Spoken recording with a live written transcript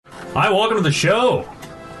Hi, welcome to the show.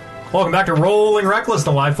 Welcome back to Rolling Reckless,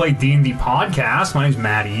 the live play D&D podcast. My name's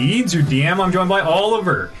Matt Eads, your DM. I'm joined by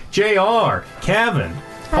Oliver, JR, Kevin,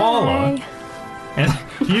 Paula. Hi. And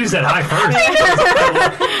you said hi first.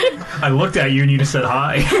 I looked at you and you just said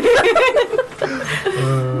hi.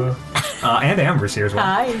 And Amber's here as well.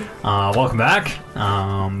 Hi. Welcome back.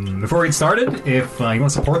 Before we get started, if you want to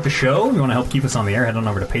support the show, you want to help keep us on the air, head on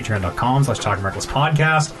over to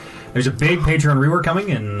patreon.com/talkingrecklesspodcast. There's a big Patreon rework coming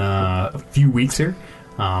in a few weeks here.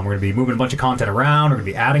 We're going to be moving a bunch of content around. We're going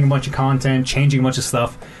to be adding a bunch of content, changing a bunch of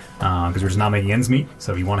stuff, because we're just not making ends meet.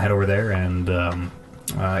 So if you want to head over there, and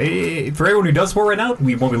for everyone who does support right now,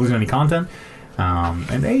 we won't be losing any content.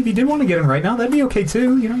 And hey, if you did want to get in right now, that'd be okay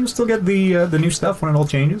too. You know, you'll still get the new stuff when it all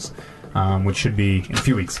changes, which should be in a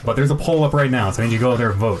few weeks. But there's a poll up right now, so I need you to go out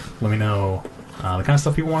there and vote. Let me know the kind of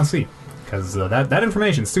stuff people want to see, because that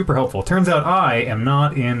information is super helpful. Turns out I am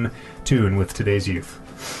not in tune with today's youth.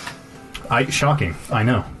 Shocking, I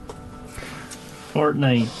know.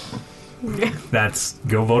 Fortnite.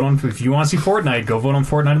 Go vote on, if you want to see Fortnite, go vote on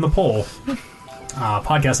Fortnite in the poll.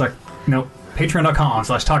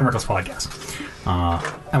 Patreon.com/talkingrecklesspodcast.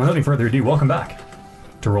 And without any further ado, welcome back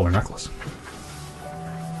to Rolling Reckless.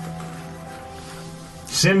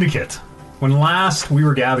 Syndicate. When last we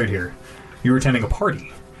were gathered here, you were attending a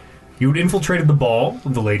party. You had infiltrated the ball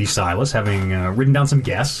of the Lady Silas, having ridden down some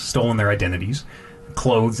guests, stolen their identities,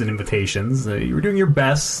 clothes and invitations. You were doing your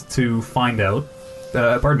best to find out,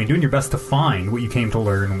 doing your best to find what you came to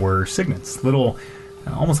learn were signets, little,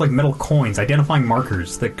 almost like metal coins, identifying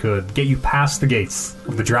markers that could get you past the gates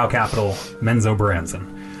of the drow capital, Menzo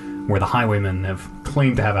Baranzan, where the highwaymen have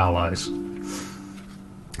claimed to have allies.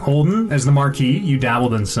 Holden, as the Marquis, you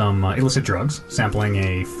dabbled in some illicit drugs, sampling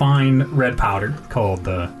a fine red powder called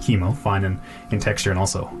chemo, fine in texture and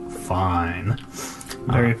also fine.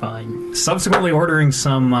 Very fine. Subsequently ordering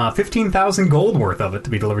some 15,000 gold worth of it to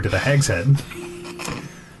be delivered to the Hag's Head.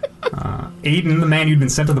 Aiden, the man you'd been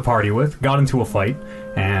sent to the party with, got into a fight,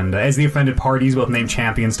 and as the offended parties both named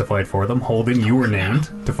champions to fight for them, Holden, you were named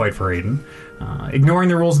to fight for Aiden. Ignoring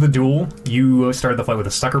the rules of the duel, you started the fight with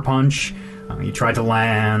a sucker punch. You tried to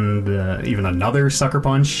land even another sucker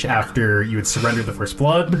punch after you had surrendered the first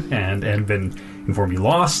blood and been informed you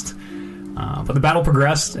lost. But the battle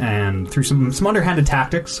progressed, and through some underhanded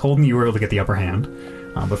tactics, Holden, you were able to get the upper hand.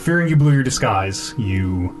 But fearing you blew your disguise,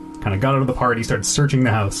 you kind of got out of the party, started searching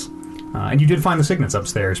the house, and you did find the signets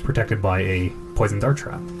upstairs, protected by a poison dart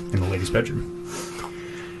trap in the lady's bedroom.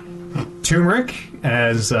 Turmeric,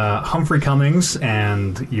 as Humphrey Cummings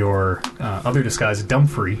and your other disguise,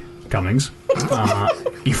 Dumfrey Cummings,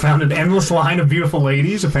 you found an endless line of beautiful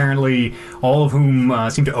ladies, apparently all of whom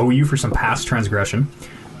seem to owe you for some past transgression.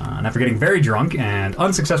 And after getting very drunk and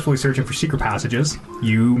unsuccessfully searching for secret passages,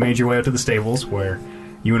 you made your way out to the stables, where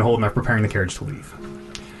you and Holden are preparing the carriage to leave.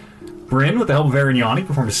 Bryn, with the help of Arignani,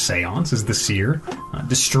 performed a seance as the seer,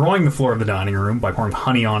 destroying the floor of the dining room by pouring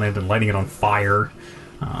honey on it and lighting it on fire,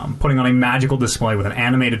 putting on a magical display with an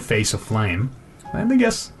animated face of flame. And the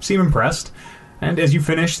guests seem impressed. And as you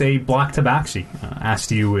finished, a black tabaxi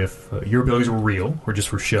asked you if your abilities were real or just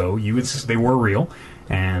for show. You insisted they were real,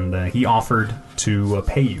 and he offered to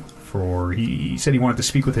pay you for... He said he wanted to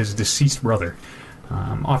speak with his deceased brother.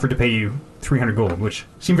 Offered to pay you 300 gold, which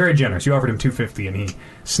seemed very generous. You offered him 250, and he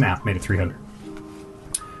snapped, made it 300.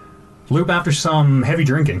 Loop, after some heavy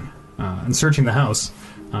drinking and searching the house,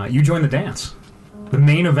 you joined the dance, the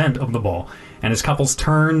main event of the ball. And as couples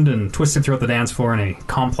turned and twisted throughout the dance floor in a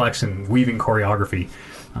complex and weaving choreography,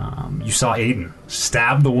 you saw Aiden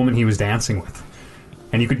stab the woman he was dancing with.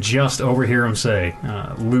 And you could just overhear him say,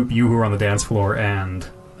 Loop, you who are on the dance floor, and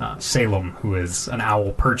Salem, who is an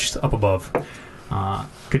owl perched up above,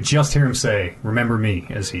 could just hear him say, remember me,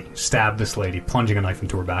 as he stabbed this lady, plunging a knife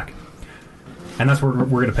into her back. And that's where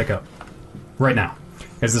we're going to pick up. Right now.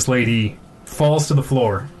 As this lady falls to the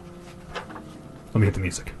floor. Let me hit the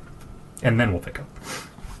music. And then we'll pick up.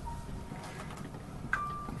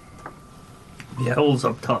 The owl's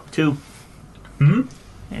up top, too. Hmm?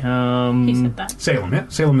 He said that. Salem, yeah.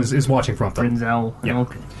 Salem is watching from up there. Bryn's owl. Yeah.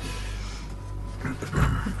 Okay.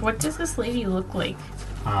 What does this lady look like?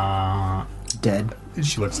 Dead.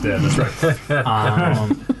 She looks dead, that's right.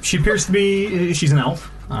 She appears to be... She's an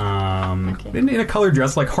elf. Okay. In a colored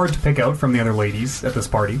dress, like hard to pick out from the other ladies at this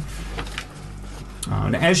party.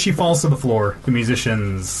 And as she falls to the floor, the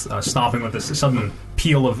musicians stopping with this sudden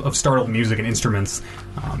peal of startled music and instruments.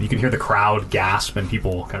 You can hear the crowd gasp and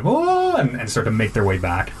people kind of oh, and start to make their way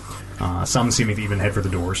back. Some seeming to even head for the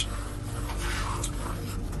doors.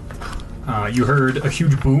 You heard a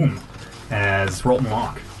huge boom as Rolton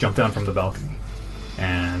Locke jumped down from the balcony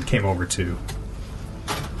and came over to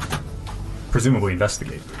presumably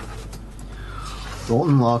investigate.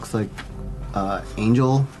 Bolton looks like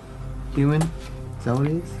angel human. Is that what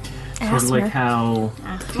he is? Sort of like how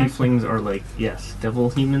Asthma? tieflings are like, yes, devil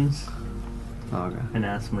humans, Oh, okay. and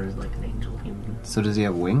Asthma is like an angel human. So does he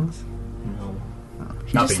have wings? No.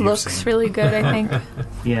 He Not just that you've looks seen. really good, I think.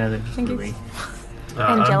 Yeah, they're just Think really... it's-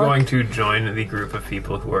 I'm Angelic. going to join the group of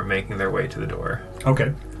people who are making their way to the door.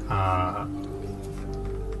 Okay.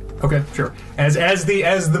 Okay, sure. As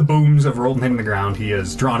the booms of Rolton hitting the ground, he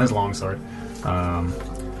has drawn his longsword.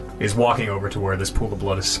 Is walking over to where this pool of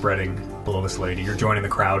blood is spreading below this lady. You're joining the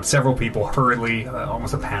crowd. Several people hurriedly,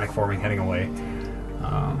 almost a panic forming, heading away.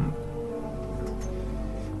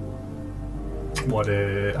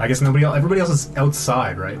 I guess everybody else is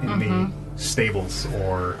outside, right? In the stables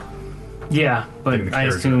or... Yeah, but Taking the I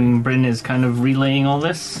carriage assume Bryn is kind of relaying all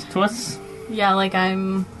this to us? Yeah, like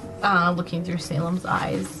I'm looking through Salem's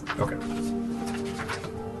eyes. Okay.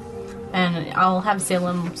 And I'll have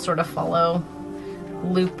Salem sort of follow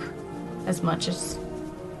Loop as much as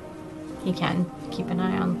he can. Keep an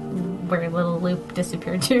eye on where little Loop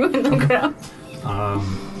disappeared to in the crowd.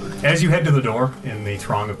 As you head to the door in the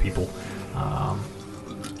throng of people,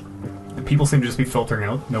 the people seem to just be filtering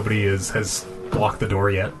out. Nobody has blocked the door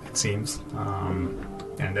yet, it seems.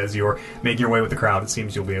 And as you're making your way with the crowd, it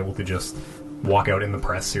seems you'll be able to just walk out in the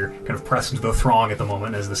press. You're kind of pressed into the throng at the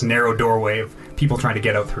moment as this narrow doorway of people trying to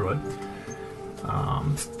get out through it.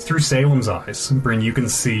 Through Salem's eyes, Bryn, you can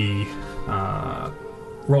see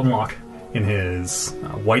Roltenlock in his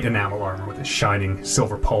white enamel armor with his shining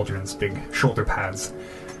silver pauldrons, big shoulder pads.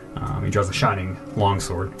 He draws a shining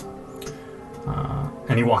longsword.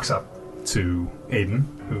 And he walks up to Aiden,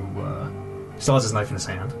 who still has his knife in his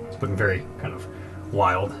hand. He's looking very kind of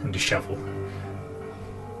wild and disheveled.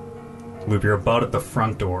 Loop, you're about at the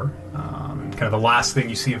front door. Kind of the last thing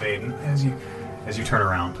you see of Aiden as you turn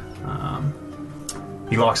around.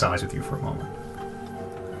 He locks eyes with you for a moment.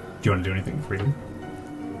 Do you want to do anything before you leave?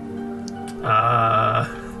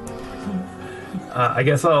 I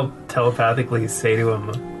guess I'll telepathically say to him,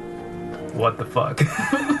 "What the fuck?"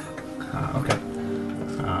 Okay.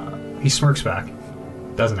 He smirks back,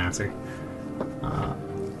 doesn't answer.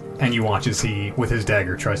 And you watch as he, with his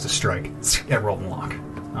dagger, tries to strike at Roltenlock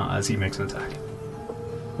as he makes an attack.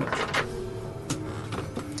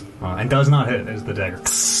 And does not hit as the dagger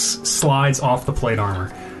slides off the plate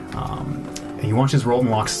armor. And you watch as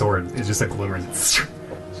Roltenlock's sword is just a glimmer that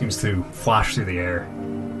seems to flash through the air.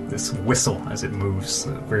 This whistle as it moves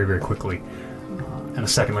very, very quickly. And a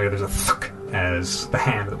second later, there's a thunk as the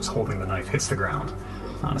hand that was holding the knife hits the ground.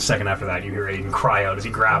 A second after that, you hear Aiden cry out as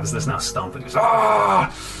he grabs this now stump and goes,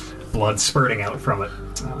 "Ah!" Blood spurting out from it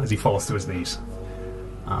as he falls to his knees.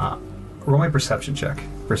 Roll my perception check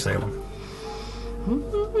for Salem. Oh,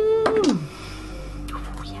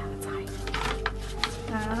 yeah, that's high.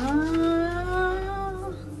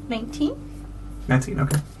 19? 19,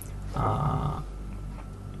 okay.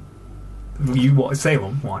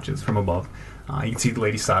 Salem watches from above. You can see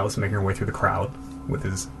Lady Silas making her way through the crowd with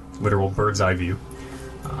his literal bird's eye view.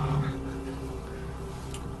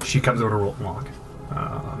 She comes over to Roltenlock.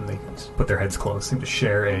 They put their heads close, seem to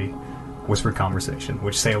share a whispered conversation,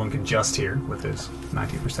 which Salem can just hear with his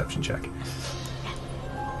 19 perception check.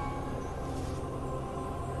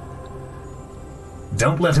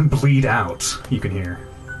 "Don't let him bleed out," you can hear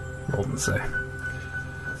Rolten say.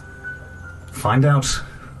 "Find out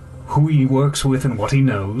who he works with and what he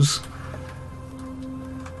knows."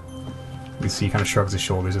 You see he kind of shrugs his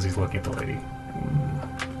shoulders as he's looking at the lady.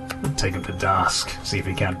 "Take him to Dusk, see if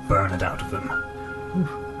he can't burn it out of him."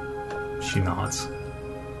 She nods.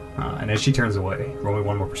 And as she turns away, roll me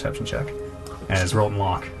one more perception check. As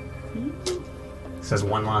Roltenlock says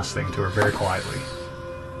one last thing to her very quietly.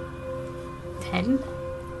 10?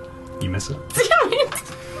 You miss it. Damn it!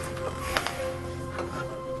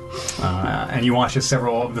 And you watch as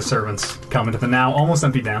several of the servants come into the now almost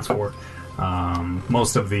empty dance floor.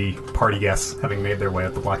 Most of the party guests having made their way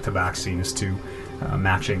up the Black Tabaxi as to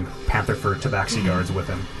matching Panther Fur Tabaxi guards with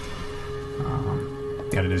him.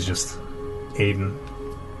 And it is just Aiden,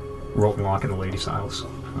 Roltenlock, and the Lady Silas.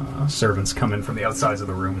 Servants come in from the outsides of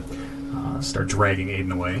the room, start dragging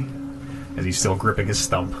Aiden away as he's still gripping his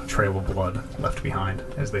stump, trail of blood left behind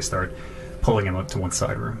as they start pulling him up to one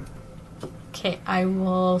side room. Okay, I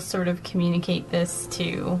will sort of communicate this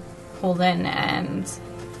to Holden and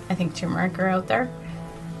I think Turmeric are out there.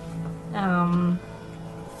 And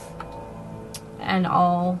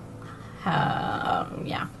I'll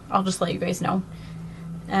just let you guys know.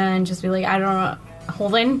 And just be like, I don't know,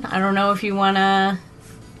 Holden, I don't know if you want to...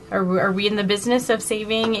 Are we in the business of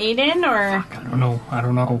saving Aiden, or... I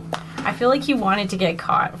don't know. I feel like he wanted to get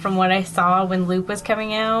caught from what I saw when Luke was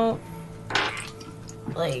coming out.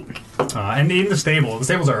 Like, And in the stables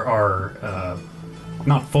are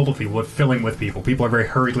not full of people, but filling with people. People are very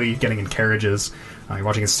hurriedly getting in carriages. You're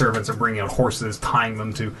watching his servants are bringing out horses, tying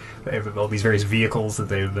them to all these various vehicles that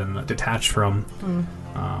they've been detached from.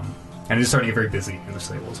 And it's starting to get very busy in the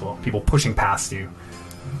stable as well. People pushing past you.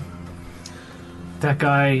 That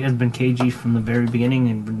guy has been cagey from the very beginning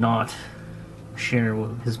and would not share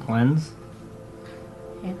his plans.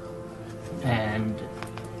 yeah. And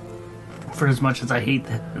for as much as I hate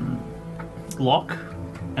that Locke,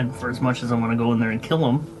 and for as much as I want to go in there and kill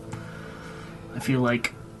him, I feel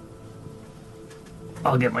like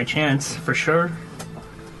I'll get my chance for sure.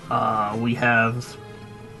 We have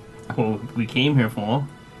what we came here for,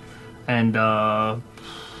 and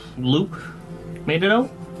Luke made it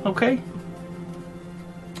out okay.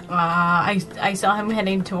 I saw him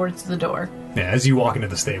heading towards the door. Yeah, as you walk into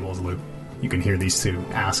the stables, Luke, you can hear these two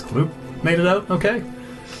ask, Luke, made it out okay?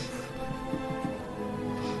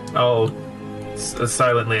 I'll, as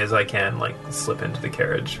silently as I can, like, slip into the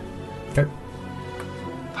carriage. Okay.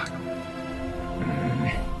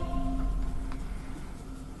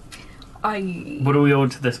 What do we owe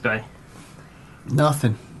to this guy?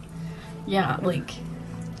 Nothing. Yeah, like,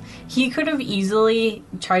 he could have easily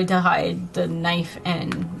tried to hide the knife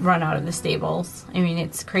and run out of the stables. I mean,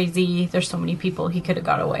 it's crazy. There's so many people. He could have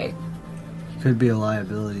got away. Could be a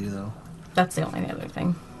liability, though. That's the only other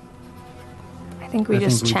thing. I think we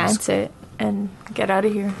just chance it and get out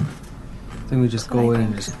of here. I think we just go in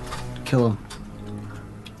and just kill him.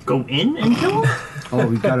 Go in and kill him? Oh,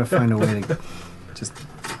 we gotta find a way to just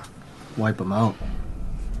wipe him out.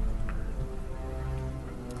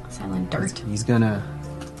 Silent dirt. He's gonna...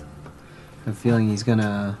 I have a feeling he's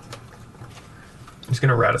gonna... He's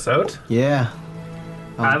gonna rat us out? Yeah.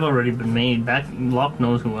 I've already been made. Locke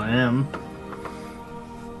knows who I am.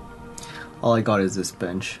 All I got is this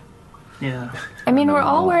bench. Yeah. I mean, we're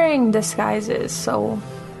all wearing disguises, so...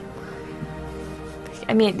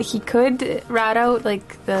 I mean, he could rat out,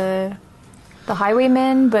 like, the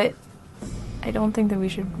highwaymen, but I don't think that we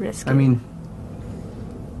should risk it. I mean,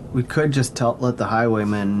 we could just let the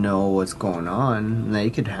highwaymen know what's going on, and they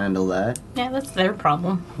could handle that. Yeah, that's their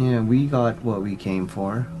problem. Yeah, we got what we came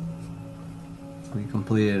for. We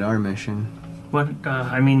completed our mission. What?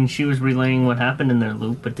 I mean, she was relaying what happened in their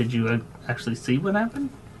loop, but did you actually see what happened?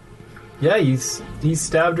 Yeah, he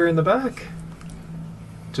stabbed her in the back.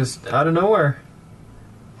 Just out of nowhere.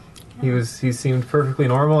 He seemed perfectly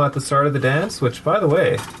normal at the start of the dance, which, by the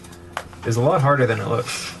way, is a lot harder than it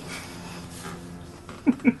looks.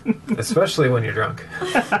 Especially when you're drunk.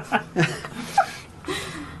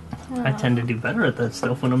 I tend to do better at that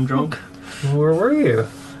stuff when I'm drunk. Where were you?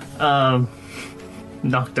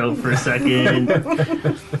 Knocked out for a second.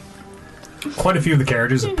 Quite a few of the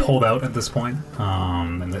carriages have pulled out at this point,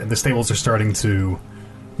 and the stables are starting to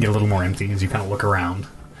get a little more empty as you kind of look around.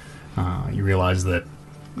 You realize that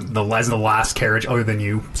as the last carriage, other than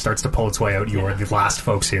you, starts to pull its way out, you are the last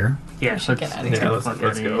folks here. Yeah, should get out of Yeah, here.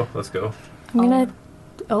 let's go. Let's go. I'm gonna...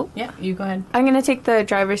 Oh, Yeah, you go ahead. I'm gonna take the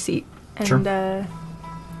driver's seat and Sure.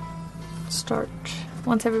 start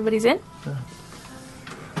once everybody's in.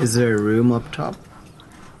 Is there a room up top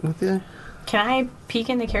with you? Can I peek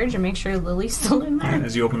in the carriage and make sure Lily's still in there?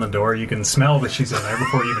 As you open the door, you can smell that she's in there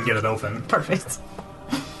before you even get it open. Perfect.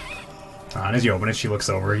 And as you open it, she looks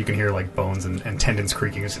over. You can hear like bones and tendons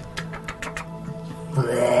creaking.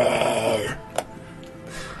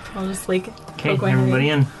 I'll just like Okay, poke my everybody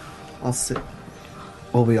head in. I'll sit.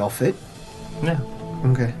 Will we all fit? Yeah.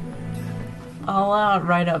 Okay. I'll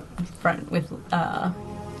ride up front with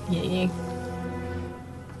Yay.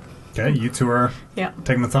 Okay, you two are Yeah,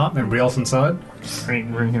 taking the top. Everybody else inside. Right,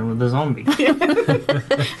 we're in here with the zombie.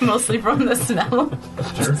 mostly from the smell.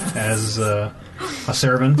 Sure. As a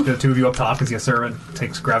servant, the two of you up top, as a servant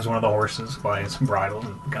grabs one of the horses by its bridle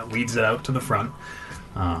and kind of leads it out to the front.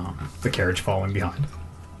 The carriage following behind.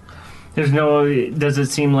 There's no... Does it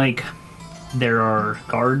seem like there are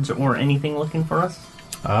guards or anything looking for us?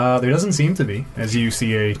 There doesn't seem to be, as you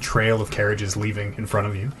see a trail of carriages leaving in front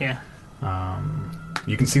of you. Yeah.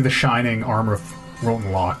 You can see the shining armor of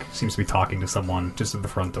Rolton Locke seems to be talking to someone just at the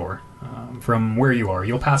front door. From where you are,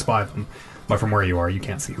 you'll pass by them, but from where you are, you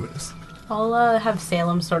can't see who it is. I'll have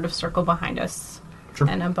Salem sort of circle behind us Sure.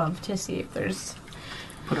 and above to see if there's...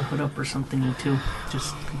 Put a hood up or something, you two.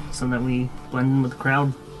 Just so that we blend in with the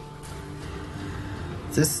crowd.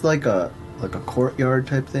 Is this like a courtyard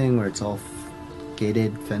type thing where it's all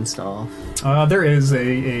gated, fenced off? There is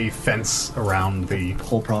a fence around the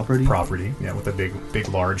Whole property? property, yeah, with a big,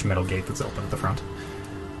 large metal gate that's open at the front.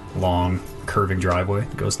 long, curving driveway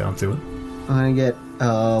that goes down to it. I'm gonna get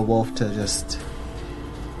Wolf to just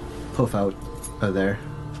poof out of there.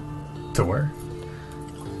 To where?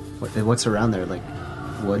 What's around there? Like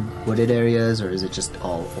wooded areas, or is it just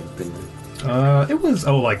all open? It was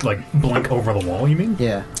like blink over the wall. You mean?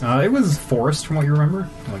 Yeah. It was forest, from what you remember,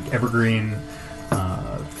 like evergreen,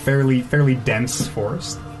 fairly dense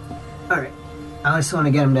forest. All right. I just want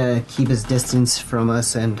to get him to keep his distance from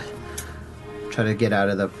us and try to get out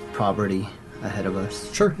of the property ahead of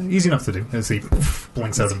us. Sure, easy enough to do as he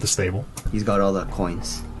blinks out of the stable. He's got all the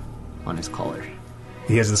coins on his collar.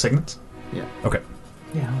 He has the signets. Yeah. Okay.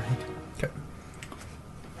 Yeah, all right. Okay.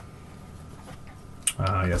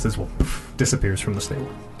 Yes, this will disappears from the stable.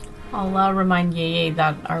 I'll remind Yeye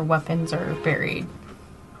that our weapons are buried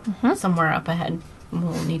somewhere up ahead.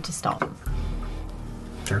 We'll need to stop.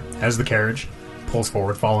 Sure. As the carriage pulls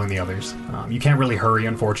forward, following the others, you can't really hurry,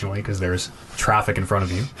 unfortunately, because there's traffic in front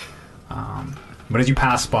of you. But as you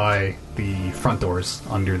pass by the front doors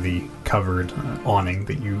under the covered awning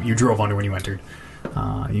that you drove under when you entered,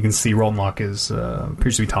 you can see Roldenlock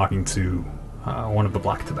appears to be talking to one of the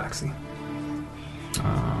Black Tabaxi.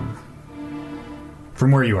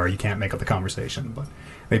 From where you are, you can't make out the conversation, but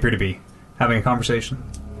they appear to be having a conversation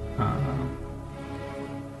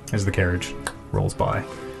as the carriage rolls by.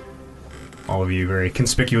 All of you very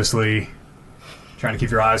conspicuously trying to keep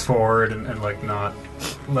your eyes forward and like not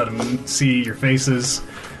let them see your faces.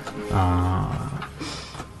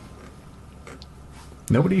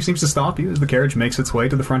 Nobody seems to stop you as the carriage makes its way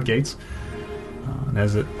to the front gates. And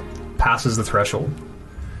as it passes the threshold,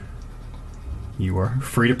 you are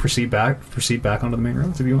free to proceed back onto the main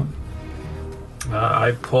roads if you want.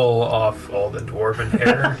 I pull off all the dwarven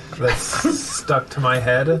hair that's stuck to my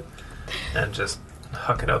head and just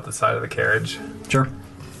huck it out the side of the carriage. Sure.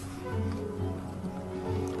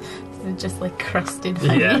 Is it just like crusted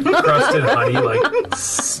honey? Yeah, crusted honey, like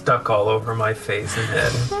stuck all over my face and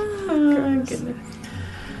head. Oh, goodness.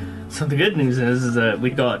 So the good news is that we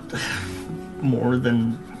got more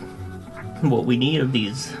than what we need of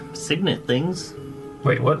these signet things.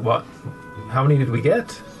 Wait, what? How many did we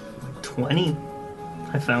get? 20.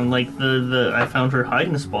 I found like I found her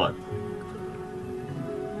hiding spot.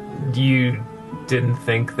 You didn't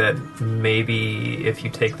think that maybe if you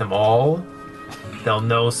take them all, they'll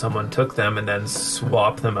know someone took them and then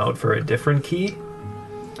swap them out for a different key?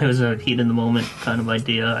 It was a heat in the moment kind of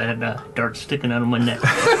idea. I had a dart sticking out of my neck.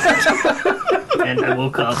 And I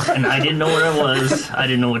woke up and I didn't know where I was. I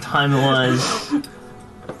didn't know what time it was.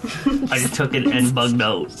 I just took it and bugged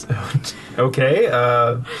out. Okay,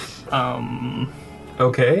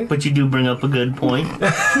 okay. But you do bring up a good point.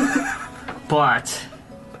 But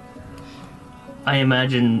I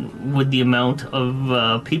imagine with the amount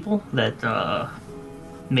of people that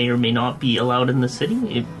may or may not be allowed in the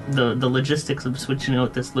city, the logistics of switching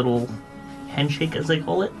out this little handshake, as they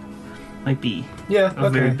call it, might be a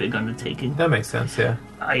very big undertaking. That makes sense, yeah.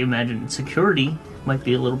 I imagine security might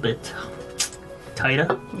be a little bit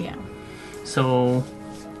tighter. Yeah. So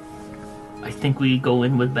I think we go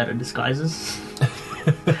in with better disguises.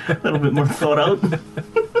 A little bit more thought out.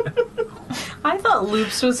 I thought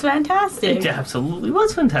Loops was fantastic. It absolutely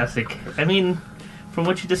was fantastic. I mean, from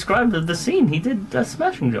what you described of the scene, he did a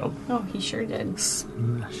smashing job. Oh, he sure did.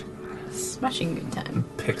 Smashing good time.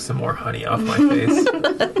 Pick some more honey off my face.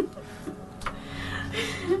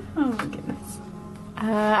 Oh my goodness.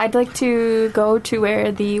 I'd like to go to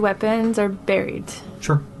where the weapons are buried.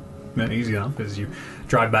 Sure. Yeah, easy enough as you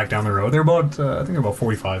drive back down the road. They're about, I think they're about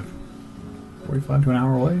 45 to an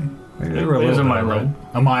hour away. They were It was a little mile bit, out. right?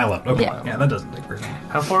 A mile up. Okay. Yeah. Yeah, that doesn't take very long.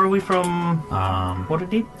 How far are we from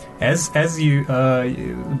Waterdeep? As you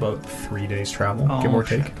about 3 days travel, give or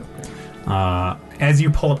take. shit. As you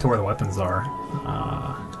pull up to where the weapons are,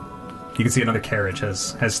 you can see another carriage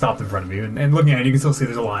has stopped in front of you, and looking at it, you can still see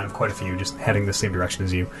there's a line of quite a few just heading the same direction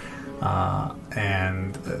as you.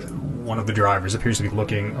 And one of the drivers appears to be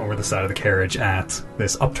looking over the side of the carriage at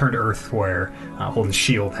this upturned earth where Holden's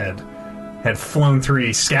shield had flown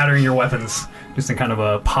through, scattering your weapons just in kind of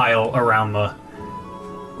a pile around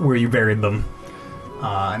where you buried them.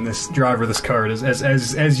 And this driver of this cart,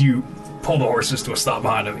 as you pull the horses to a stop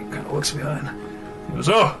behind him, he kind of looks behind. He goes,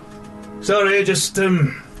 "Oh, sorry, just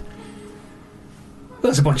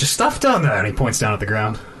there's a bunch of stuff down there," and he points down at the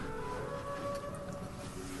ground.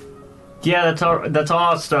 Yeah, that's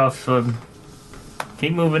our stuff.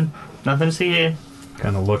 Keep moving. Nothing to see here.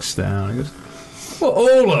 Kind of looks down. He goes, "Well,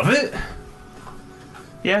 all of it."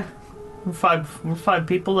 Yeah, we're five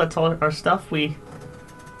people. That's all our stuff. We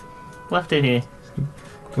left it here.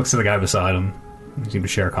 Looks to the guy beside him. They seem to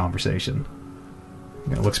share a conversation.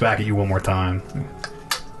 Looks back at you one more time.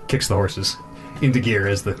 kicks the horses into gear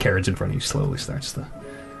as the carriage in front of you slowly starts to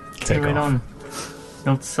take Right off. on.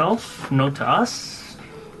 Note to self, note to us.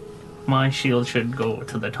 My shield should go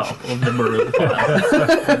to the top of the bird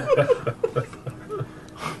pile.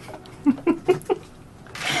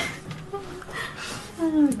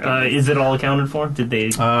 Is it all accounted for? Did they?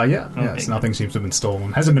 Yeah, Okay, yes. good. Nothing seems to have been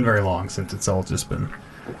stolen. Hasn't been very long since it's all just been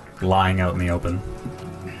lying out in the open.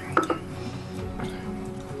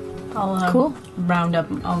 I'll Cool. round up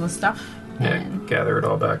all the stuff. Yeah, And, gather it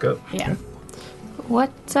all back up. yeah.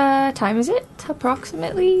 What time is it,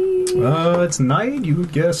 approximately? It's night. You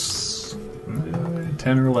would guess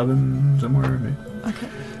 10 or 11 somewhere. Okay.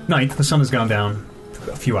 Night. The sun has gone down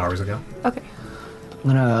a few hours ago. Okay. I'm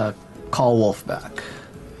gonna call Wolf back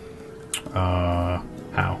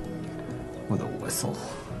How? with a whistle.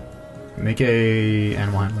 Make a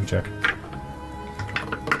animal handling check.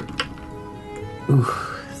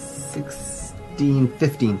 16,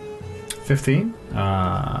 15. 15.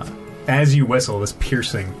 As you whistle, this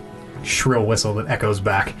piercing, shrill whistle that echoes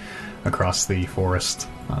back across the forest.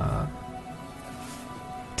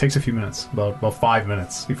 Takes a few minutes, about 5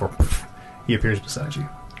 minutes before he appears beside you.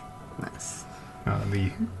 Nice.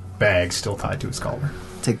 The bag still tied to his collar.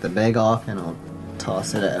 Take the bag off and I'll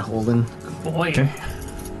toss it at Holden. Boy, Okay.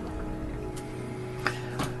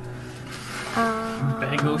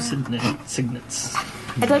 Bago signets.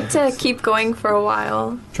 I'd like to keep going for a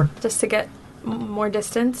while, Sure. just to get more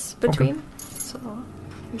distance between. So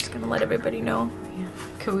I'm just gonna let everybody know.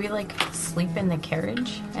 Could we, like, sleep in the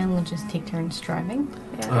carriage and we'll just take turns driving?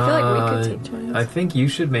 Yeah, I feel like we could take turns. I think you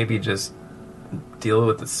should maybe just deal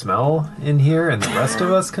with the smell in here, and the rest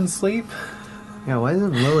of us can sleep. Yeah, why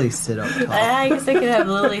doesn't Lily sit up top? I guess I could have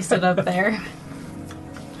Lily sit up there.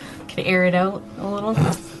 Could air it out a little.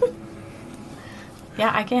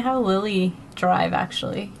 Yeah, I can have Lily drive,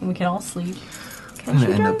 actually. And we can all sleep. I'm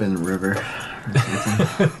gonna end up in the river.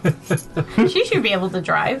 She should be able to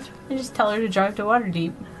drive. I just tell her to drive to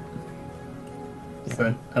Waterdeep. Is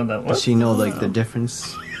that how that Does works? she know like the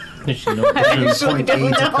difference Does she know? between actually point A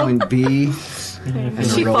don't to know. point B in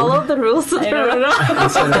She the road followed the rules of I the don't road. know.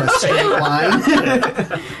 instead of a straight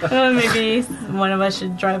line? Maybe one of us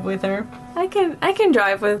should drive with her. I can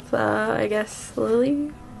drive with I guess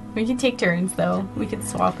Lily. We can take turns, though. We can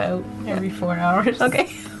swap out every 4 hours.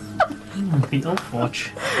 Okay. The elf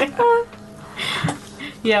watch.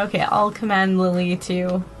 Yeah, okay. I'll command Lily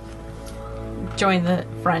to join the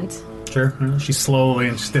front. Sure. She slowly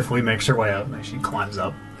and stiffly makes her way up as she climbs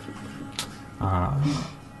up.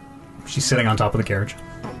 She's sitting on top of the carriage.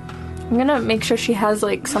 I'm gonna make sure she has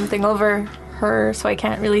like something over her so I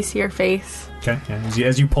can't really see her face. Okay. Yeah,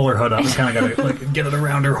 as you pull her hood up, you kind of got to like get it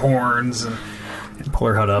around her horns and pull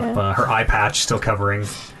her hood up. Yeah. Her eye patch still covering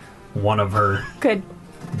one of her Good.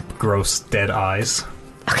 gross dead eyes.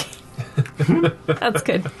 That's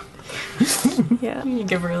good. Yeah. You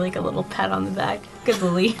give her like a little pat on the back. Good,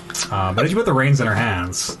 Lily. But as you put the reins in her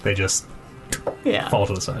hands, they just Yeah. fall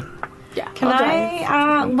to the side. Yeah. Can I'll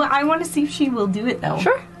drive. well, I want to see if she will do it, though.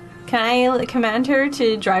 Sure. Can I command her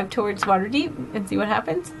to drive towards Waterdeep and see what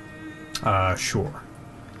happens? Sure.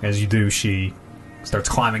 As you do, she starts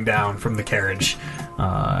climbing down from the carriage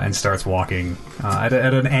and starts walking at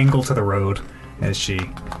an angle to the road as she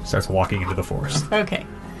starts walking into the forest. Okay.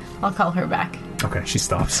 I'll call her back. Okay, she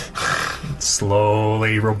stops.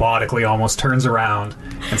 Slowly, robotically, almost turns around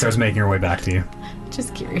and starts making her way back to you.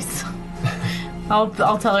 Just curious. I'll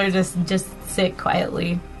tell her to just sit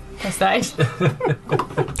quietly aside.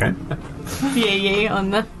 Okay. Yay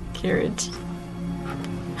on the carriage.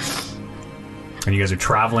 And you guys are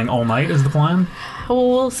traveling all night is the plan?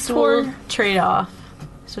 We'll trade off.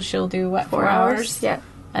 So she'll do what, 4 hours? Yeah.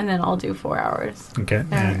 And then I'll do 4 hours. Okay.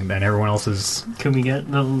 And everyone else is... Can we get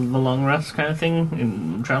the long rest kind of thing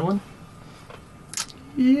in traveling?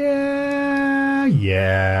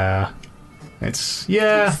 Yeah. It's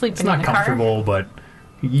Sleeping it's not in the car. comfortable, but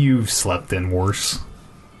you've slept in worse.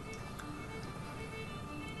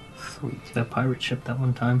 That pirate ship that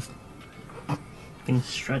one time. Things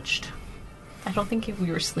stretched. I don't think if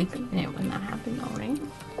we were sleeping in it when that happened, though, right?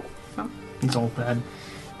 It's all bad.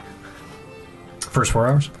 First 4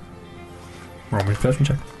 hours. Roll me a perception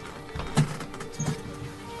check.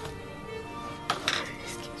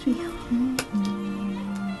 Excuse me.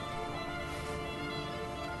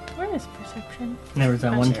 Where is perception? There was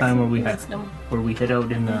that one time where we Wisdom. hid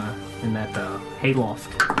out in that hayloft.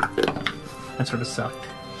 That sort of sucked.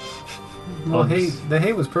 Well, Bugs. the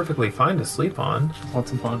hay was perfectly fine to sleep on.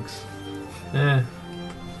 Lots of bugs. Eh.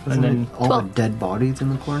 And then, all Well- the dead bodies in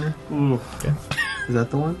the corner. ooh, Is that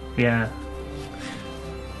the one? yeah.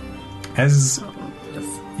 As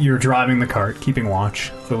you're driving the cart, keeping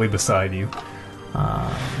watch, Lily beside you.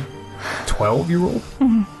 12 you roll?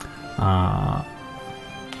 Mm-hmm.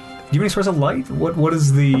 Do you have any source of light? What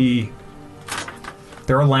is the...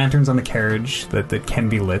 There are lanterns on the carriage that can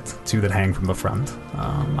be lit, 2 that hang from the front.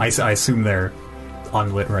 I assume they're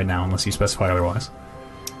unlit right now, unless you specify otherwise.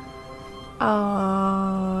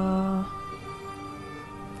 I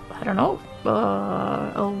don't know.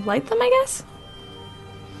 I'll light them, I guess.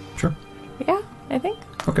 Sure. Yeah, I think.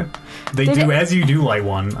 Okay. They Did do, it- as you do light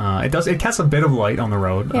one, it casts a bit of light on the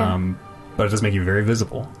road, Yeah. but it does make you very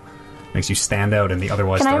visible. Makes you stand out in the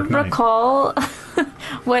otherwise Can I dark night. recall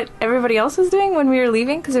what everybody else was doing when we were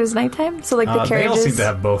leaving? Because it was nighttime. So, like, the They all carriages... seem to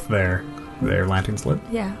have both their lanterns lit.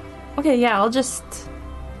 Yeah. Okay, yeah,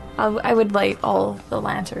 I would light all the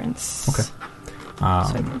lanterns. Okay. So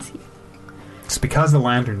I can see. It's because the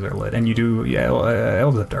lanterns are lit, and you do... Yeah,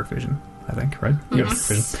 elves have dark vision, I think, right? You have dark Yes.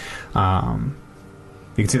 vision.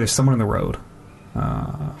 You can see there's someone in the road.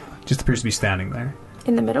 Just appears to be standing there.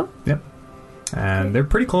 In the middle? Yep. And they're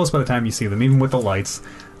pretty close by the time you see them, even with the lights.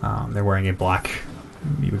 They're wearing a black,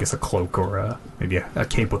 you would guess a cloak or maybe a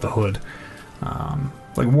cape with a hood.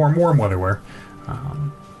 Like warm weather wear.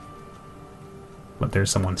 But there's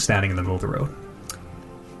someone standing in the middle of the road.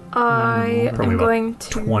 I Probably am about going to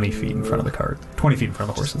 20 feet in front of the cart. 20 feet in front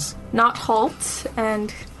of the horses. not halt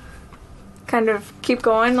and kind of keep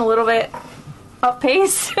going a little bit up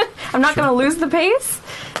pace. I'm not going to lose the pace.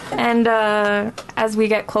 And as we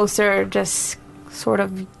get closer, just sort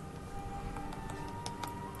of...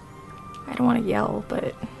 I don't want to yell,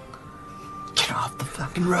 but... Get off the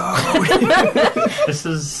fucking road. This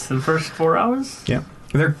is the first 4 hours? Yeah.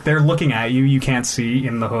 They're looking at you. You can't see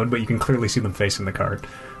in the hood, but you can clearly see them facing the cart.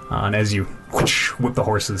 And as you whip the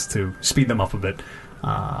horses to speed them up a bit,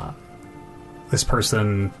 this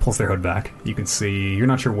person pulls their hood back. You can see, you're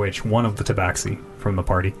not sure which, one of the tabaxi from the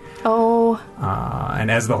party. Oh,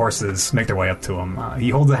 And as the horses make their way up to him, he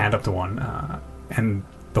holds a hand up to one, and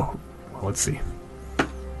let's see.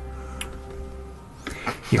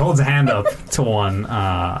 He holds a hand up to one,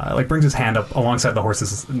 brings his hand up alongside the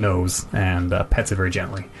horse's nose and pets it very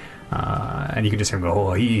gently. And you can just hear him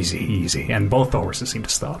go, "Oh, easy, easy." And both the horses seem to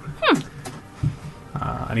stop.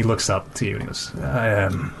 And he looks up to you and he goes,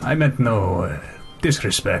 I meant no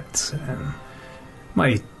disrespect.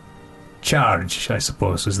 My charge, I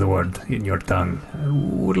suppose, is the word in your tongue. I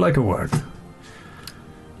would like a word.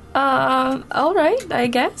 all right, I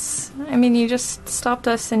guess. I mean, you just stopped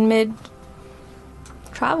us in mid-travel.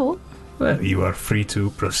 Well, you are free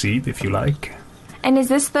to proceed if you like. And is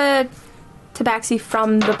this the tabaxi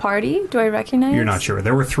from the party? Do I recognize? You're not sure.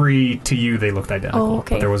 There were 3 to you. They looked identical. Oh,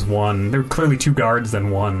 okay. But there was one. There were clearly 2 guards,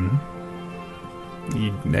 then one.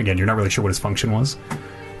 Again, you're not really sure what his function was,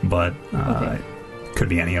 but Okay. it could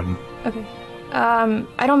be any of them. Okay.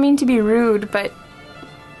 I don't mean to be rude, but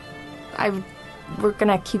we're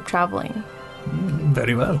gonna keep traveling.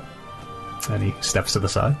 Very well. And he steps to the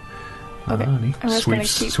side. Okay. And he I'm just gonna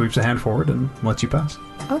sweeps a hand forward and lets you pass.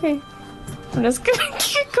 Okay. I'm just gonna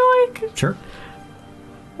keep going. Sure.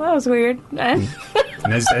 Well, that was weird. And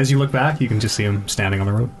as you look back, you can just see him standing on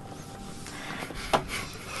the road.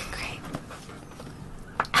 Great.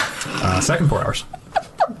 Second 4 hours.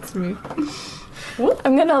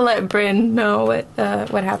 I'm gonna let Bryn know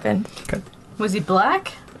what happened. Okay. Was he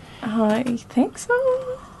black? I think so.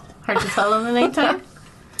 Hard to tell in the nighttime.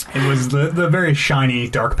 It was the very shiny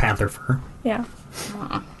dark panther fur. Yeah.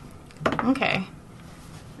 Okay.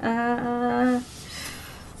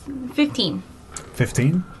 15.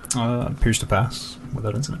 15 appears to pass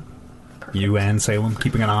without incident. You and Salem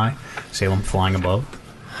keeping an eye. Salem flying above.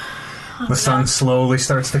 The sun slowly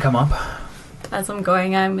starts to come up. As I'm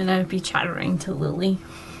going, I'm gonna be chattering to Lily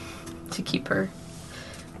to keep her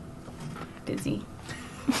busy.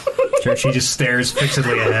 She just stares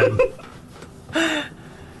fixedly ahead,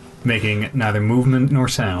 making neither movement nor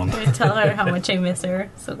sound. I tell her how much I miss her.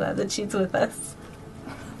 So glad that she's with us.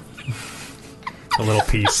 A little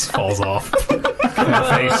piece falls off from her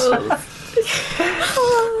face.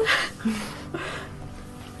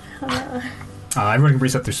 Everyone can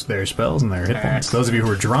reset their spells and their hit points. Those of you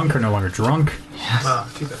who are drunk are no longer drunk. Ah,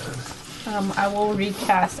 too bad. I will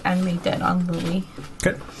recast and make dead on Lily.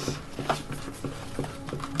 Okay.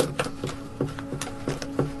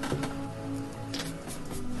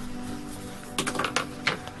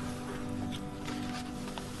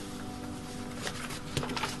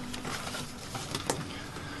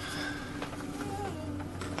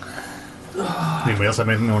 Anybody else have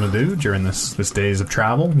anything they want to do during this days of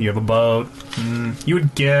travel? You have about, you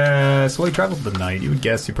would guess, well, you traveled the night. You would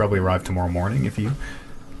guess you probably arrive tomorrow morning if you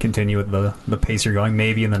continue at the pace you're going,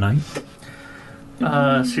 maybe in the night.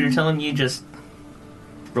 So you're telling me you just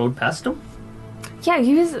rode past him? Yeah,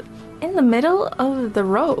 he was in the middle of the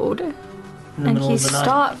road, In the and middle he of the night?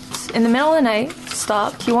 stopped in the middle of the night.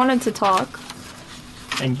 Stopped. He wanted to talk,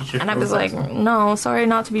 And you just and I rode was past like, him? "No, sorry,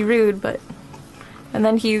 not to be rude, but." And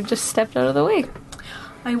then he just stepped out of the way.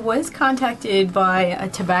 I was contacted by a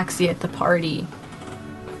tabaxi at the party,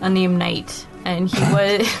 a named Knight, and he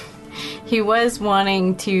was he was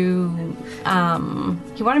wanting to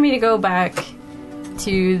he wanted me to go back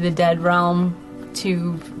to the Dead Realm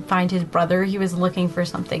to find his brother. He was looking for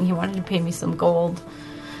something. He wanted to pay me some gold.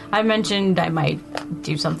 I mentioned I might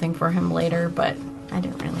do something for him later, but I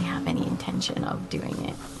didn't really have any intention of doing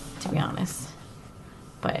it, to be honest.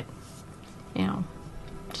 But, you know,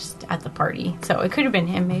 just at the party. So it could have been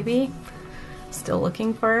him, maybe. Still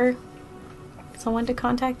looking for someone to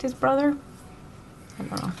contact his brother. I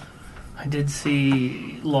don't know. I did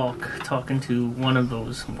see Locke talking to one of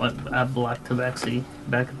those at Black Tabaxi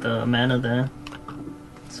back at the Mana there.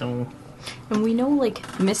 So, And we know,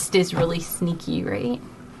 like, Mist is really sneaky, right?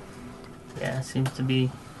 yeah, it seems to be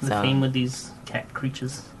the So- theme with these cat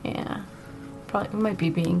creatures. Yeah. Probably might be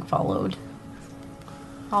being followed.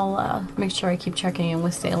 I'll make sure I keep checking in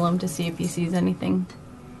with Salem to see if he sees anything.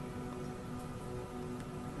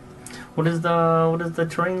 What is the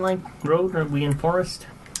terrain like? Road? Are we in forest?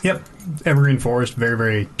 Yep. Evergreen forest, very,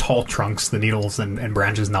 very tall trunks, the needles and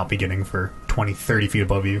branches not beginning for 20, 30 feet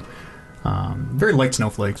above you. Very light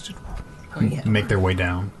snowflakes just make their way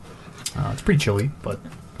down. It's pretty chilly, but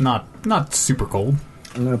not super cold.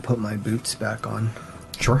 I'm gonna put my boots back on.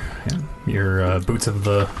 Sure. Yeah. Your boots of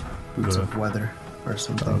the Boots of weather or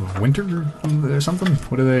something. winter or something?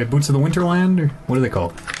 What are they? Boots of the Winterland? Or what are they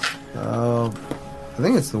called? I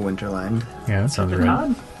think it's the Winterland. Yeah, that sounds right.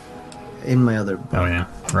 Odd. In my other Oh, yeah.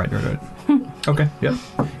 Right. Okay, yep.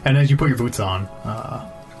 And as you put your boots on,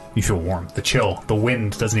 you feel warm. The chill, the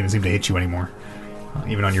wind doesn't even seem to hit you anymore,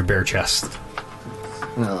 even on your bare chest.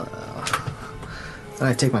 Then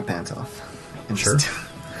I take my pants off. And Sure. just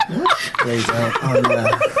lays out on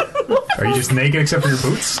the... Are you just naked except for your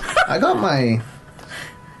boots? I got my...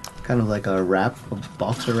 kind of like a wrap, a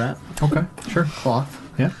boxer wrap Okay, sure. cloth.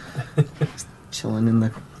 Yeah. Chilling in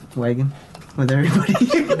the wagon with everybody.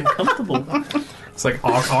 Comfortable. It's like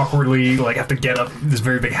awkwardly, like, have to get up this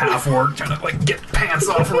very big half orc, trying to, like, get pants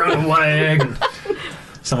off around the leg. And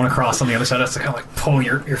someone across on the other side has to kind of, like, pull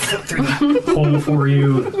your foot through the hole for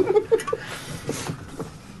you.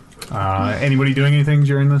 Anybody doing anything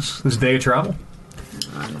during this day of travel?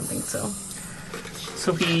 I don't think so.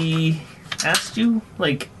 So he asked you,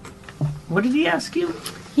 like, what did he ask you?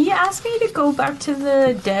 He asked me to go back to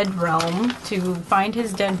the Dead Realm to find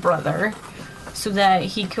his dead brother so that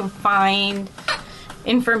he could find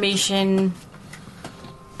information.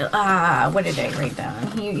 What did I write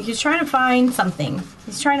down? He's trying to find something.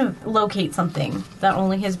 He's trying to locate something that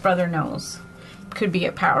only his brother knows. Could be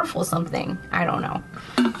a powerful something. I don't know.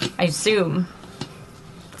 I assume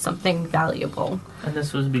something valuable. And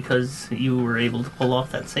this was because you were able to pull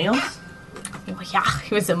off that seance? Well, yeah,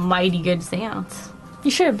 it was a mighty good seance. You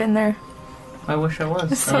should have been there. I wish I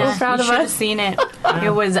was. So Yeah, proud you of should have us. seen it. It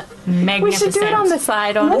was magnificent. We should do it on the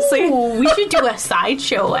side, honestly. Ooh, we should do a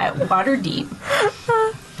sideshow at Waterdeep.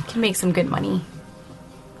 Can make some good money.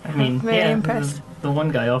 I mean, Very yeah, impressed. The one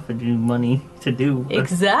guy offered you money to do. but-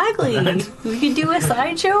 Exactly. We could do a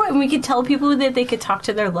sideshow and we could tell people that they could talk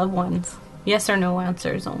to their loved ones. Yes or no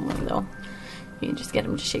answers only, though. You can just get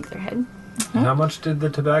them to shake their head. How much did the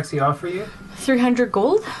tabaxi offer you? 300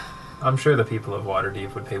 gold? I'm sure the people of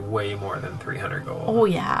Waterdeep would pay way more than 300 gold. Oh,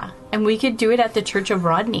 yeah. And we could do it at the Church of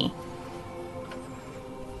Rodney.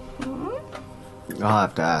 I'll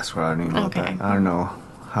have to ask Rodney about Okay. that. I don't know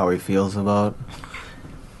how he feels about...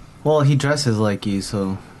 Well, he dresses like you,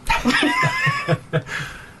 so...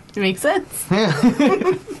 It makes sense. Yeah.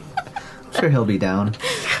 I'm sure he'll be down.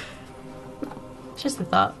 Just a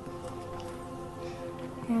thought.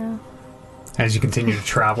 Yeah. As you continue to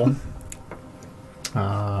travel,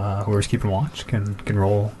 whoever's keeping watch can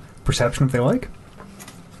roll perception if they like.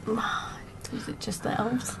 Is it just the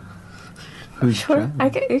elves? Who's Sure.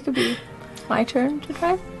 driving? It could be my turn to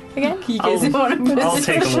drive again. You guys want to I'll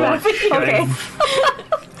take a watch. Okay.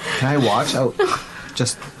 Can I watch out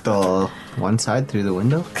just the one side through the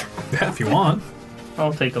window? Yeah, if you want.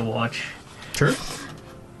 I'll take a watch. Sure.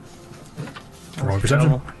 Roll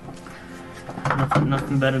perception.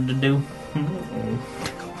 Nothing better to do.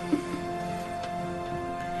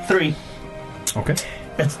 3. Okay.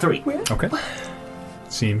 That's 3. Okay.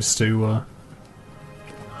 Seems to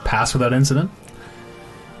pass without incident.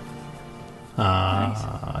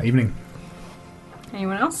 Evening.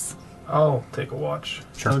 Anyone else? I'll take a watch.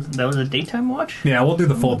 Sure. That was a daytime watch? Yeah, we'll do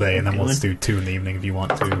the full day, and then Okay, let's do 2 in the evening if you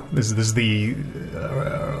want to. This is the.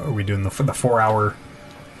 Are we doing the 4-hour?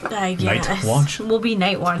 I Night guess. watch? We'll be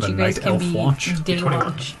night watch. The You guys night can elf be watch? day 21.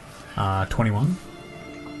 watch. 21.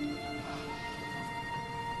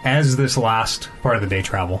 As this last part of the day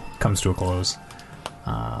travel comes to a close,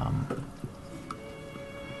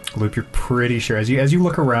 Loop, you're pretty sure as you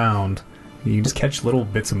look around, you just catch little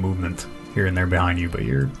bits of movement here and there behind you, but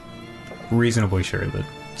you're reasonably sure that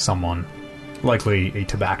someone, likely a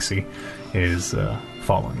tabaxi, is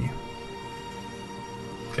following you.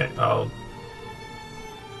 Okay, Yeah,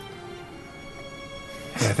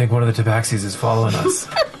 I think one of the tabaxis is following us.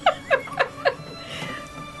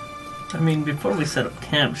 I mean, before we set up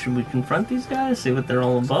camp, should we confront these guys, see what they're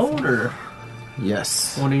all about, or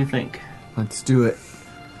Yes. what do you think? Let's do it.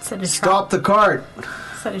 Set a Stop the cart! trap.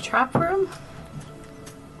 Set a trap for him.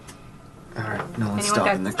 Alright, no one's Anyone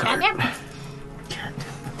stopping the got cart. catnip?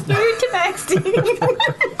 You're tabaxi.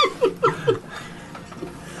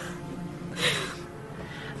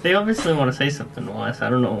 They obviously want to say something to us. I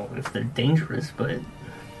don't know if they're dangerous, but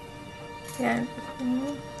Yeah.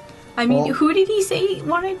 I mean, Well- who did he say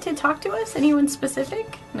wanted to talk to us? Anyone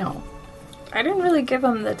specific? No. I didn't really give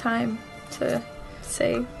him the time to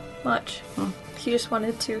say much. He just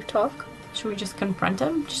wanted to talk. Should we just confront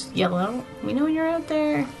him? Just yell out, "We know you're out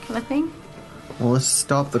there," kind of thing? Well, let's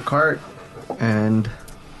stop the cart and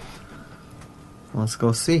let's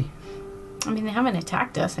go see. I mean, they haven't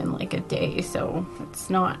attacked us in like a day, so it's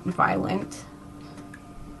not violent.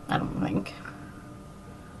 I don't think.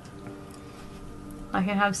 I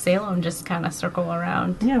can have Salem just kind of circle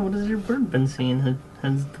around. yeah, what has your bird been seeing?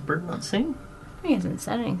 Has the bird not seen? He hasn't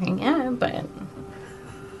said anything yet, but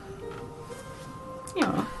you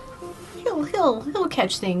know, he'll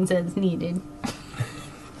catch things as needed.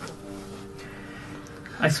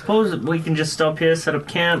 I suppose we can just stop here, set up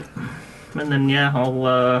camp, and then yeah,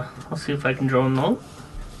 I'll see if I can draw them out.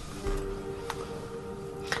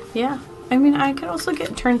 Yeah, I mean, I could also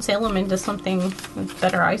turn Salem into something with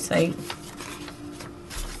better eyesight.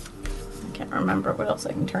 I can't remember what else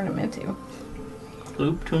I can turn him into.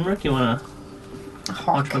 Loop, Turmeric, you wanna A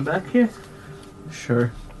hawk. watch my back here?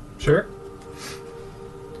 Sure. Sure.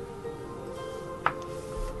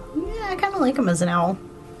 Yeah, I kind of like him as an owl.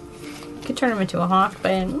 Could turn him into a hawk,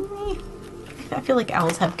 but I feel like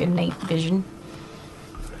owls have good night vision.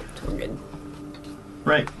 So we're good.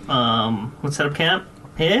 Right. Let's set up camp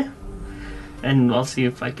here, and I'll see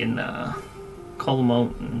if I can call them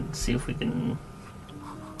out and see if we can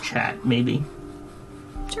chat, maybe.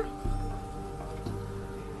 Sure.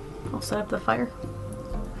 I'll set up the fire.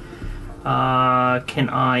 Can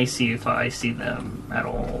I see if I see them at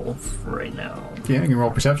all right now? Yeah, you can roll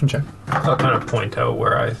a perception check. I'll kind of point out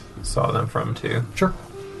where I saw them from, too. Sure.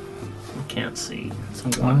 I can't see. It's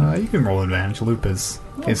a one. You can roll advantage. Loop is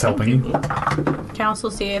helping you. Can I also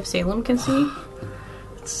see if Salem can see?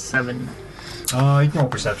 It's 7. You can roll a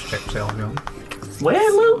perception check for Salem. Go.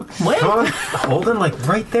 Where, Luke? Where? Come on, Holden, like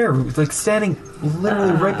right there, like standing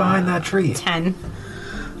literally right behind that tree. 10.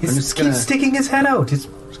 He I'm just keeps gonna- sticking his head out. It's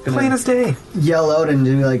gonna- plain as day. Yell out and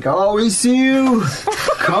be like, "Oh, we see you!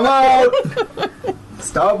 Come out!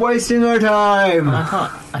 Stop wasting our time!"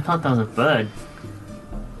 I thought that was a bird.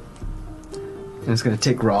 I'm just gonna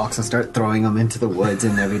take rocks and start throwing them into the woods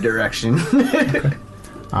in every direction.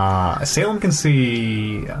 Salem can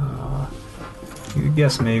see. You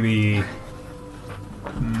guess maybe.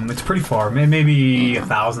 It's pretty far. Maybe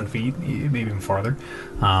 1,000 feet, maybe even farther.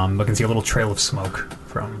 But can see a little trail of smoke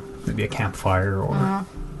from maybe a campfire or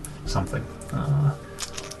something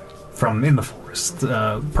from in the forest,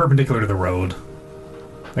 perpendicular to the road.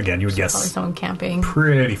 Again, you would Probably guess someone camping.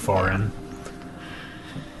 pretty far in.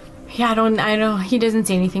 Yeah, I don't. He doesn't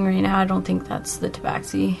see anything right now. I don't think that's the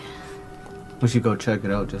tabaxi. We should go check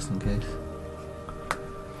it out just in case.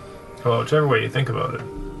 Well, whichever way you think about it,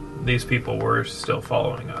 these people were still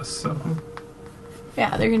following us, so.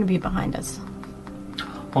 Yeah, they're gonna be behind us.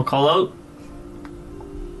 I'll call out.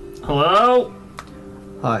 Hello?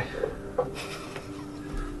 Hi.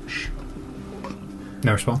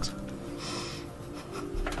 No response.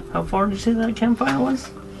 How far did you say that campfire was?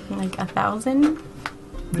 Like 1,000.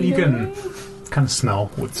 You can kind of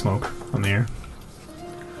smell wood smoke on the air.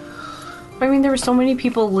 I mean, there were so many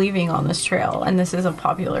people leaving on this trail, and this is a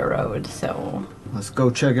popular road, so Let's go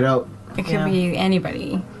check it out. it could Yeah. be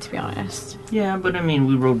anybody, to be honest. Yeah, but I mean,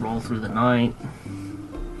 we rode all through the night.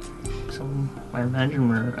 So I imagine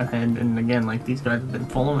we're ahead, and again, like, these guys have been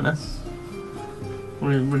following us.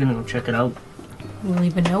 We're gonna go check it out. We'll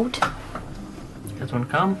leave a note. You guys wanna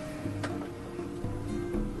come?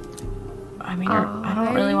 I mean, I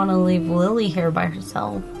don't really want to leave Lily here by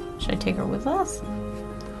herself. Should I take her with us?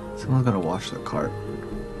 Someone's gonna watch the cart.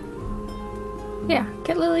 Yeah,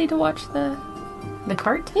 get Lily to watch the... The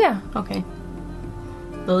cart? Yeah. Okay.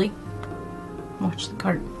 Lily, watch the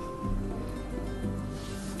cart.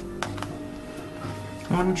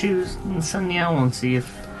 Why don't you send the owl and see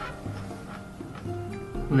if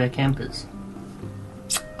who that camp is?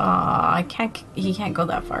 I can't. He can't go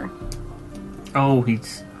that far. Oh,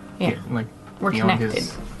 he's Yeah, like we're beyond connected.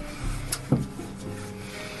 his-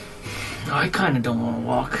 I kind of don't want to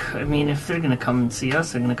walk. I mean, if they're gonna come and see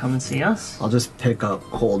us, they're gonna come and see us. I'll just pick up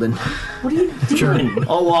Holden. What are you doing?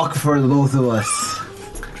 I'll walk for the both of us.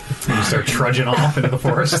 You start trudging off into the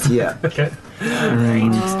forest. Yeah. Okay. And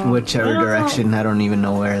then whichever direction, I don't even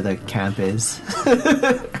know where the camp is.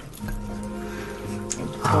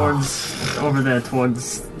 Towards over there,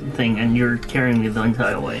 towards thing, and you're carrying me the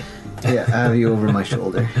entire way. Yeah, I have you over my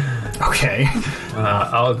shoulder. Okay.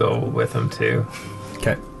 I'll go with him too.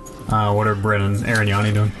 Okay. What are Bryn and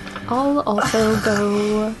Arignani doing? I'll also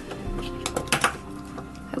go...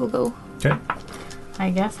 I will go. Okay. I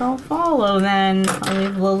guess I'll follow then. I'll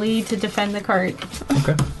leave Lily to defend the cart.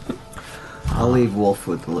 Okay. I'll leave Wolf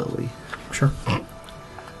with Lily. Sure.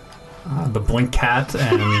 The blink cat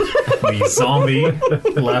and the zombie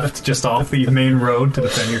left just off the main road to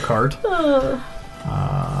defend your cart.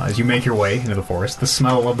 As you make your way into the forest, the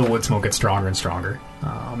smell of the wood smoke gets stronger and stronger.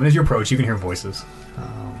 And as you approach, you can hear voices.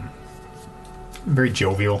 Very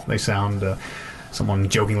jovial they sound. Someone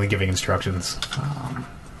jokingly giving instructions.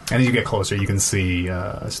 And as you get closer, you can see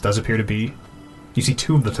this does appear to be... You see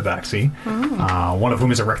two of the Tabaxi, one of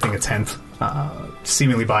whom is erecting a tent,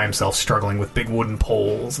 seemingly by himself, struggling with big wooden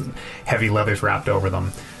poles and heavy leathers wrapped over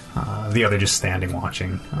them. The other just standing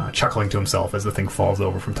watching, chuckling to himself as the thing falls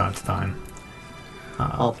over from time to time.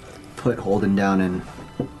 I'll put Holden down and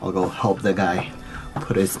I'll go help the guy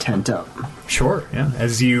put his tent up. Sure, yeah.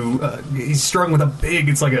 As you... he's struggling with a big...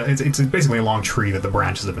 It's like it's basically a long tree that the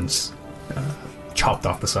branches have been chopped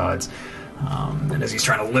off the sides. And as he's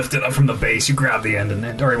trying to lift it up from the base, you grab the end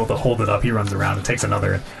and are able to hold it up. He runs around and takes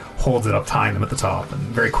another and holds it up, tying them at the top. And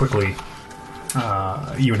very quickly,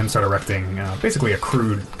 you and him start erecting basically a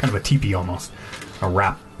crude, kind of a teepee almost, a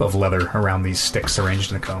wrap of leather around these sticks arranged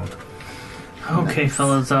in a cone. Okay,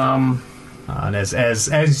 fellas. And as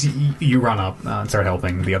you run up and start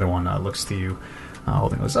helping, the other one looks to you,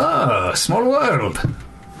 holding goes, small world.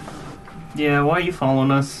 Yeah, why are you following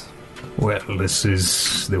us? Well, this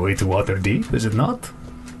is the way to Waterdeep, is it not?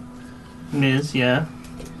 It is, yeah.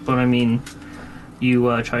 But I mean,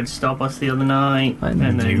 you tried to stop us the other night, and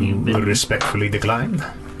then you you've been... respectfully declined.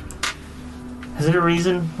 Is there a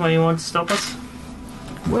reason why you want to stop us?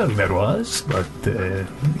 Well, there was, but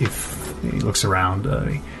if he looks around,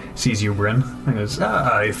 he sees you, Bryn, and goes,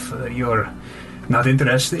 if you're not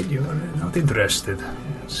interested, you're not interested.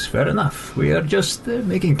 It's fair enough. We are just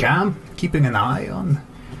making camp, keeping an eye on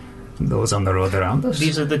those on the road around us.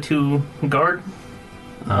 These are the two guard?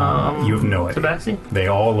 You have no idea. Tabaxi? They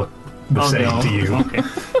all look the They same all- to you. Okay.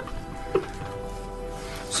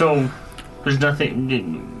 So, there's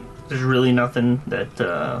nothing... There's really nothing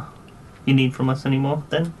that you need from us anymore,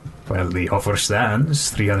 then? Well, the offer stands,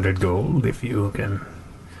 300 gold, if you can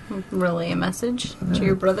Relay a message to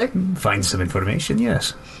your brother. find some information,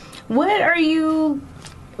 yes. What are you...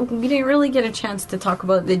 We didn't really get a chance to talk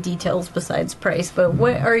about the details besides price, but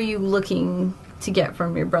what are you looking to get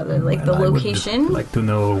from your brother? Like the Well, I would location? like to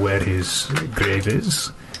know where his grave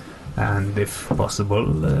is, and if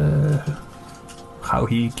possible, how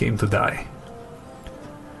he came to die.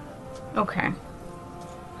 Okay.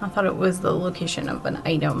 I thought it was the location of an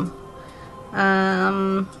item. Yeah.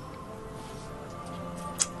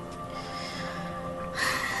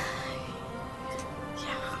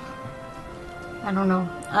 I don't know.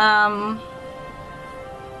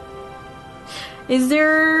 Is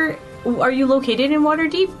there... Are you located in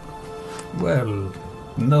Waterdeep? Well,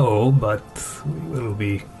 no, but we will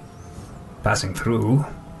be passing through.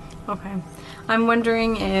 Okay. I'm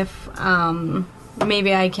wondering if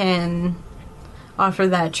maybe I can offer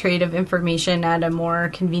that trade of information at a more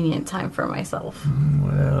convenient time for myself.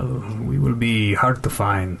 Well, we will be hard to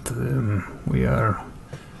find. We are...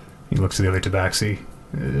 He looks at the other Tabaxi.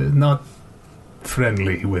 Not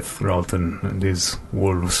friendly with Ralton and his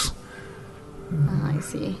wolves. I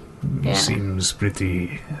see. He Yeah. seems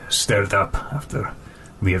pretty stirred up after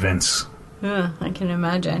the events. I can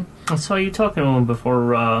imagine. I saw you talking to him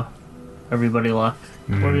before everybody left.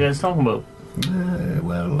 What are you guys talking about?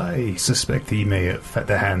 Well, I suspect he may have had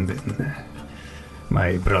a hand in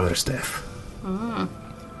my brother's death.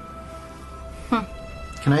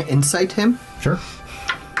 Can I insight him? Sure.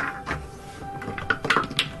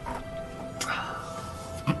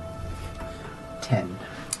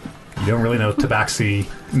 don't really know Tabaxi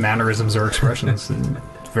mannerisms or expressions.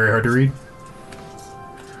 It's very hard to read.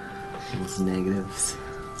 Those negatives.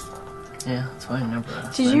 Yeah, that's why I never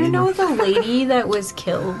asked. Did you know the lady that was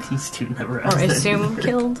killed, These two never or asked. that assumed either.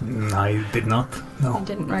 killed? I did not. I No.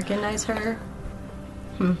 didn't recognize her.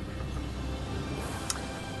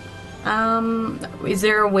 Is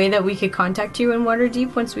there a way that we could contact you in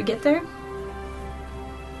Waterdeep once we get there?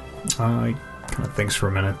 I kind of thinks for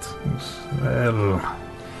a minute. Well,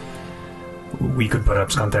 we could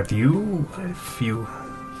perhaps contact you if you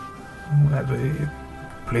have a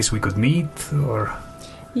place we could meet, or...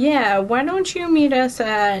 Yeah, why don't you meet us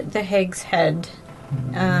at the Hag's Head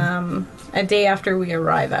a day after we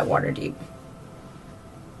arrive at Waterdeep?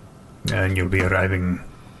 And you'll be arriving...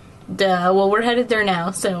 Duh, well, we're headed there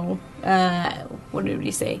now, so, what did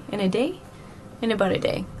we say? In a day? In about a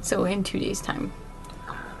day. So in 2 days' time.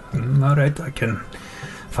 All right, I can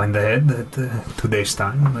find the head at 2 days'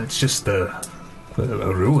 time. It's just a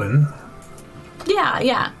ruin.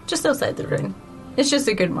 Yeah, just outside the ruin. It's just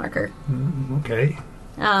a good marker. Okay.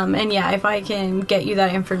 And yeah, if I can get you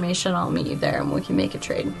that information, I'll meet you there and we can make a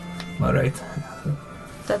trade. All right.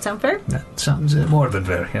 Does that sound fair? That sounds more than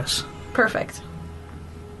fair, yes. Perfect.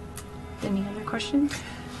 Any other questions?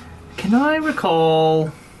 Can I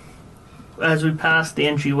recall, as we passed the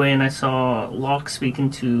entryway and I saw Locke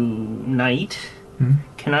speaking to Knight,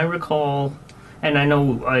 can I recall, and I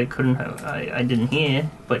know I couldn't have, I didn't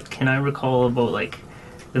hear, but can I recall about, like,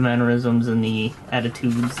 the mannerisms and the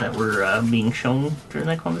attitudes that were being shown during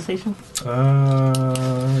that conversation?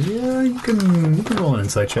 Yeah, you can roll an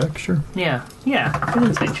insight check, sure. Yeah, an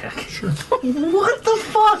insight check. Sure. What the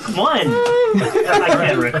fuck? One! I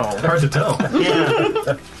can't recall. Hard to tell.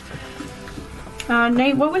 Yeah.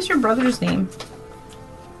 Nate, what was your brother's name?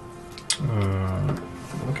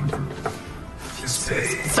 Looking for...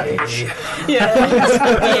 Sorry.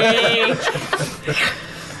 Yay.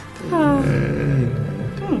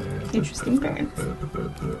 Interesting parents.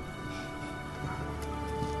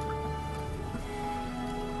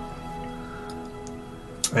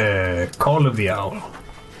 Call of the Owl.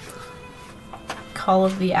 Call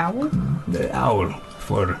of the Owl? The Owl,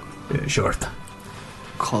 for short.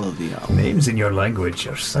 Call of the Owl. Names in your language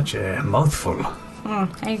are such a mouthful. I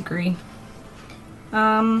agree.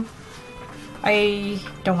 I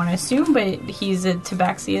don't want to assume, but he's a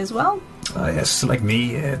Tabaxi as well? Yes, like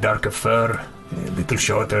me, dark of fur, a little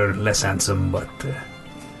shorter, less handsome, but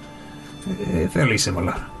fairly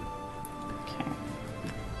similar. Okay.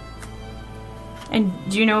 And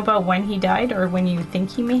do you know about when he died, or when you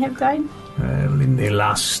think he may have died? Well, in the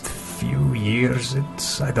last few years,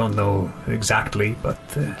 I don't know exactly, but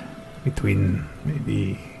between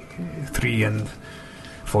maybe 3 and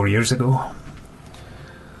 4 years ago.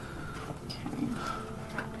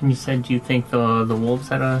 And you said you think the wolves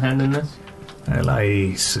had a hand in this? Well,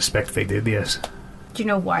 I suspect they did, yes. Do you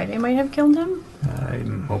know why they might have killed him?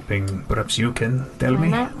 I'm hoping perhaps you can tell me.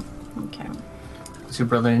 That? Okay. Was your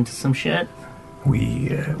brother into some shit? We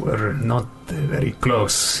were not very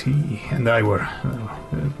close. He and I were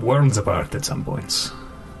worlds apart at some points.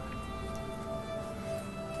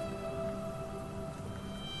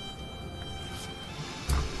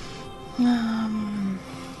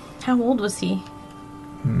 How old was he?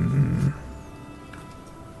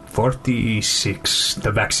 46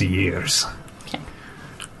 Tabaxi years. Okay.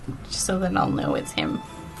 Just so that I'll know it's him.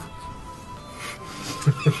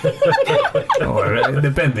 Or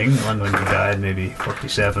depending on when he died, maybe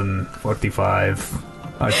 47, 45.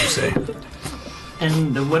 Hard to say.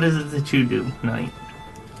 And what is it that you do, Knight?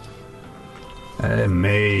 I'm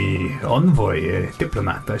a envoy, a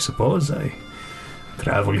diplomat, I suppose. I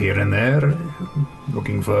travel here and there,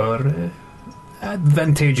 looking for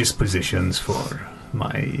advantageous positions for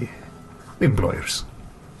my employers.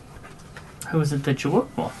 Who is it that you work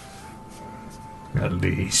for? Well,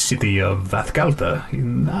 the city of Vathgalta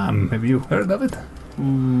in Nam. Have you heard of it?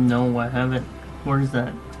 No, I haven't. Where is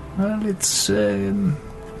that? Well, it's a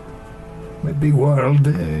big world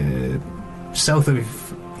south of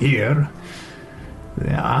here.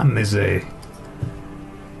 Am is a...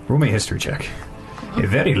 Roll me a history check. A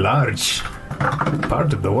very large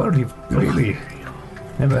part of the world. You've really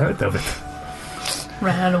never heard of it.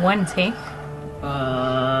 Ran out of ones, hey?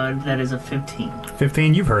 That is a 15.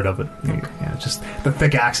 15, you've heard of it. Yeah, just the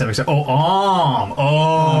thick accent. We say,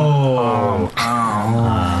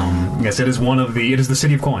 yes, it is one of the. It is the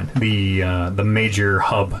city of Coin, the major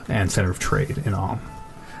hub and center of trade in Alm.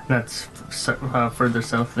 That's further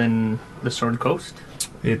south than the Sword Coast?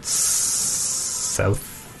 It's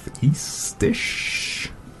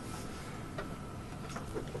southeast-ish.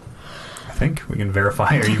 think. We can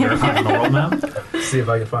verify. Are you verifying the world map? See if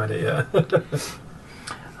I can find it. Yeah.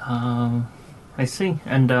 I see.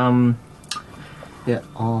 And Yeah.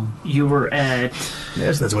 you were at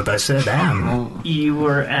Yes, that's what I said. Damn. you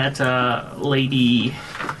were at Lady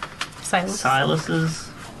Silence. Silas's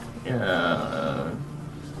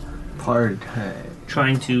Part.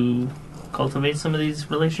 trying to cultivate some of these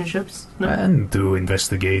relationships. No? And to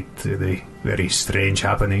investigate the very strange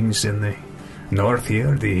happenings in the north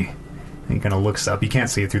here. He kind of looks up. You can't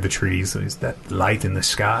see it through the trees. There's that light in the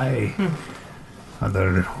sky.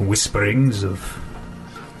 Other whisperings of.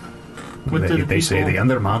 What do the They say people- the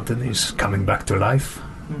Undermountain is coming back to life.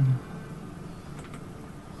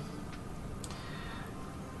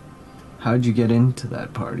 How'd you get into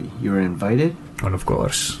that party? You were invited? And of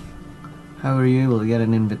course, How were you able to get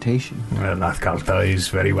an invitation? Nathkalta is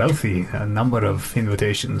very wealthy. A number of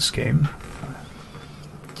invitations came.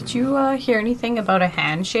 Did you hear anything about a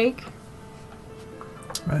handshake?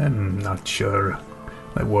 I'm not sure.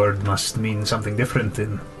 That word must mean something different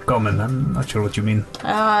in common. I'm not sure what you mean.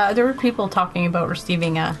 There were people talking about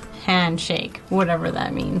receiving a handshake, whatever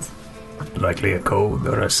that means. Likely a code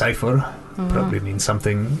or a cipher. Probably means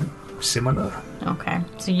something similar. Okay,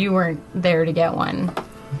 so you weren't there to get one.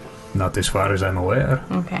 Not as far as I'm aware.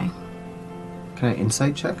 Okay. Can I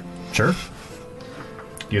insight check? Sure.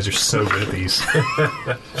 You guys are so good at these.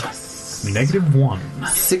 -1.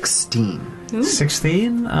 16.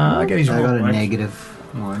 16? I guess he's, I got a Right.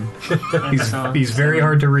 -1. he's very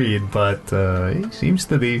hard to read, but he seems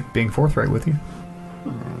to be being forthright with you.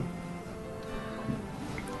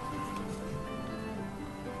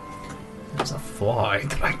 There's a fly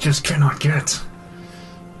that I just cannot get.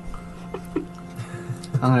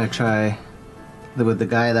 I'm gonna try with the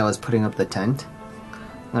guy that was putting up the tent.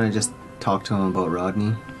 I'm gonna just talk to him about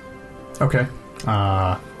Rodney. Okay.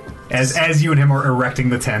 As you and him are erecting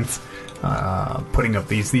the tent, putting up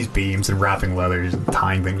these beams and wrapping leathers and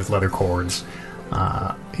tying things with leather cords,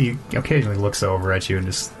 he occasionally looks over at you and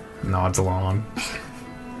just nods along,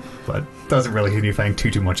 but doesn't really give you paying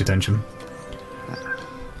too much attention.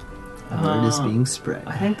 Word is being spread.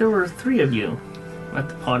 I think there were 3 of you at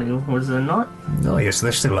the party, was there not? Oh yes,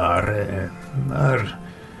 there still are. Our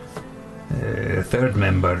third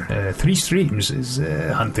member, 3 Streams, is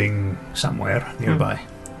hunting somewhere nearby.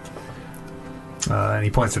 And he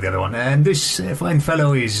points to the other one. And this fine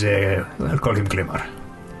fellow is, I'll call him Glimmer.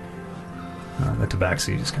 The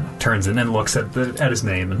Tabaxi just kind of turns in and looks at his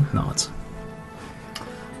name and nods.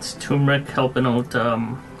 It's Turmeric helping out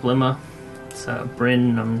Glimmer. It's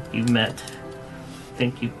Bryn, you've met. I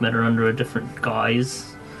think you've met her under a different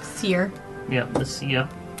guise. Seer. Yeah, the Sia.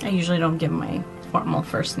 I usually don't give my formal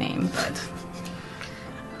first name, but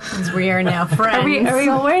since we are now friends. Are we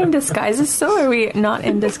all wearing disguises still, or are we not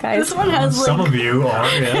in disguise? This one has Some like of you are,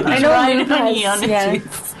 yeah. I know Ryan Luke Honey has, on it.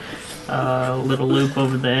 yeah. Little Loop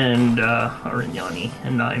over there and Arignani,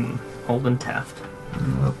 and I'm Holden Taft.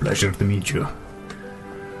 A pleasure to meet you.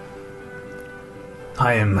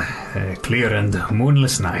 I am Clear and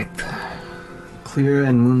Moonless Night. Clear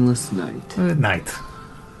and moonless night. Night,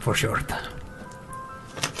 for short.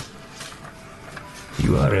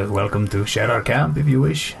 You are welcome to share our camp if you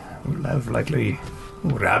wish. We'll have likely a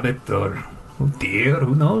rabbit or a deer,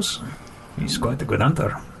 who knows? He's quite a good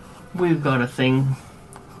hunter. We've got a thing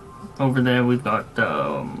over there. We've got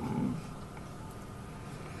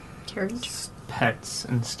carriage. pets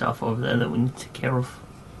and stuff over there that we need to take care of.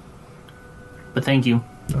 But thank you.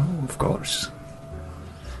 Oh, of course.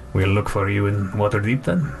 We'll look for you in Waterdeep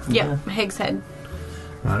then. Yeah, Higgs Head.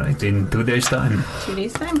 Alright, in 2 days' time. 2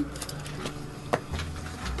 days time.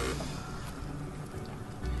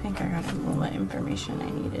 I think I got all the information I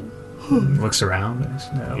needed. Looks around.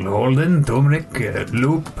 Holden, Turmeric,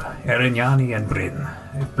 Loop, Erignani, and Bryn.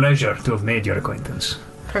 A pleasure to have made your acquaintance.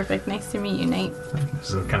 Perfect. Nice to meet you, Nate.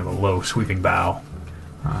 This is kind of a low, sweeping bow.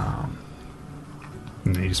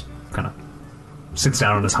 And he just kind of sits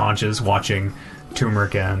down on his haunches, watching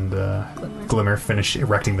Turmeric and Glimmer finish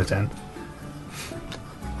erecting the tent.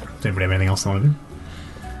 Does anybody have anything else they want to do?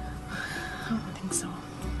 I don't think so.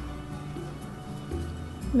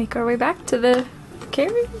 Make our way back to the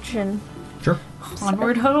carriage and. Sure.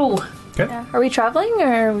 Onward ho! Okay. Yeah. Are we traveling,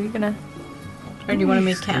 or are we gonna? Or do you want to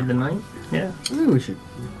make Stay camp? the night? Yeah. Maybe we should.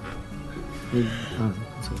 It's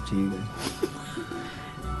up to you guys.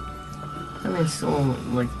 I mean, it's still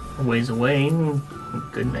like a ways away. And a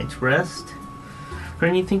good night's rest.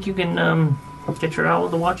 Bryn, you think you can get your owl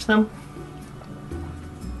to watch them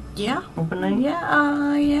Yeah. overnight?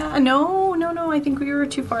 Yeah. No. I think we were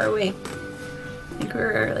too far away. I think we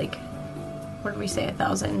were like, what did we say,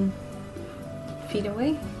 1,000 feet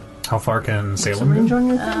away? How far can What's the Salem range go? on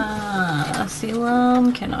your thing?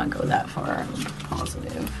 Salem cannot go that far, I'm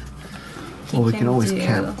positive. He Well, we can always do,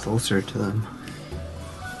 camp closer to them.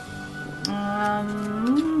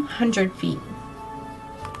 100 feet.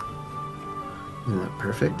 Isn't that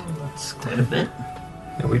perfect? That's quite a bit.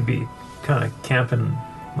 Yeah, we'd be kind of camping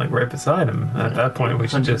like right beside him. At that point, we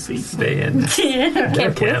should 100 just feet. stay in. Yeah.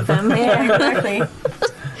 their Camp with them. Yeah, exactly.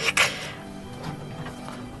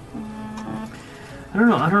 I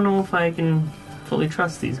don't know if I can fully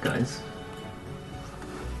trust these guys.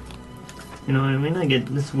 You know what I mean? I get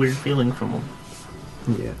this weird feeling from them.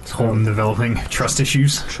 Yeah. It's home developing trust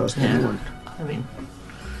issues. Trust Yeah. anyone. I mean,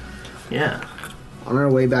 yeah. On our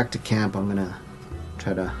way back to camp, I'm gonna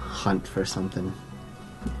try to hunt for something.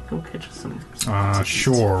 Go catch us some.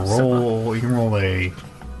 Sure. Roll. You can roll a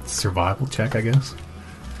survival check, I guess.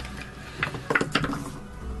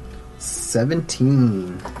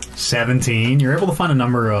 17. 17. You're able to find a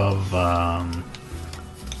number of.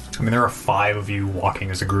 There are 5 of you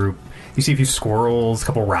walking as a group. You see a few squirrels, a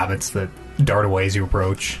couple rabbits that dart away as you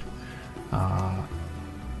approach.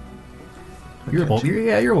 You're able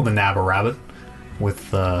to nab a rabbit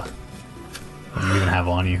with. What do you even have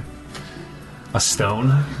on you? A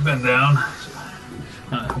stone. Bend down.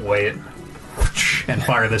 Weigh it. And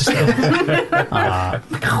fire this stone.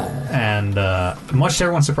 And much to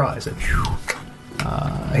everyone's surprise, it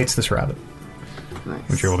hits this rabbit, Nice.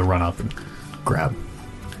 which you're able to run up and grab.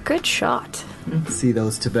 Good shot. See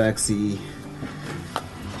those tabaxi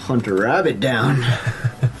hunt a rabbit down.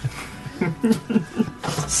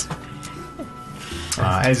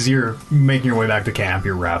 As you're making your way back to camp,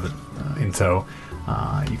 your rabbit in tow,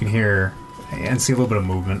 you can hear and see a little bit of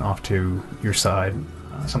movement off to your side.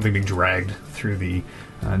 Something being dragged through the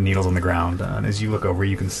needles on the ground. And as you look over,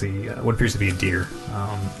 you can see what appears to be a deer.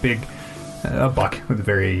 Big, a buck with a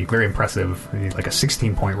very, very impressive, like a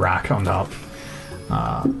 16-point rack on top.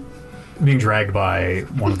 Being dragged by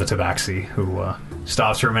one of the tabaxi, who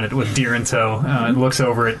stops for a minute with deer in tow, and looks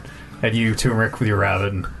over at you, Turmeric, with your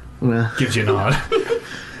rabbit, and Nah, gives you a nod.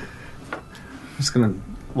 I'm just gonna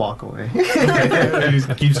walk away. He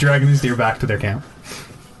keeps dragging this deer back to their camp.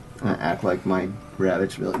 I act like my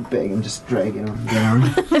rabbit's really big and just dragging him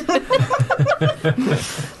down.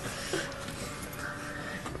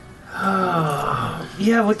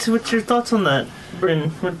 Yeah, what's your thoughts on that, Bryn?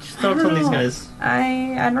 What's your thoughts on these guys?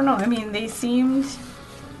 I don't know. I mean, they seemed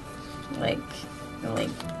like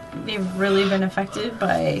they've really been affected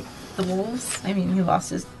by the wolves. I mean, he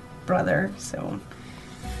lost his brother, so.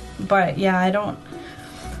 But yeah,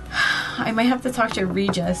 I might have to talk to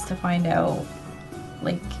Regis to find out.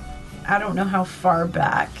 Like, I don't know how far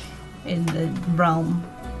back in the realm,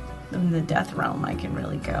 in the death realm, I can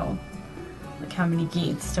really go. Like, how many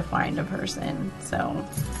gates to find a person. So,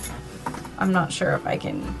 I'm not sure if I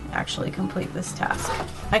can actually complete this task.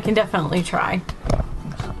 I can definitely try.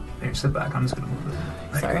 Hey, sit back. I'm just going to move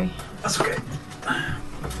it. Sorry. That's okay.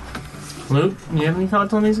 Luke, you have any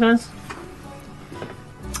thoughts on these guys?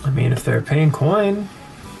 I mean, if they're paying coin,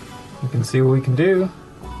 we can see what we can do.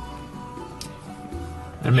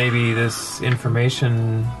 And maybe this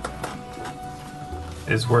information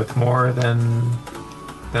is worth more than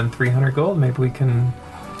 300 gold. Maybe we can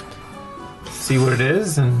see what it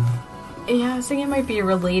is and... Yeah, I was thinking it might be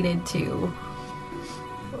related to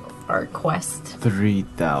our quest.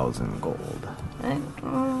 3,000 gold.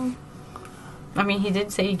 I mean, he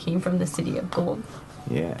did say he came from the City of Gold.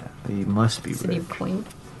 Yeah, he must be City rich. of Coin.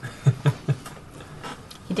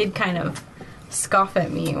 He did kind of scoff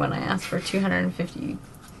at me when I asked for 250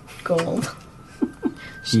 gold.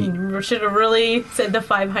 Should have really said the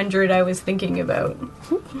 500 I was thinking about.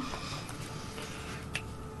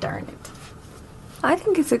 Darn it. I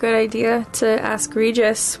think it's a good idea to ask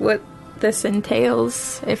Regis what this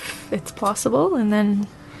entails, if it's possible, and then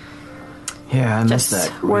Yeah, I missed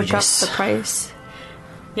just that. work Regis. up the price.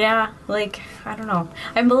 Yeah, like, I don't know.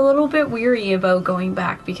 I'm a little bit weary about going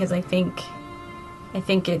back because I think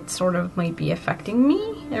it sort of might be affecting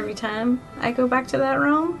me every time I go back to that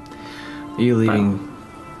realm. Are you leaving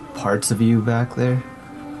parts of you back there?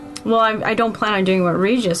 Well, I don't plan on doing what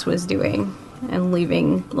Regis was doing and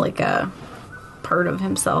leaving, like, a part of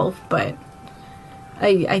himself, but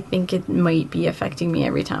I think it might be affecting me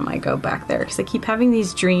every time I go back there, because I keep having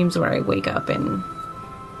these dreams where I wake up in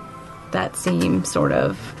that same sort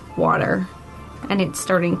of water, and it's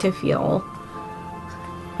starting to feel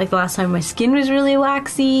like the last time my skin was really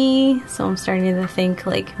waxy, so I'm starting to think,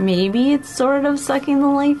 like, maybe it's sort of sucking the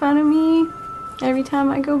life out of me every time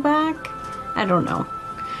I go back. I don't know.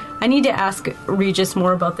 I need to ask Regis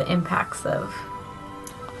more about the impacts of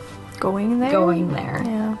Going there? going there.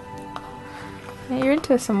 Yeah. Yeah, you're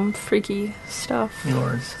into some freaky stuff.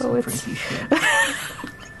 Yours. So it's- freaky shit.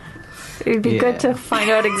 It'd be good Yeah. to find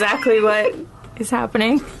out exactly what is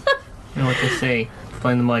happening. You know what they say?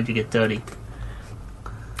 Find the mud, you get dirty.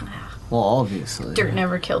 Well, obviously. Dirt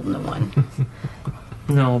never killed no one.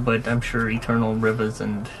 No, but I'm sure eternal rivers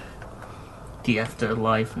and the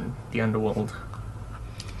afterlife and the underworld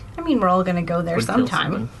I mean, we're all gonna go there would kill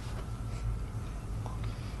sometime. someone.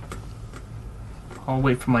 I'll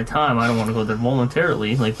wait for my time. I don't want to go there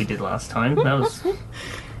voluntarily like we did last time. That was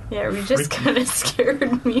Yeah, we just Freaky. kind of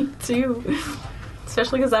scared me too.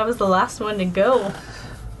 Especially because I was the last one to go.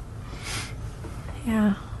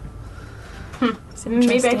 Yeah. It's Maybe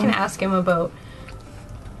I interesting. can ask him about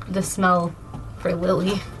the smell for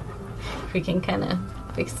Lily. If we can kind of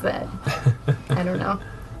fix that. I don't know.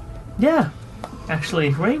 yeah. Actually,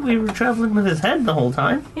 right? We were traveling with his head the whole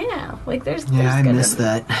time. Yeah, like there's. Yeah, there's I gonna- missed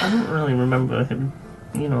that. I don't really remember him,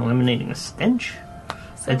 emanating a stench.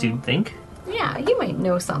 So, As you'd think. yeah, he might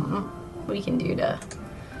know something we can do to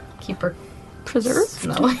keep her Preserved?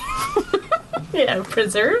 smelling. Yeah,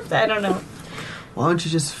 preserved. I don't know. Why don't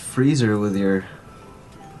you just freeze her with your...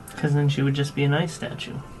 Because then she would just be an ice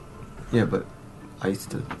statue. Yeah, but ice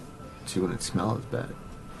to... She wouldn't smell as bad.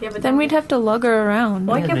 Yeah, but Then we'd have to lug her around.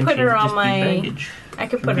 Well, I Yeah, could then put she'd her on just be my. baggage. I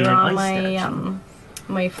could She'd put be her an on ice my statue.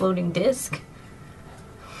 my floating disc.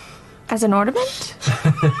 As an ornament?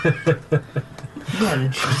 Yeah,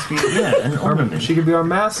 then she'd just be an ornament. She could be our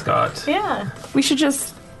mascot. Yeah. We should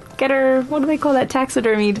just get her, what do they call that,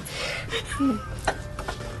 taxidermied?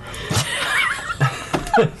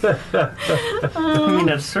 I mean,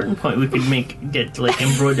 at a certain point, we could get like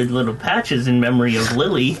embroidered little patches in memory of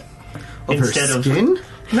Lily Of her skin?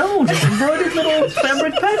 no, just embroidered little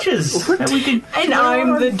fabric patches that we could And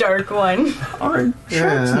I'm the dark one. on our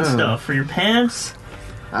shirts and Yeah. stuff for your pants.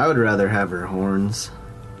 I would rather have her horns.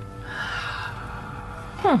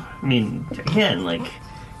 I mean, again, like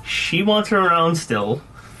she wants her around still.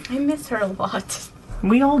 I miss her a lot.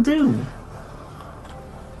 We all do.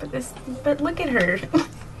 But look at her.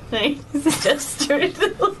 I gestured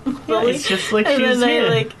to Yeah, Lily, it's just like and she's then here. I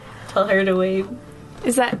like tell her to wave.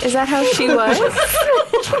 Is that how she was?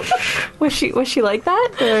 was she like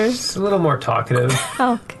that? Or? She's a little more talkative.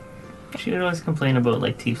 Oh, okay. She would always complain about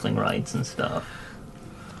like tiefling rights and stuff.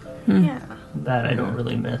 Yeah. That I don't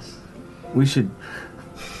really miss. We should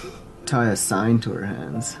tie a sign to her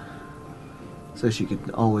hands. So she could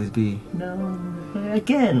always be... No,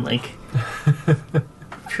 again, like,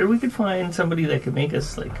 sure we could find somebody that could make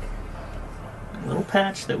us like a little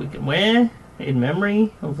patch that we can wear in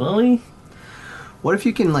memory of Lily. What if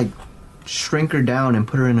you can, like, shrink her down and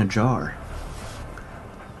put her in a jar?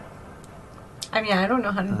 I mean, I don't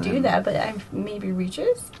know how to do that, but maybe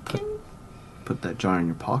Regis can. Put that jar in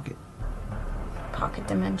your pocket. Pocket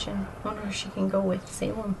dimension. I wonder if she can go with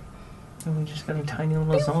Salem. And we just got a tiny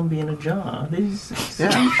little zombie in a jar. These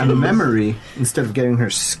Yeah, a memory instead of getting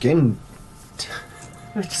her skin.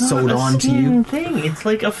 it's sewed not a on to skin you. thing. It's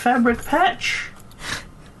like a fabric patch.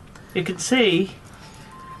 It could say,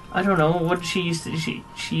 I don't know what she used to. She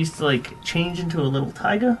used to like change into a little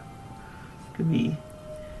tiger. Could be.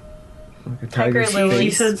 Like a Tiger tiger's lily. She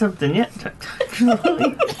face. said something. Yeah.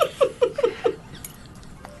 Lily.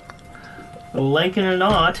 Like it or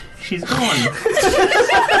not, she's gone.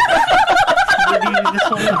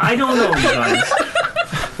 I don't know, you guys.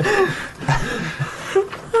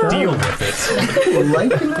 Deal with it.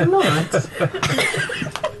 Like it or not.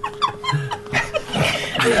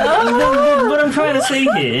 What I'm trying to say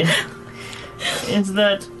here is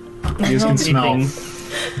that You guys can smell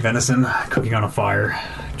thing- venison cooking on a fire,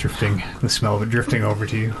 drifting, the smell of it drifting over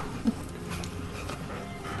to you.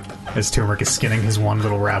 As Turmeric is skinning his one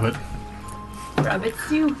little rabbit. Rabbit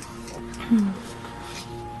stew.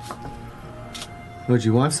 Would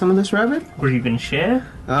you want some of this rabbit? Were you gonna share?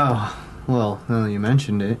 Oh, well, now that you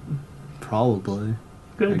mentioned it. Probably. I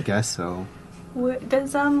Good. guess so. What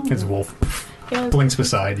does His wolf yeah, blinks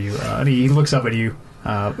beside you, and he looks up at you.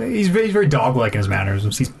 He's very dog-like in his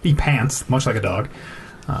manners. He pants, much like a dog.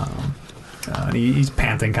 And he's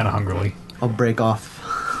panting kind of hungrily. I'll break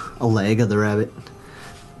off a leg of the rabbit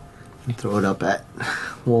and throw it up at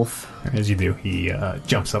Wolf. As you do, he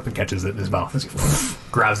jumps up and catches it in his mouth as he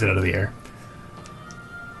grabs it out of the air.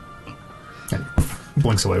 And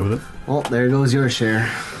blinks away with it. Well, there goes your share.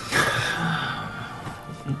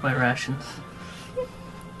 Eat my rations.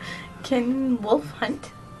 can Wolf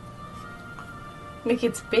hunt? Like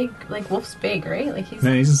it's big. Like Wolf's big, right? Like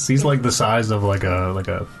No, he's like the size of like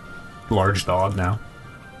a large dog now.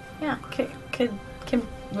 yeah. Can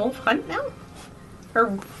Wolf hunt now?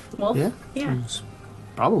 Or Wolf? Yeah. Yeah.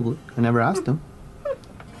 Probably. I never asked him.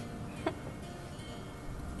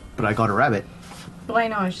 But I got a rabbit. Well, I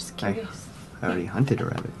know, I was just curious. I already hunted a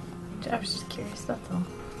rabbit. I was just curious, that's all.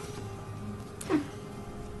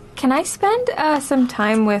 Can I spend some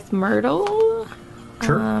time with Myrtle?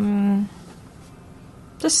 Sure.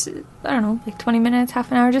 Just, I don't know, like 20 minutes,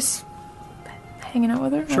 half an hour, just hanging out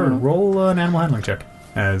with her? I Sure. don't know. Roll an animal handling check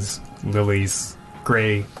as Lily's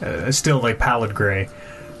gray, still like pallid gray,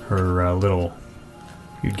 her little,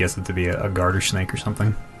 you'd guess it to be a garter snake or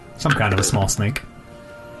something. Some kind of a small snake.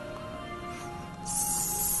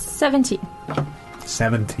 17.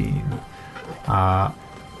 17.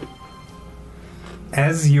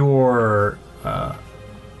 As you're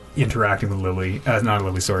interacting with Lily, not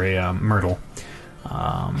Lily, sorry, Myrtle,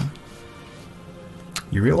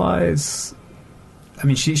 you realize, I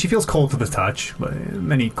mean, she feels cold to the touch, but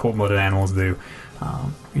many cold-blooded animals do.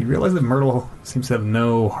 You realize that Myrtle seems to have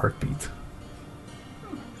no heartbeat.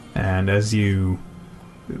 And as you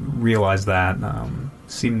realize that,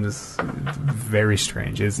 seems very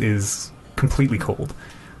strange. Is completely cold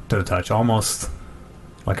to the touch, almost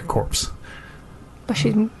like a corpse. But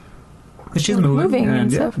she's She's moving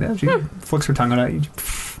and and stuff. she flicks her tongue out at you.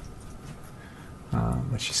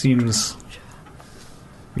 But she seems...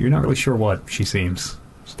 You're not really sure what she seems.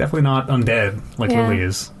 She's definitely not undead like Yeah. Lily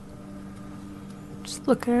is. just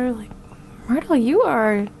look at her like, Myrtle, you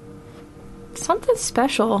are something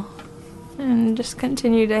special. And just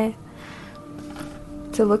continue to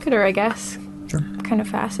look at her, I guess. Sure. Kind of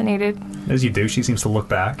fascinated. As you do, she seems to look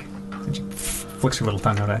back. And she flicks her little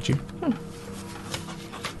tongue out at you.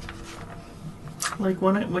 Like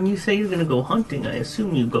when you say you're gonna go hunting, I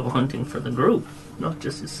assume you go hunting for the group, not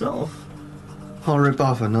just yourself. I'll rip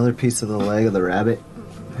off another piece of the leg of the rabbit.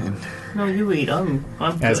 And No, you eat. I'm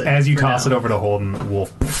As good you for toss now. it over to Holden,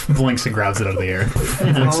 Wolf blinks and grabs it out of the air.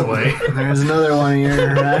 Blinks away. there's another one of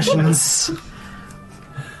your rations.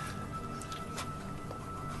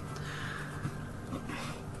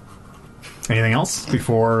 Anything else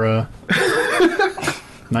before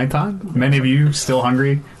nighttime? Many of you still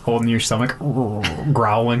hungry, holding your stomach,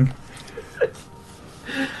 growling.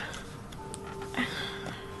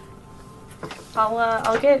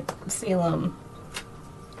 I'll get Salem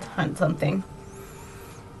to hunt something.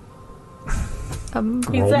 He's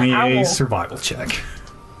Roll an me owl. a survival check.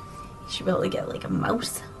 Should be able to get like a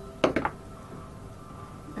mouse.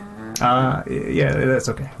 Yeah, that's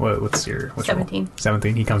okay. What's your 17. roll?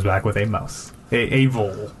 17. He comes back with a mouse, a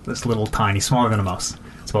vole. This little tiny, smaller than a mouse.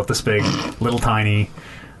 It's about this big, little tiny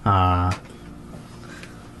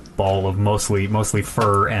ball of mostly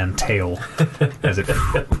fur and tail as it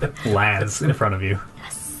lands in front of you.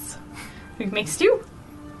 Yes. We can make stew.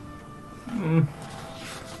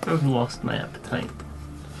 I've lost my appetite.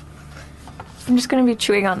 I'm just gonna be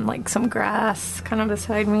chewing on like some grass kind of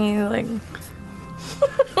beside me, like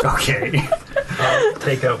Okay. I'll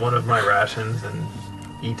take out one of my rations and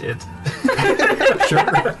eat it. Sure.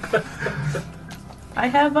 I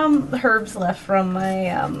have herbs left from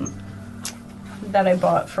my that I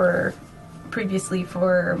bought previously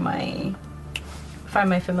for my Find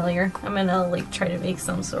My Familiar. I'm gonna like try to make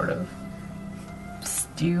some sort of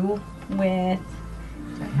stew with.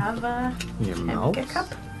 Do I have Your can I mouse? make a cup?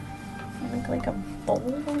 I think like a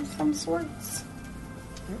bowl of some sorts.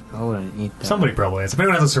 I wouldn't eat that. Somebody probably has. If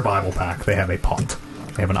anyone has a survival pack, they have a pot.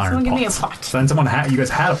 They have an iron Someone give pot. me a pot. So then you guys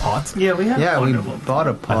had a pot. Yeah, we have. Yeah, we one of them. bought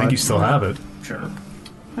a pot. I think you still have it. Sure. I'm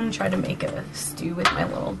gonna try to make a stew with my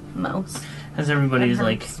little mouse. As everybody's And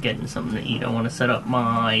like herbs. getting something to eat, I want to set up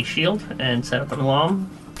my shield and set up an alarm,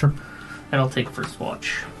 Sure. and I'll take first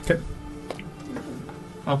watch. Okay.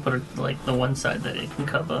 I'll put it like the one side that it can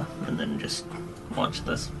cover, and then just watch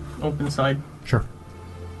this open side. Sure.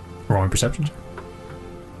 Rolling perception.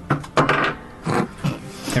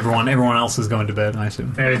 Everyone else is going to bed, I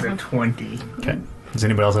assume. That is a 20. Okay. Does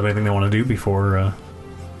anybody else have anything they want to do before I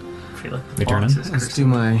feel like They turn Fox in? is Let's cursing. do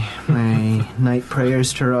my night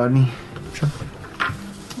prayers to Rodney.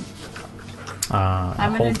 I'm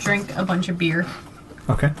gonna hold- drink a bunch of beer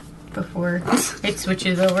Okay. before it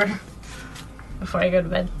switches over. Before I go to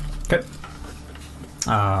bed. Okay.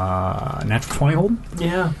 Natural 20 hold.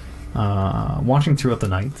 Yeah. Watching throughout the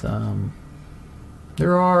night,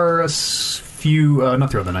 there are a few, not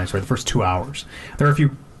throughout the night, sorry, the first 2 hours. There are a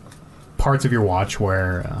few parts of your watch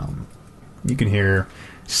where you can hear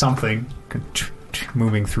something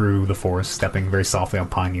moving through the forest, stepping very softly on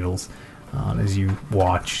pine needles. As you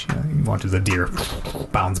watch, you watch as a deer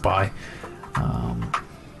bounds by.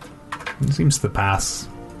 It seems to pass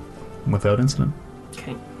without incident.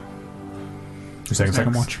 Okay. Your second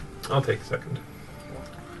Next. watch. I'll take a second.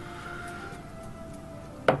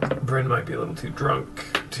 Bryn might be a little too drunk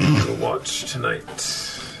to watch tonight.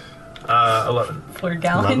 11. 4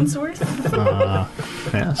 gallons worth?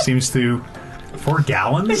 Yeah, seems to 4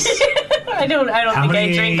 gallons. I don't How think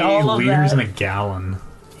many I drink all of liters that. in a gallon?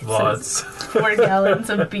 Lots. 4 gallons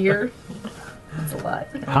of beer. That's a lot.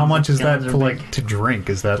 How much is that Gallons for, are like, to drink?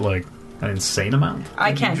 Is that like an insane amount?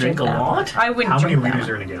 I can't drink drink a that lot? much. I wouldn't How many drink that liters much.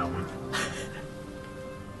 are in a gallon?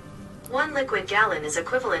 1 liquid gallon is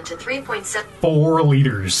equivalent to 3.7. 4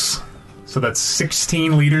 liters. So that's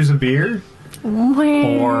 16 liters of beer,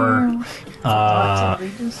 or That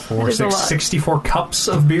is a lot. 64 cups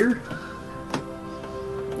of beer.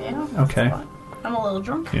 Yeah. Okay. that's a lot. I'm a little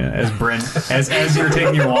drunk. Yeah, as Bryn, as you're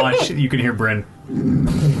taking your watch, you can hear Bryn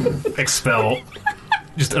expel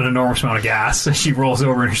just an enormous amount of gas as she rolls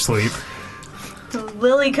over in her sleep.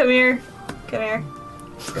 Lily, come here. Come here.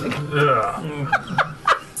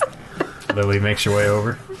 Lily makes your way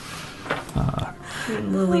over. Me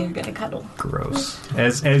and Lily are gonna cuddle. Gross.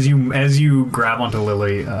 As you grab onto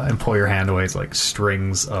Lily and pull your hand away, it's like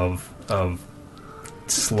strings of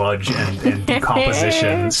sludge and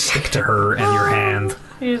decomposition stick to her and your hand.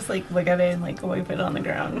 You just like look at it and like wipe it on the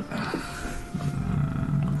ground.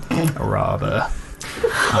 Rather.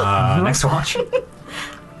 Next watch.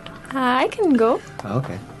 I can go Oh,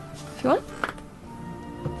 okay. if you want.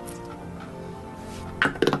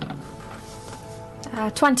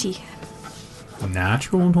 20.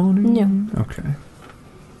 Natural 20? No. Okay.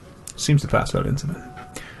 Seems to pass without incident.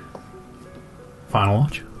 Final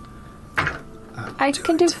watch. I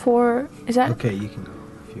can do 4. Is that? Okay, you can go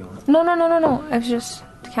if you want. No. I was just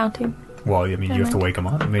counting. Well, I mean, you have to wake him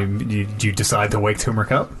up. I mean, do you decide to wake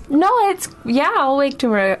Turmeric up? No, I'll wake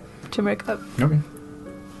turmeric up. Okay.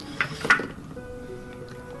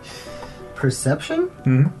 Perception?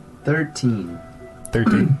 Mm-hmm. 13.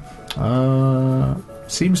 13.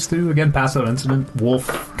 Seems to, again, pass without incident. Wolf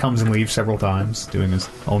comes and leaves several times, doing his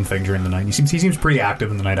own thing during the night. He seems pretty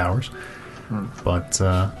active in the night hours. But,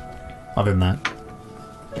 other than that,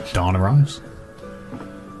 dawn arrives.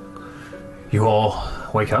 You all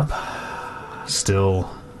wake up. Still,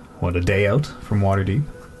 a day out from Waterdeep.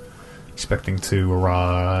 Expecting to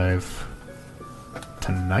arrive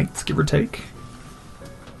tonight, give or take.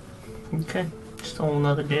 Okay. Still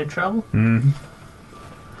another day of travel. Mm-hmm.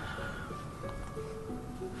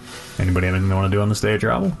 Anybody have anything they want to do on this day of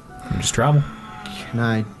travel? Or just travel? Can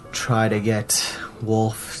I try to get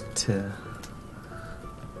Wolf to...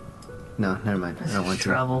 No, never mind. I don't want to.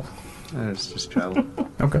 Travel. Let's just travel.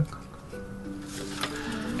 Okay.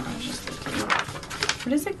 What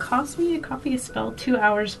does it cost me to copy a spell? 2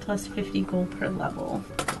 hours plus 50 gold per level.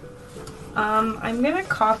 I'm gonna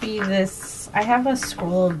copy this. I have a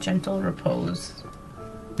scroll of gentle repose.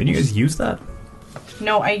 Didn't you guys use that?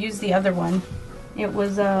 No, I used the other one. It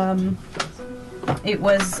was I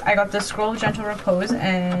got the scroll of gentle repose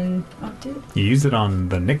and You used it on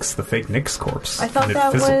the fake Nyx corpse. I thought and it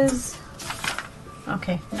that fizzled. was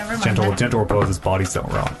okay. Never mind. Gentle repose is bodies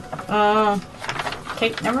don't rot.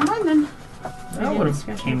 Okay, never mind then. That would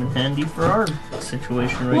have came in handy for our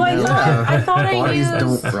situation right Well, I now. thought I Bodies used.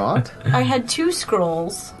 don't rot? I had 2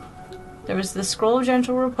 scrolls. There was the scroll of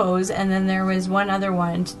gentle repose, and then there was one other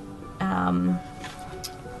one.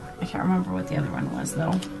 I can't remember what the other one was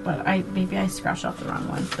though. But maybe I scratched off the wrong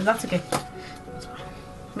one. But that's okay.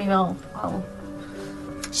 Maybe I'll.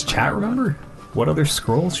 Does chat remember? What other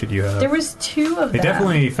scrolls should you have? There was 2 of They them.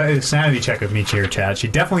 definitely sanity check with me here, chat. She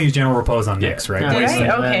definitely used general repose on Nyx, right? Yeah, Did I? wasted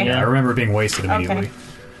that, Okay. Yeah, I remember being wasted immediately. Okay.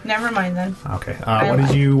 Never mind then. Okay. What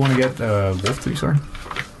did you want to get Wolf to? Sorry,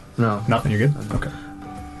 No. nothing. You're good. Okay,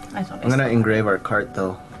 I thought I I'm gonna said- engrave our cart,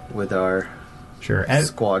 though, with our sure.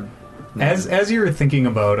 squad. As you're thinking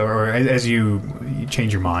about, or as you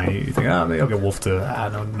change your mind, you think, maybe I'll get Wolf to.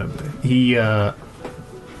 No.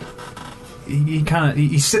 He kind of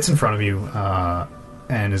he sits in front of you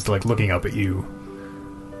and is like looking up at you,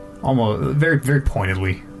 almost very very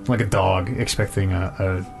pointedly, like a dog expecting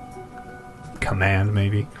a command,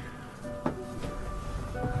 maybe.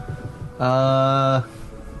 I'll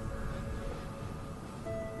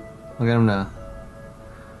get him to...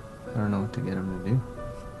 I don't know what to get him to do.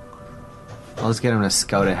 I'll just get him to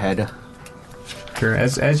scout ahead. Sure.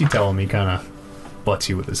 As you tell him, he kind of butts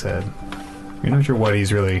you with his head. You're not sure what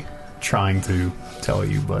he's really trying to tell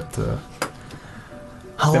you, but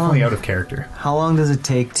How definitely long? out of character. How long does it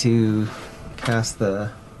take to cast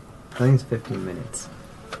the... I think it's 15 minutes.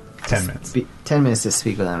 10 minutes. 10 minutes to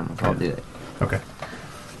speak with animals. I'll do it. Okay.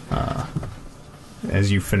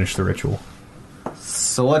 As you finish the ritual.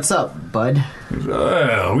 So what's up, bud?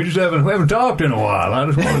 Well, we haven't talked in a while. I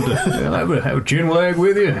just wanted to have a chin wag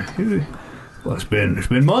with you. Well, it's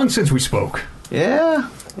been months since we spoke. Yeah,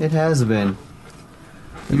 it has been.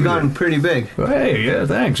 You've gotten pretty big. Well, hey, yeah,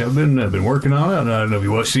 thanks. I've been working on it. I don't know if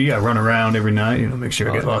you want to see. I run around every night. Make sure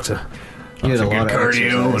I get lots of You get a good lot of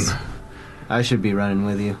cardio exercise. and. I should be running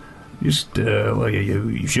with you. Just, well,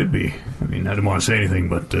 you should be. I mean, I didn't want to say anything,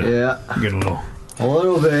 but Yeah. get a little. A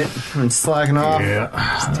little bit. I'm slacking off. Yeah.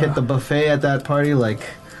 Just hit the buffet at that party like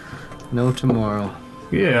no tomorrow.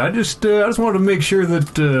 Yeah, I just wanted to make sure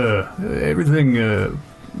that everything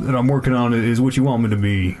that I'm working on is what you want me to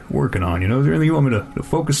be working on. You know, is there anything you want me to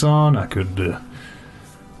focus on? I could,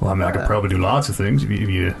 well, I mean, I could probably do lots of things if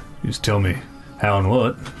you just tell me how and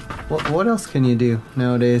what. What else can you do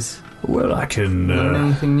nowadays? Well, I can Learn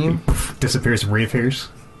anything new? disappears and reappears.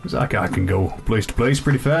 'Cause I can go place to place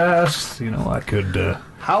pretty fast. You know, I could.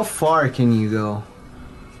 How far can you go?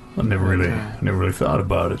 I never really thought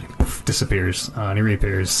about it. He disappears and he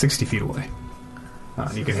reappears 60 feet away.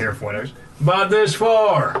 And you can hear from winners. About this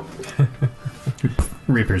far. He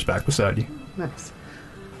reappears back beside you. Nice.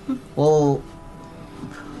 Well,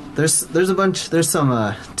 there's some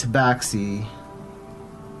tabaxi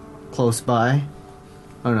close by.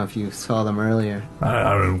 I don't know if you saw them earlier.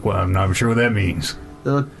 I'm not sure what that means. They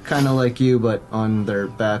look kind of like you, but on their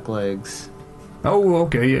back legs. Oh,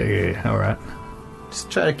 okay, yeah, all right. Just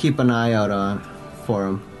try to keep an eye out for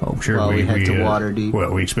them. Oh, sure. While we head to Waterdeep.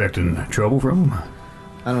 Well, we expecting trouble from them?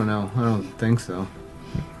 I don't know. I don't think so.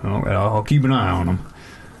 All right, I'll keep an eye on them.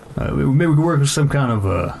 Maybe we could work with some kind of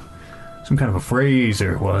a phrase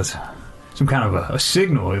or what? Some kind of a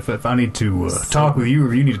signal. If I need to talk with you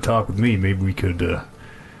or you need to talk with me, maybe we could.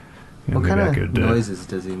 What kind of noises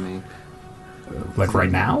does he make? Like right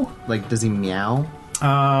now? Like, does he meow?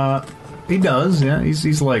 He does. Yeah,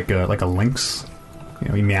 he's like a lynx. You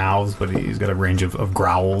know, he meows, but he's got a range of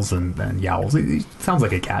growls and yowls. He sounds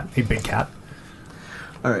like a cat, a big cat.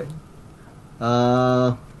 All right.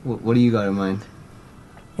 What do you got in mind?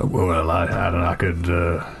 Well, I don't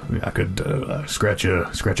know. I could scratch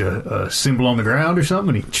a symbol on the ground or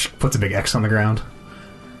something, and he puts a big X on the ground.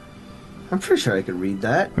 I'm pretty sure I could read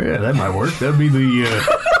that. Yeah, that might work. That'd be the you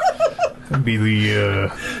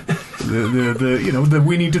know, the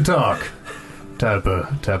we need to talk type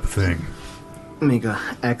of thing. Make a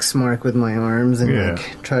X mark with my arms and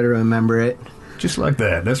like try to remember it. Just like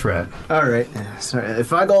that. That's right. All right. Sorry.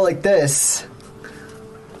 If I go like this,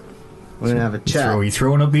 we're gonna have a chat. You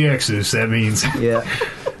throwing up the X's. That means Yeah.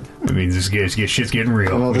 that means shit's getting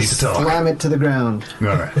real. And I'll We need just to talk. slam it to the ground. All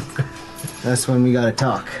right. That's when we gotta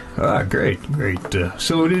talk. Great.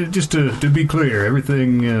 So just to be clear,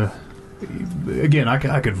 everything. Again, I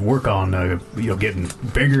could work on getting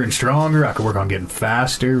bigger and stronger. I could work on getting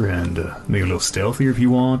faster and maybe a little stealthier if you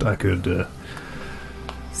want. I could.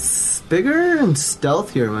 Bigger and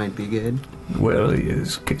stealthier might be good. Well,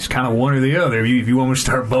 it's kind of one or the other. If you want me to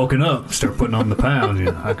start bulking up, start putting on the pounds, you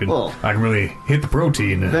know, I can really hit the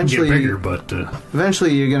protein and get bigger. But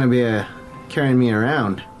eventually, you're gonna be carrying me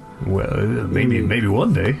around. Well, maybe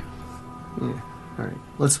one day. Yeah. All right.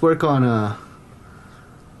 Let's work on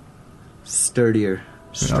sturdier,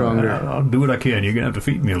 stronger. I'll do what I can. You're gonna have to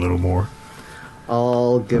feed me a little more.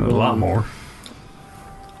 I'll give a lot more.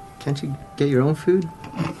 Can't you get your own food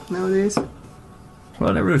nowadays? Well,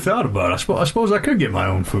 I never really thought about it. I suppose I could get my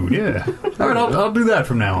own food. Yeah. All right, I'll do that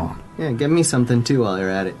from now on. Yeah, get me something too while you're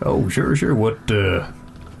at it. Oh, sure. What do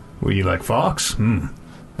you like? Fox? I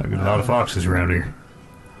got a lot of foxes around here.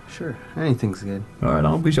 Sure, anything's good. All right,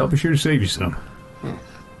 I'll be sure to save you some. Yeah.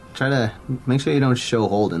 Try to make sure you don't show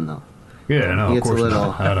Holden though. Yeah, no, of course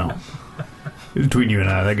not. I don't. Between you and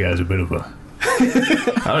I, that guy's a bit of a.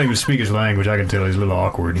 I don't even speak his language. I can tell he's a little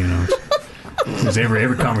awkward, you know. Because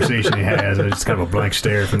every conversation he has, it's kind of a blank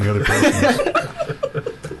stare from the other person.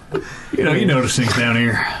 You know, you notice things down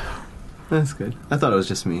here. That's good. I thought it was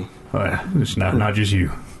just me. Oh, yeah, it's not just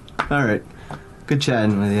you. All right, good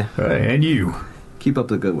chatting with you. Hey, and you. Keep up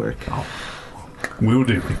the good work. Oh, will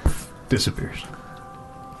do. Disappears.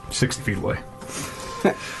 60 feet away.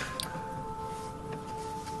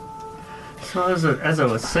 So as I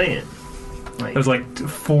was saying, it was like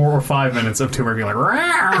 4 or 5 minutes of Timur being like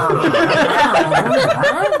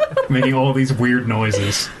making all these weird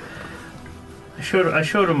noises. I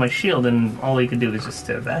showed him my shield, and all he could do was just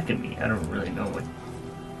stare back at me. I don't really know what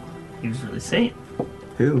he was really saying.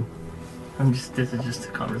 Who? This is just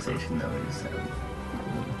a conversation that we just had.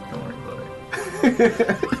 Don't worry about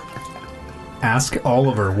it. Ask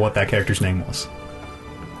Oliver what that character's name was.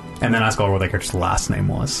 And then ask Oliver what that character's last name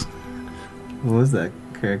was. What was that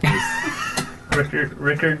character's? Rickard.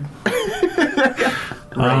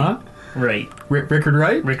 Right. Rickard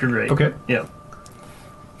Wright? Rickard Wright. Okay. Yeah.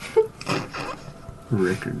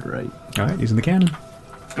 Rickard Wright. Alright, he's in the canon.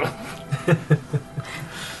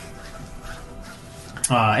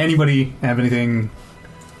 Anybody have anything?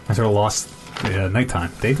 I sort of lost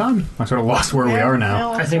nighttime. Daytime? I sort of lost where we are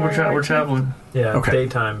now. I think we're traveling. Yeah, Okay.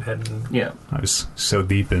 daytime heading. Yeah. I was so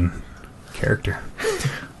deep in character.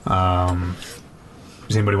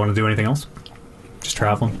 Does anybody want to do anything else? Just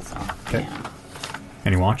traveling? Okay.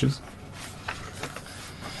 Any watches?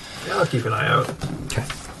 Yeah, I'll keep an eye out. Okay.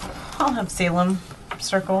 I'll have Salem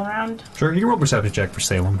circle around. Sure, you can roll a perception check for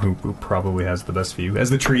Salem, who probably has the best view. As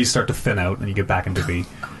the trees start to thin out and you get back into the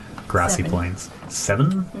grassy 7. plains.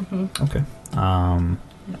 7? Mm-hmm. Okay.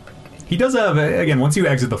 He does have, again, once you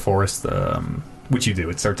exit the forest, which you do,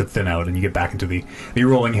 it starts to thin out and you get back into the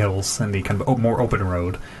rolling hills and the kind of more open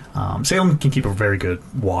road. Salem can keep a very good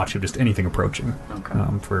watch of just anything approaching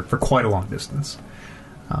for quite a long distance.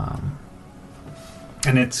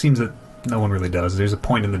 And it seems that no one really does. There's a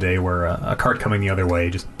point in the day where a cart coming the other way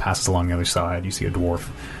just passes along the other side. You see a dwarf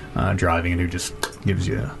driving and who just gives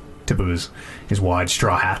you a tip of his wide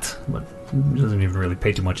straw hat, but doesn't even really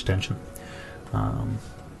pay too much attention.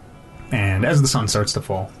 And as the sun starts to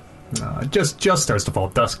fall, just starts to fall,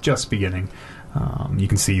 dusk just beginning, you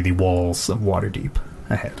can see the walls of Waterdeep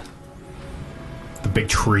ahead. The big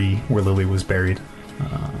tree where Lily was buried,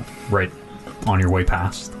 right on your way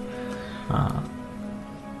past.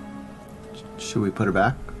 Should we put her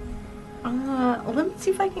back? Let me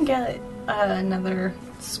see if I can get another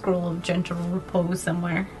scroll of gentle repose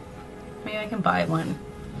somewhere. Maybe I can buy one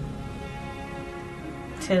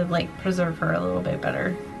to preserve her a little bit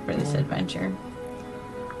better for this adventure.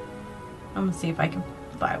 I'm gonna see if I can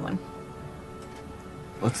buy one.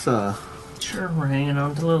 Let's Sure, we're hanging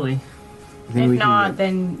on to Lily. If not,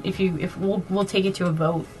 then if we'll take it to a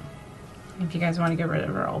vote. If you guys want to get rid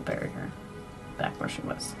of her, I'll bury her back where she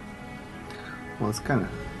was. Well, it's kind of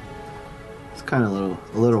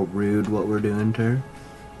a little rude what we're doing to her.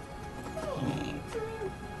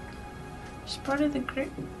 She's part of the group.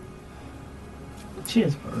 She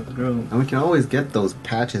is part of the group. And we can always get those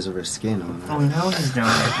patches of her skin on her. Oh, now she's down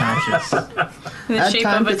there patches. In the Had shape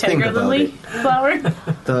time of a to think tiger about lily it. flower.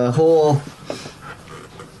 The whole...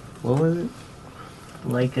 What was it?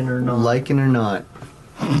 Liking or not. Liking or not.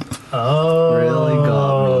 Oh. Really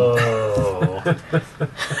got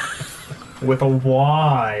me. With a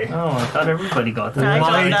Y. Oh, I thought everybody got that. I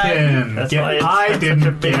got that. Lichen. That's why it's I such a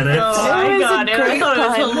didn't big- get it. Oh, It I was got a it. I great thought it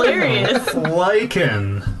was pun. hilarious.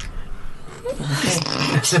 Lichen.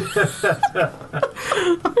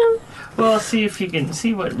 Well, see if you can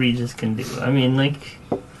see what Regis can do. I mean,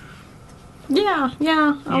 Yeah.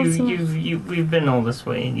 I'll see. we've been all this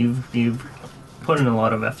way, and you've put in a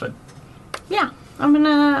lot of effort. Yeah, I'm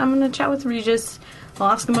gonna chat with Regis. I'll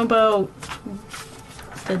ask him about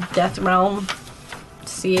the Death Realm,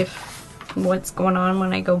 see if what's going on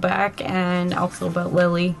when I go back, and also about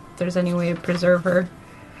Lily. If there's any way to preserve her.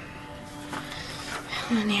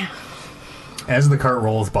 And yeah. As the cart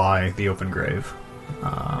rolls by the open grave,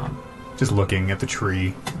 just looking at the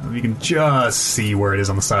tree, you can just see where it is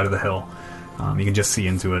on the side of the hill. You can just see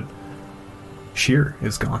into it. Sheer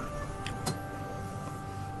is gone.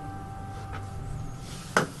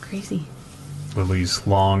 Crazy. Lily's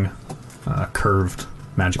long, curved,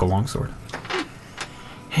 magical longsword.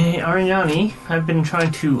 Hey, Ariani, I've been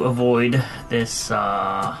trying to avoid this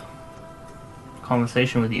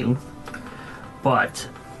conversation with you, but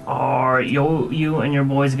are you and your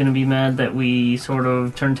boys going to be mad that we sort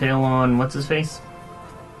of turned tail on what's his face?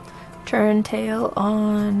 Turn tail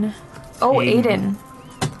on. Oh, Aiden. Aiden.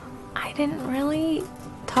 I didn't really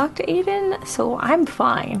talk to Aiden, so I'm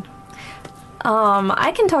fine.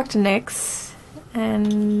 I can talk to Nyx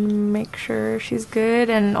and make sure she's good,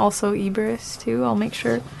 and also Ibris too. I'll make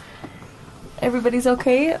sure everybody's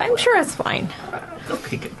okay. I'm sure it's fine.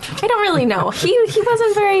 Okay, good. I don't really know. He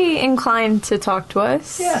wasn't very inclined to talk to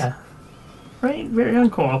us. Yeah, right. Very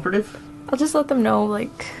uncooperative. I'll just let them know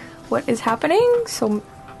what is happening. So,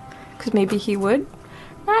 because maybe he would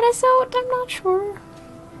rat us out. I'm not sure.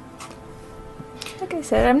 Like I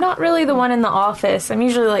said, I'm not really the one in the office. I'm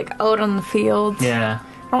usually out on the field. Yeah.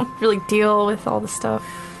 I don't really deal with all the stuff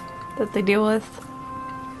that they deal with.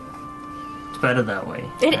 It's better that way.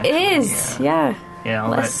 It actually, is, yeah. Yeah,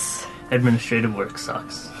 all Less that administrative work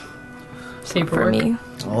sucks. for me.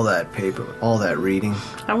 All that paper, all that reading.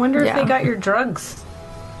 I wonder if Yeah. they got your drugs.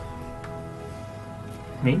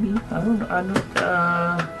 Maybe. I don't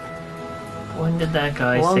when did that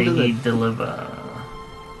guy How long say did they- he'd deliver?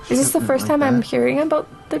 Is this the Something first like time I'm that. hearing about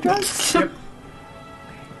the drugs? Yep.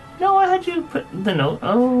 No, I had you put the note.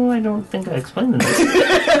 Oh, I don't think I explained the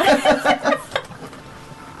note.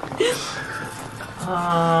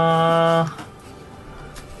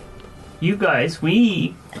 You guys,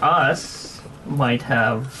 us, might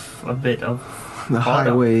have a bit of The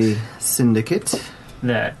Highway Syndicate.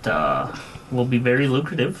 that will be very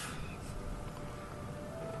lucrative.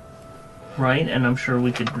 Right, and I'm sure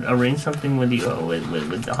we could arrange something with you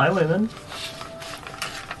with the highwaymen.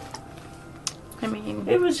 I mean,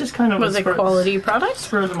 It was just kind of was it quality products?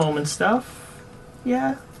 spur of the moment stuff.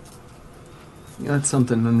 Yeah. You got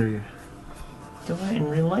something under your... Do I in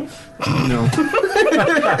real life? No.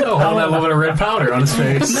 Oh, hold that little bit of red powder on his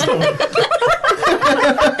face.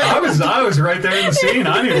 I was right there in the scene.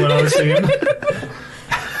 I knew what I was seeing.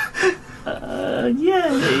 Yeah.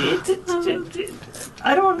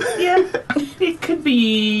 I don't. Yeah. It could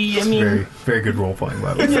be. I mean, Very, very good role playing,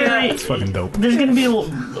 by the way. yeah, It's fucking dope. there's going to be a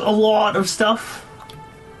lot of stuff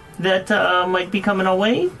that might be coming our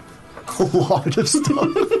way. A lot of stuff.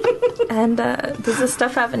 And does this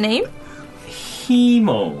stuff have a name?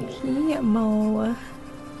 Hemo. Hemo.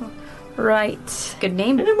 Right. Good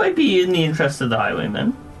name. And it might be in the interest of the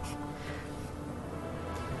highwaymen.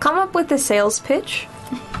 Come up with a sales pitch.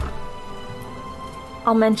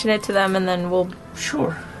 I'll mention it to them and then we'll...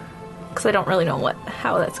 Sure. Because I don't really know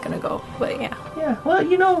how that's going to go. But yeah. Yeah. Well,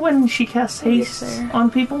 you know when she casts haste there. on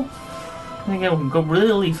people, they go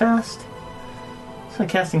really fast. It's like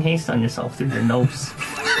casting haste on yourself through your nose.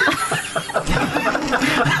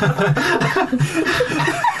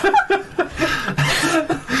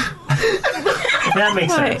 That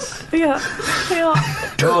makes sense. Yeah. Yeah.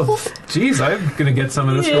 Oh, jeez, I'm gonna get some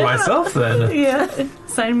of this for myself then. Yeah.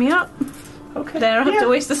 Sign me up. Okay. Then I don't have to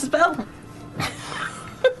waste the spell.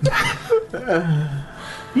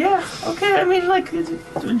 Yeah, okay, I mean, like,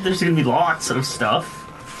 there's gonna be lots of stuff.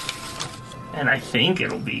 And I think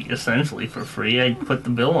it'll be essentially for free. I put the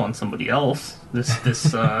bill on somebody else. This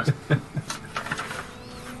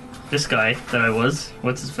guy that I was.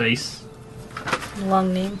 What's his face?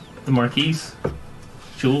 Long name. The Marquis.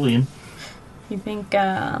 Julian. You think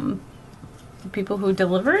the people who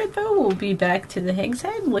deliver it, though, will be back to the Higgs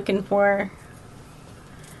Head looking for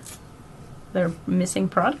their missing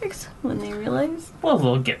products when they realize? Well,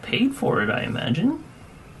 they'll get paid for it, I imagine.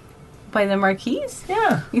 By the Marquis?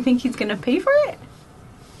 Yeah. You think he's gonna pay for it?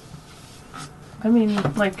 I mean,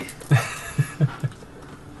 like...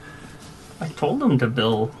 I told him to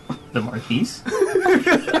bill the Marquis.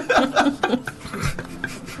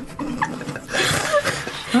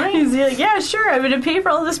 Right? He's like, yeah, sure, I'm gonna pay for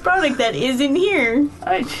all this product that isn't here.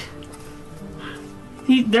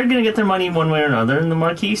 They're gonna get their money one way or another, and the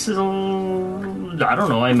Marquis is, I don't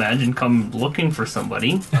know, I imagine, come looking for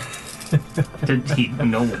somebody. Did he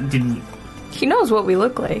know? Didn't? He knows what we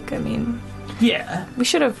look like. I mean, Yeah. we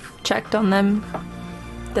should have checked on them.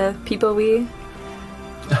 The people we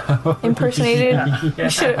impersonated.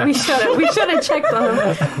 Yeah. We should have checked on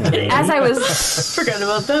them. As I was Forgot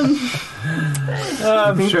about them.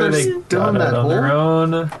 I'm think sure they're they still got in it that on their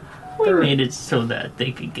own. We made it so that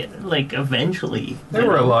they could get, like, eventually. There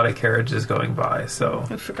were a lot of carriages going by, so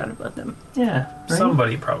I forgot about them. Yeah. Right?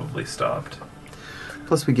 somebody probably stopped.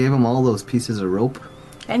 Plus, we gave him all those pieces of rope.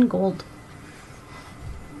 And gold.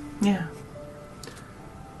 Yeah.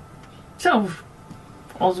 So,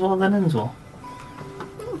 all's well that ends well.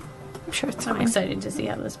 I'm sure it's I'm fine. excited to see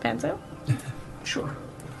how this pans out. Sure.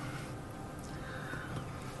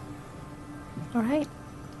 All right.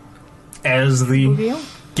 As the Moving on.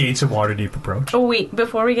 gates of Waterdeep approach. Oh wait,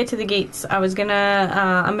 before we get to the gates, I'm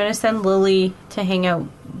gonna send Lily to hang out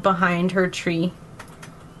behind her tree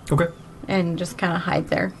Okay. and just kind of hide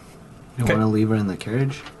there. You Okay. want to leave her in the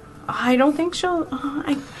carriage? I don't think she'll.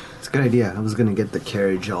 It's a good idea. I was gonna get the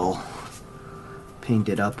carriage all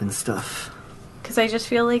painted up and stuff. Because I just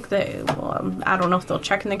feel like I don't know if they'll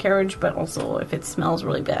check in the carriage, but also if it smells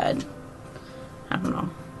really bad. I don't know.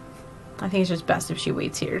 I think it's just best if she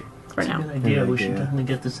waits here for That's a now. good idea. Good We should idea. definitely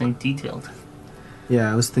get this thing detailed.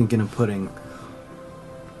 Yeah, I was thinking of putting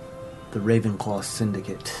the Ravenclaw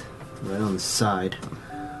Syndicate right on the side.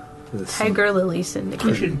 With some Tiger Lily We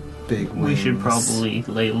Syndicate. should big We should wings. probably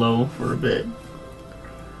lay low for a bit.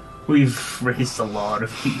 We've raised a lot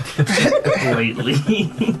of heat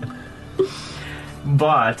lately.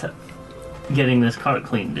 But getting this cart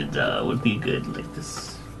cleaned would be good. Like,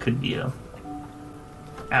 this could be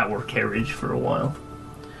our carriage for a while.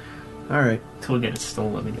 Alright. Till we get it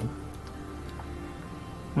stolen again.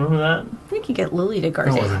 Remember that? We could get Lily to guard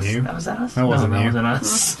That it. wasn't you. That was us? That wasn't no, you. that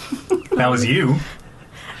wasn't us. That was you.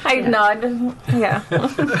 I nod. Yeah.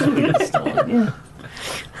 We got stolen, yeah.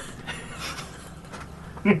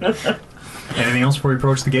 Anything else before we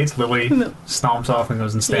approach the gates? Lily stomps off and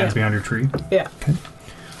goes and stands Yeah. behind her tree. Yeah.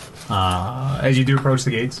 As you do approach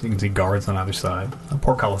the gates, you can see guards on either side.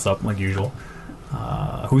 Portcullis up like usual.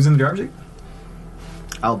 Who's in the driver's seat?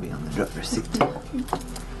 I'll be on the driver's seat.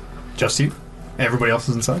 Just you? Everybody else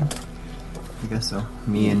is inside? I guess so.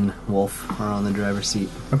 Me and Wolf are on the driver's seat.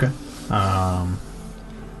 Okay.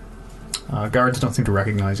 Guards don't seem to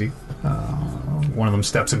recognize you. One of them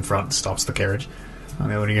steps in front, stops the carriage. And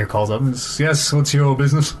the other one here calls up and says, yes, what's your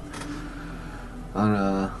business?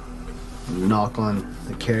 On knock on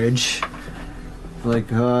the carriage. Like,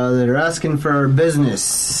 they're asking for our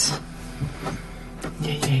business.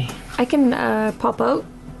 Yay. I can pop out.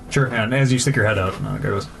 Sure, and as you stick your head out, the guy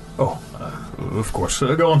goes, oh, of course,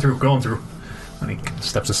 go on through. And he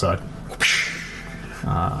steps aside.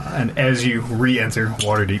 And as you re-enter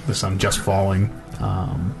Waterdeep, the sun just falling,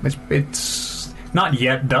 it's not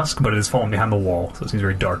yet dusk, but it has fallen behind the wall, so it seems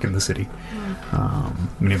very dark in the city.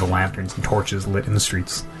 Many of the lanterns and torches lit in the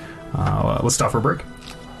streets. Let's stop for a break,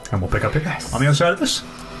 and we'll pick up here on the other side of this.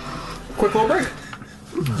 Quick little break.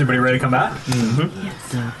 Is everybody ready to come back?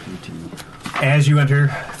 As you enter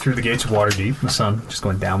through the gates of Waterdeep, the sun just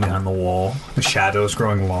going down behind the wall, the shadows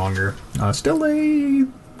growing longer. Still a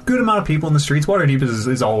good amount of people in the streets. Waterdeep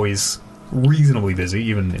is always reasonably busy,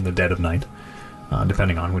 even in the dead of night,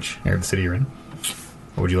 depending on which area of the city you're in.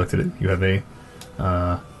 What would you like to do? You have a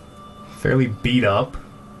fairly beat up.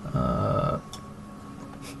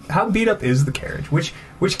 How beat up is the carriage? Which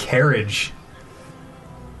carriage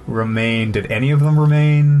remained? Did any of them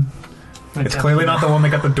remain? It's clearly not the one that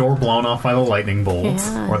got the door blown off by the lightning bolts,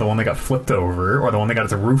 or the one that got flipped over, or the one that got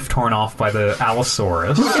its roof torn off by the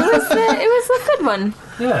Allosaurus. It was the good one.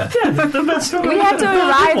 Yeah. The best one. We had to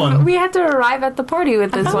arrive. We had to arrive at the party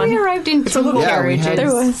with this one. We arrived in two Yeah, we carriages. had-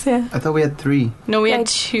 There was, yeah. I thought we had 3. No, we Yeah. had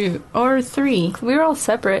 2 or 3. We were all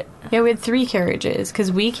separate. Yeah, we had 3 carriages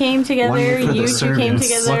because we came together. One for the You two came servants.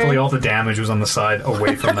 together. Luckily, all the damage was on the side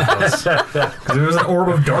away from the house. Because there was an orb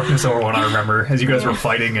of darkness over one, I remember, as you guys were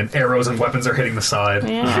fighting, and arrows and weapons are hitting the side.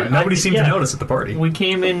 Yeah. Nobody seemed to Yeah. notice at the party. We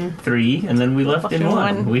came in 3, and then we left in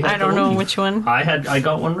 1. We had I don't to know leave. which one. I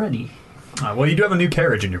got one ready. Well, you do have a new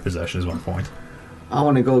carriage in your possession, is one point. I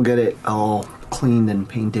want to go get it all cleaned and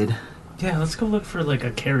painted. Yeah, let's go look for like a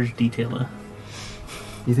carriage detailer.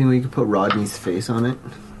 You think we could put Rodney's face on it?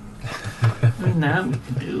 I mean, that we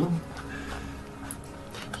could do.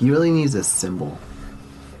 He really needs a symbol.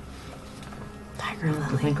 Tiger I have to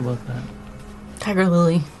Lily. think about that. Tiger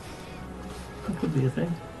Lily. That could be a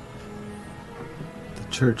thing. The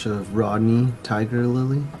Church of Rodney, Tiger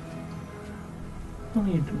Lily. Well,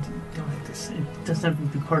 you don't have to say, it doesn't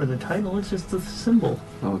have to be part of the title, it's just the symbol.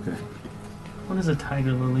 Oh, okay. What is a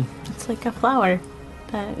tiger lily? It's like a flower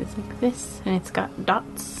that is like this, and it's got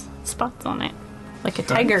dots, spots on it, like a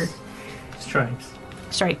tiger. Stripes.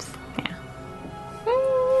 Stripes. Yeah.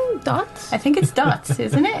 Dots? I think it's dots,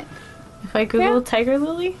 isn't it? If I Google Yeah. tiger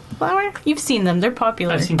lily flower, you've seen them. They're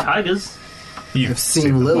popular. I've seen tigers. You've I've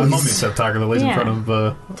seen them. My lilies. mom used to have tiger lilies in Yeah. front of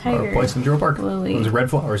our Tiger place in Joe Park. lily. There's red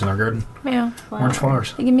flowers in our garden. Yeah. Orange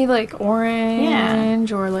flowers. They give me like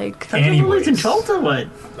orange or like. Tiger lilies in Anyways. Cholta, what?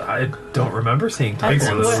 I don't remember seeing That's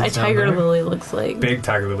tiger ones. what a lilies down tiger there. lily looks like. Big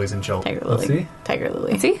tiger lilies in Chult. Tiger Let's lily. see. Tiger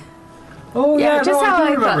lily. See? Oh Yeah, yeah, just no, how I I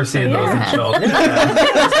do remember thought. seeing those in Yeah. Chult.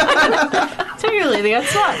 Yeah. Tiger lily, they got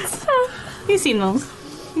spots. You've seen those.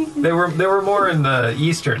 they were more in the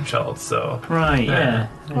eastern Chult, so Right, yeah.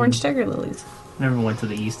 Orange tiger lilies. Never went to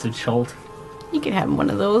the east of Chult. You could have one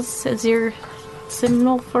of those as your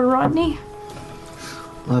symbol for Rodney.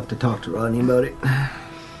 I'll have to talk to Rodney about it.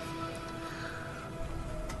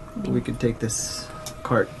 We could take this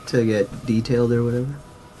cart to get detailed or whatever.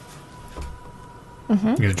 You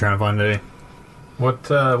guys are trying to find a... what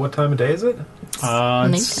time of day is it?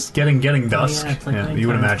 It's getting dusk. yeah, it's like you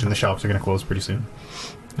would nighttime. imagine the shops are going to close pretty soon.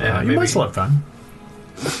 Yeah, You maybe. might still have time.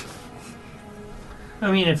 I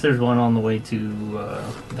mean, if there's one on the way to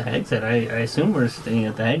the Hag's Head, I assume we're staying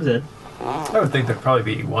at the Hag's Head. I would think there'd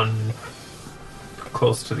probably be one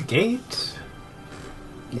close to the gate.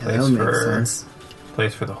 Yeah, Place that would make for- sense.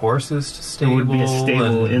 Place for the horses to There stable. would be a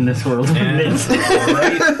stable and- in this world. and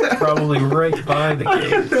right, probably right by the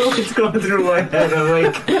gate. It's going through my head. I'm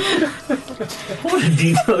like, what would a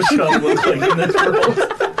detail shop look like in this world?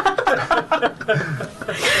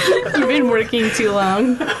 You've been working too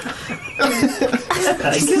long.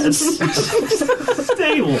 I guess.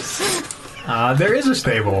 Stables. There is a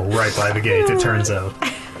stable right by the gate, it turns out.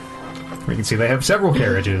 We can see they have several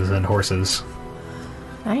carriages and horses.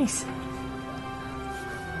 Nice.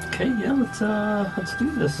 Okay, yeah, let's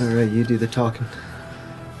do this. All right, you do the talking.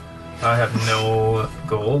 I have no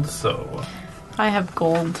gold, so I have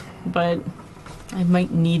gold, but I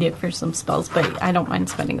might need it for some spells, but I don't mind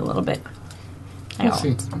spending a little bit. We'll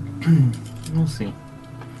see. We'll see.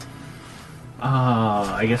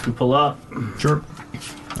 I guess we pull up. Sure.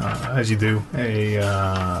 As you do,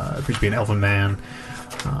 appears to be an elven man.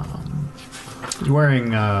 He's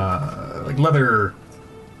wearing like leather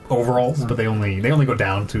overalls, but they only go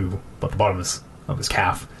down to about the bottom of his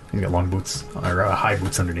calf. He's got long boots or high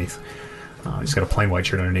boots underneath. He's got a plain white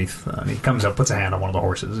shirt underneath. And he comes up, puts a hand on one of the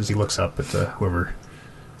horses as he looks up at whoever.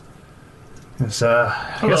 Yes,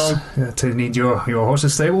 yes, to need your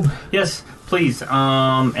horses stabled. Yes, please.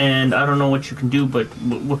 And I don't know what you can do, but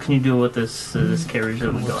what can you do with this carriage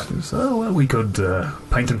that we got? Well, we could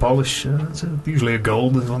paint and polish. It's usually a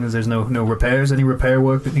gold, as long as there's no repairs. Any repair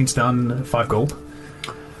work that needs done, 5 gold.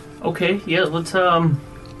 Okay, yeah, let's, I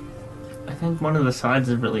think one of the sides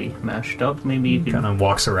is really mashed up. Maybe you He can... kind of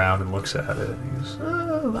walks around and looks at it. And he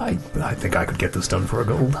goes, I think I could get this done for a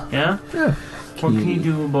gold. Yeah? Yeah. What can you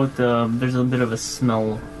do about there's a bit of a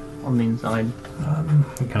smell on the inside.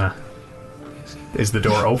 Is the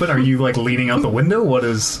door open? Are you like leaning out the window? What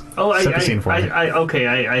is? Set the scene for me.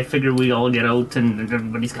 I figure we all get out and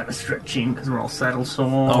everybody's kind of stretching because we're all saddled. So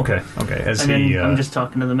Okay. As and he, then I'm just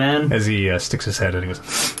talking to the man. as he sticks his head in, he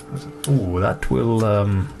goes, "Ooh, that will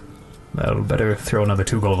that'll better throw another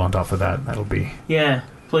 2 gold on top of that. That'll be Yeah,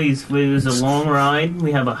 please. It was a long ride.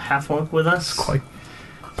 We have a half orc with us. quite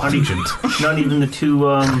pungent." Not even the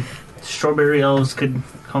 2 strawberry elves could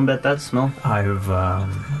combat that smell. I've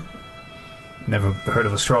never heard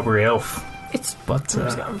of a strawberry elf, It's but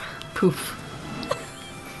Poof.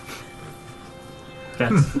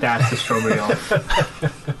 That's a strawberry elf.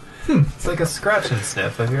 It's like a scratch and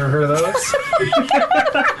sniff. Have you ever heard of those?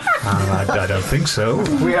 I don't think so.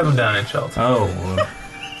 We have them down in Shelter. Oh,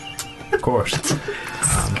 of course.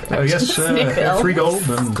 Yes, Sniff elf. 3 gold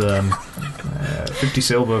and 50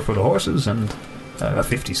 silver for the horses, and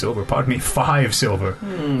 50 silver, pardon me, 5 silver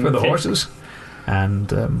for the okay. horses.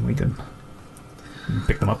 And we can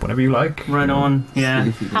pick them up whenever you like. Right on. Yeah.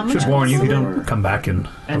 How much Just warn you, if you silver? don't come back in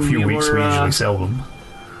And a few we weeks, were, we usually sell them.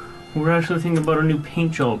 We're actually thinking about a new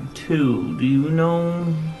paint job too. Do you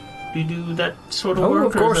do that sort of Oh, work?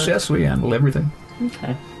 of or course, is that- yes, we handle everything.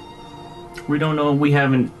 Okay. We don't know. We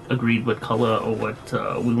haven't agreed what color or what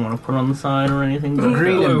we want to put on the side or anything. But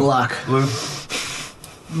Green and black. Blue.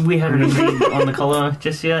 we haven't agreed on the color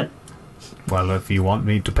just yet. Well, if you want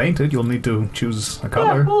me to paint it, you'll need to choose a Yeah,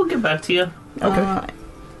 color. we'll get back to you. Okay.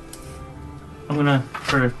 I'm gonna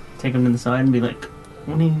sort of take him to the side and be like,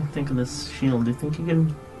 "What do you think of this shield? Do you think you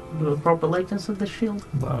can do a proper likeness of this shield?"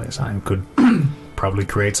 Well, yes, I could probably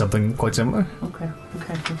create something quite similar. Okay.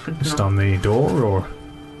 That's good to Just know. on the door, or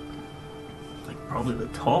Like probably the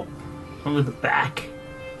top, probably the back.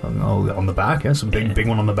 on the back, yes, a big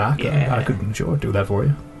one on the back. Yeah. I could sure do that for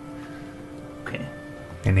you. Okay.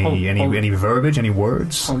 Any Hold- verbiage, any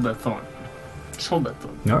words? Hold that thought. Just hold that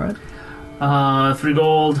thought. All right. 3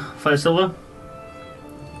 gold, 5 silver.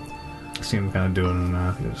 See him kind of doing.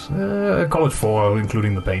 Call it 4,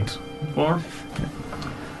 including the paint. 4.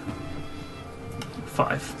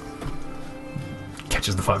 5.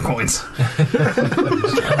 Catches the 5 coins.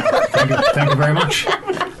 Thank you very much.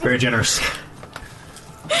 Very generous.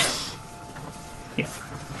 Yeah.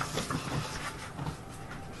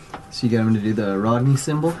 So you get him to do the Rodney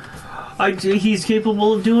symbol? He's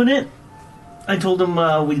capable of doing it. I told him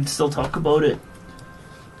we'd still talk about it.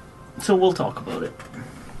 So we'll talk about it.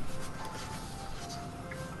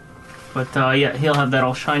 But yeah, he'll have that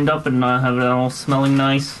all shined up and have it all smelling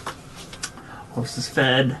nice. Horses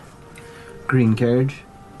fed. Green carriage?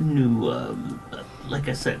 New, like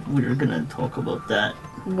I said, we were gonna talk about that.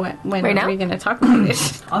 When Right are now? we going to talk about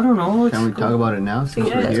it? I don't know. Can we talk about it now since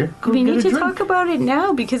we're here? Go We get need a to drink. talk about it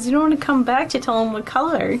now because you don't want to come back to tell him what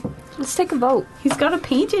color. Let's take a vote. He's got to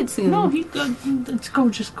paint it soon. No, let's go.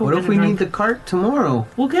 Just go. What get if a we drink. need the cart tomorrow?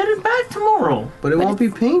 We'll get it back tomorrow. But it won't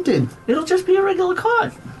be painted. It'll just be a regular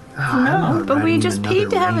cart. I'm not But we riding just another paid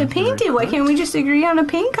to have it regular painted. Why cart. can't we just agree on a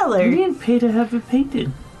paint You color? didn't pay to have it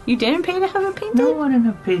painted. You didn't pay to have it painted? No, I didn't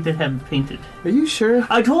have paid to have it painted. Are you sure?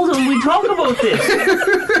 I told him we talk about this.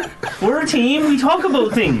 We're a team. We talk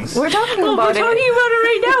about things. We're talking Well, we're about talking about it. it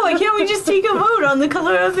right now. Why can't we just take a vote on the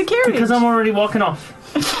color of the carriage? Because I'm already walking off.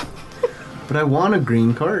 But I want a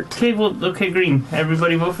green cart. Okay, well, okay, green.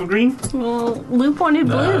 Everybody vote for green. Well, Luke wanted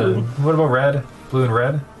blue. What about red? Blue and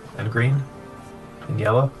red? And green? And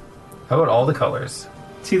yellow? How about all the colors?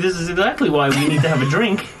 See, this is exactly why we need to have a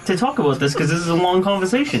drink to talk about this, because this is a long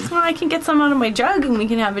conversation. Well, I can get some out of my jug and we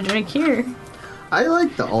can have a drink here. I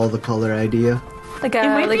like the all the color idea. Like It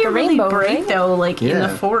might like be a really rainbow, bright right? though, like in the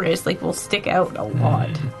Yeah. forest, like we'll stick out a lot.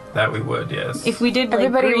 That we would, yes. If we did like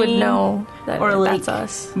Everybody would green know that or like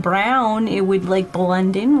that's us. brown, it would like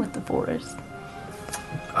blend in with the forest.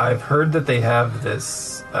 I've heard that they have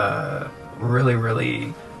this really,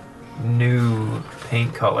 really new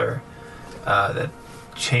paint color that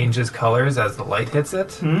changes colors as the light hits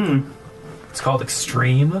it. It's called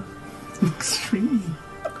Extreme. Extreme.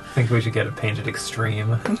 I think we should get it painted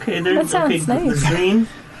Extreme. Okay, there's That sounds okay, nice. green,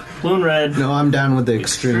 blue and red. No, I'm down with the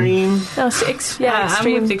extreme. No, Yeah, extreme.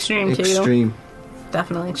 I'm with extreme too. Extreme.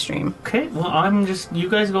 Definitely extreme. Okay, well, you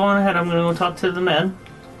guys go on ahead. I'm gonna go talk to the man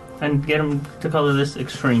and get him to color this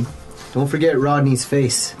extreme. Don't forget Rodney's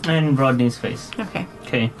face. And Rodney's face. Okay,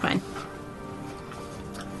 Okay. fine.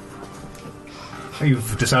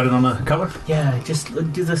 You've decided on a color? Yeah, just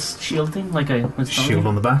do this shield thing like I was telling Shield you.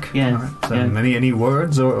 on the back? Yeah, Alright. So yeah. any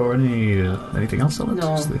words or anything else on it?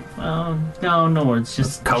 No, Just the no words.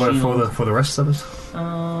 Just color shield. for the rest of us?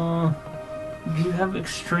 Do you have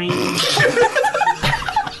extreme?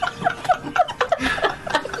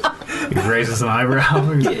 He raises an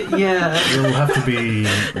eyebrow. Yeah. You'll have to be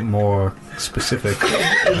more specific.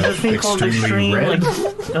 There's a thing called Extremely extreme. red?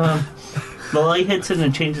 Like, the light hits it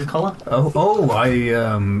and it changes color.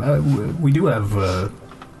 We do have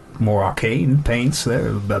more arcane paints. They're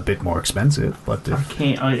a bit more expensive, but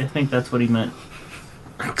I think that's what he meant.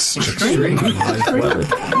 extreme. Well,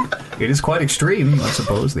 it is quite extreme, I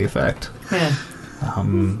suppose. The effect. Yeah.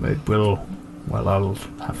 It will. Well, I'll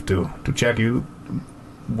have to check. You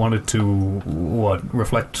wanted to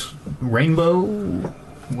reflect rainbow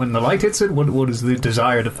when the light hits it? What is the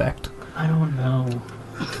desired effect? I don't know.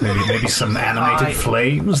 Maybe some animated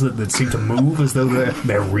flames that seem to move as though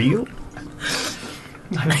they're real.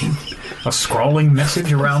 I mean, A scrawling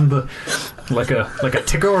message around the like a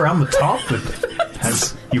ticker around the top that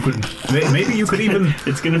has maybe you could even.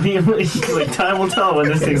 it's gonna be like time will tell when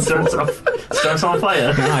this thing starts on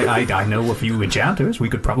fire. I know a few enchanters. We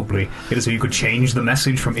could probably get it so you could change the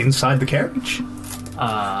message from inside the carriage.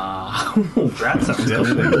 That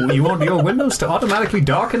sounds cool. You want your windows to automatically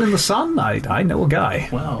darken in the sun? I know a guy.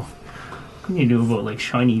 Wow. What can you do about like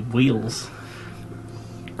shiny wheels?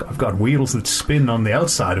 I've got wheels that spin on the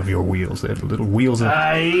outside of your wheels. They're little wheels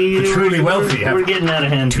that The truly wealthy have We're getting out of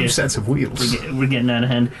hand. two here. sets of wheels. We're getting out of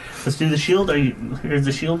hand. Let's do the shield. Here's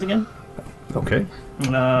the shield again. Okay,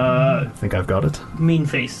 I think I've got it. Mean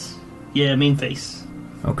face. Yeah, mean face.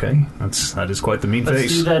 Okay, that is quite the mean Let's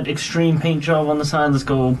face. do that extreme paint job on the side. Let's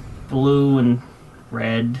go blue and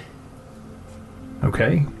red.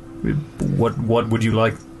 Okay, what would you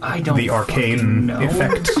like I don't the arcane fucking know.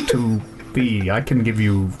 effect to be? I can give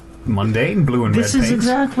you mundane blue and This red is paints.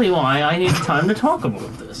 exactly why I need time to talk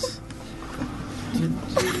about this.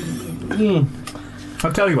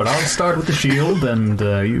 I'll tell you what. I'll start with the shield, and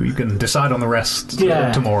you can decide on the rest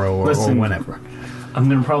Yeah. tomorrow or Listen. whenever. I'm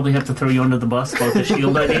gonna probably have to throw you under the bus about the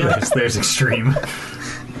shield idea. There's extreme.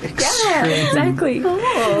 Yeah, exactly.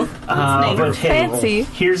 But hey, Fancy.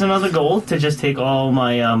 here's another goal to just take all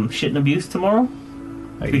my shit and abuse tomorrow,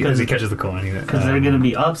 Because he catches the coin. because they're gonna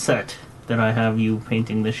be upset that I have you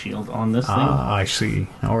painting this shield on this thing. I see.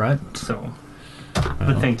 All right. So,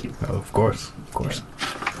 but thank you. Oh, of course.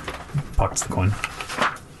 Pockets the coin.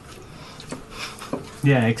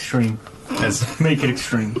 Yeah, extreme. As Make it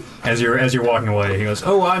extreme. you're walking away, he goes,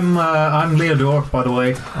 "Oh, I'm Leodor, by the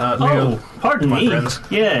way. Leo, Oh, pardon my me. friends.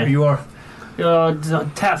 Yeah, You are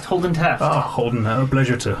Taft, Holden Taft. Holden. A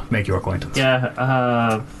pleasure to make your acquaintance." Yeah,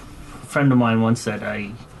 a friend of mine once said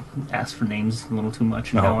I asked for names a little too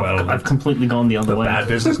much. Oh, Now well, I've completely gone the other The way. bad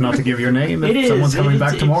business not to give your name if It is. someone's coming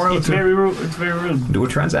back It's tomorrow It's to very rude. It's very rude. do a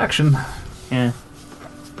transaction. Yeah.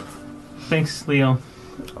 Thanks, Leo.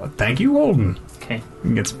 Thank you, Holden. Okay.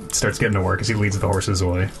 He starts getting to work as he leads the horses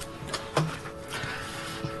away.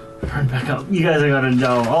 Turn back up. You guys, I got it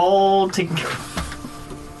all taken care of.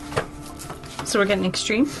 So we're getting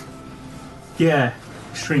extreme? Yeah.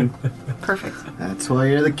 Extreme. Perfect. That's why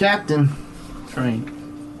you're the captain. That's right.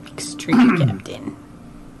 Extreme captain.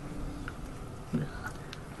 We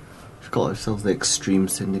call ourselves the Extreme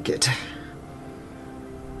Syndicate.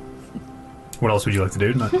 What else would you like to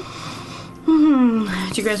do tonight?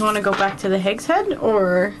 Do you guys want to go back to the Higgs Head?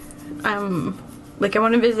 Or, I want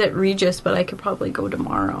to visit Regis, but I could probably go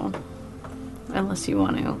tomorrow. Unless you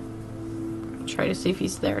want to try to see if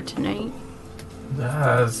he's there tonight.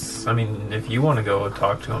 If you want to go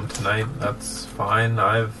talk to him tonight, that's fine.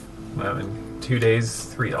 I've 2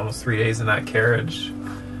 days, almost 3 days in that carriage.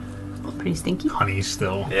 Pretty stinky. Honey's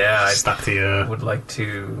still Yeah, I stuck to you. would like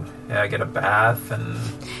to get a bath and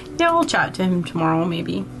Yeah, we'll chat to him tomorrow,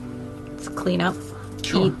 maybe. Let's clean up.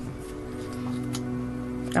 Sure. Eat.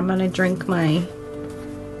 I'm gonna drink my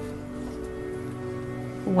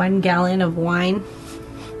 1 gallon of wine.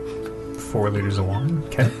 4 liters of wine.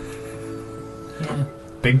 Okay. Yeah.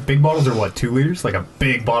 Big bottles are what? 2 liters? Like a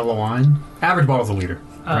big bottle of wine. Average bottle's a liter.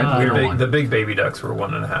 right? Liter wine. The big baby ducks were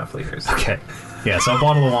 1.5 liters. Okay. Yeah, so a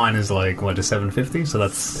bottle of wine is like, what, to $7.50? So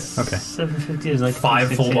that's, okay. 750 is like 5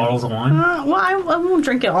 full 260. bottles of wine? Well, I won't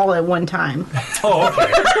drink it all at one time. Oh,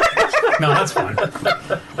 okay. No, that's fine.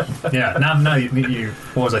 Yeah, now you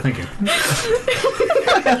what was I thinking?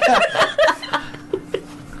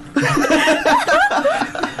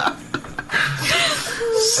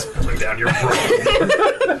 Spilling down your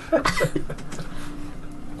throat.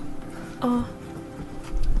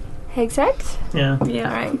 Hag's Head? Yeah. Yeah.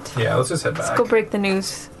 All right. Yeah, let's just head Let's back. go break the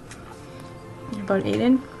news. About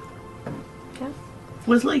Aiden?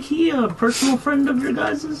 Was like he a personal friend of your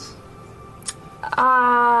guys's?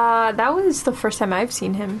 That was the first time I've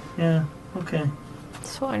seen him, Yeah. Okay.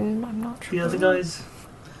 so I'm not sure. The other guys.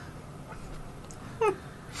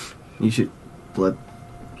 You should let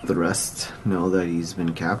the rest know that he's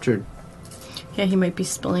been captured. Yeah, he might be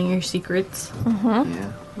spilling your secrets.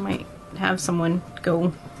 Yeah. Might have someone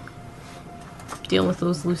go deal with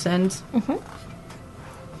those loose ends.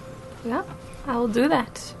 Yeah, I'll do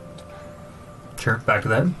that. Sure, back to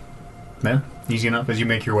that. Yeah, easy enough as you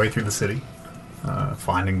make your way through the city,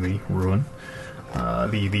 finding the ruin,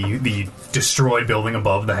 the destroyed building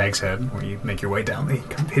above the Hag's Head, where you make your way down the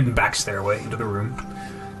hidden back stairway into the room,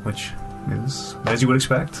 which is as you would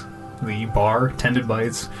expect. The bar tended by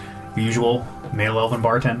its usual male elven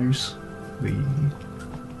bartenders. The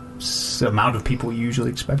amount of people you usually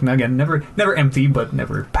expect. And again, never empty, but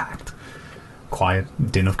never packed. Quiet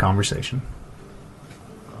din of conversation.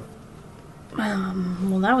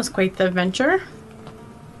 Well, that was quite the adventure.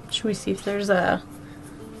 Should we see if there's a...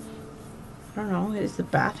 I don't know, is the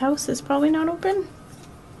bathhouse is probably not open?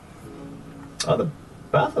 Oh, the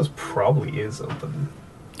bathhouse probably is open.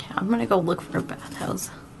 Yeah, I'm gonna go look for a bathhouse.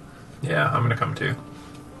 Yeah, I'm gonna come too.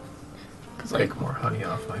 'Cause, like, Take more honey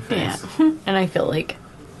off my yeah. face. And I feel like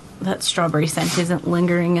that strawberry scent isn't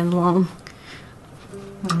lingering as long.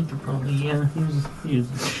 Probably, yeah. Use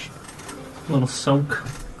a little soak.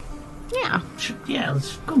 Yeah, Yeah,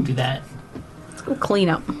 let's go do that. let's go clean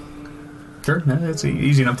up. Sure, yeah, it's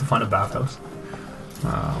easy enough to find a bathhouse.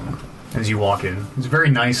 As you walk in, it's a very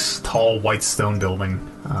nice, tall, white stone building.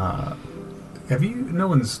 Have you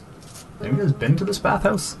guys been to this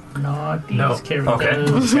bathhouse? Not these No. characters. Okay.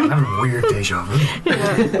 I'm having a weird deja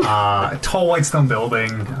vu. Tall white stone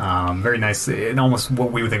building, very nice, and almost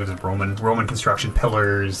what we would think of as Roman construction,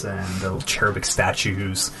 pillars and little cherubic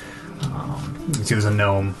statues. You can see there's a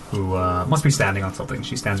gnome who must be standing on something.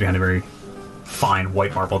 She stands behind a very fine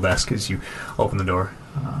white marble desk as you open the door.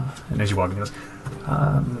 And as you walk in, she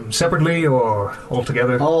goes, separately or all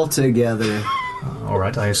together? All together. All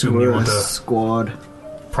right, I assume We're you a want a squad.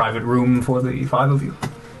 private room for the 5 of you.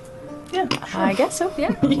 Yeah. I guess so,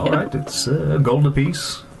 yeah. All right, it's gold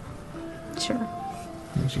apiece. Sure.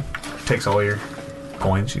 And she takes all your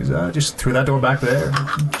coins. She's just through that door back there.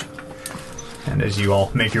 And as you all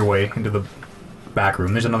make your way into the back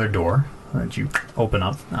room, there's another door that you open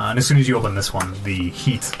up. And as soon as you open this one, the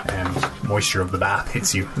heat and moisture of the bath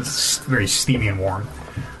hits you. It's very steamy and warm.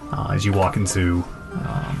 As you walk into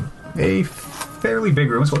a fairly big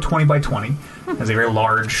room, it's about 20 by 20. Has a very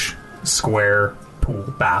large square pool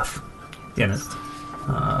bath in it.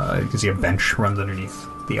 You can see a bench runs underneath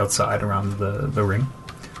the outside around the ring.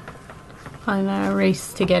 I'm gonna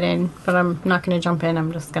race to get in, but I'm not gonna jump in.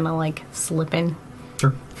 I'm just gonna like slip in.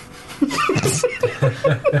 Sure.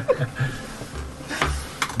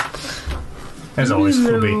 As always,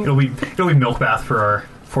 it'll be milk bath for our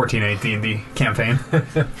 14.8 D&D campaign.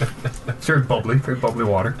 It's very bubbly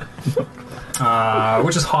water.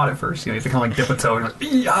 Which is hot at first. You have to kind of like dip a toe and like,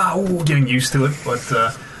 getting used to it. But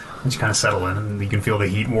once you kind of settle in, and you can feel the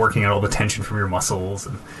heat working out all the tension from your muscles,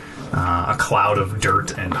 and a cloud of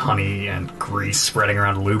dirt and honey and grease spreading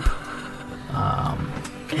around a loop.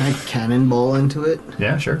 Can I cannonball into it?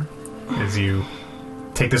 Yeah, sure. As you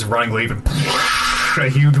take this running leap and a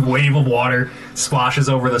huge wave of water splashes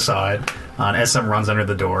over the side. And as some runs under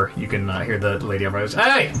the door, you can hear the lady over goes,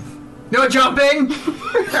 "Hey! No jumping!"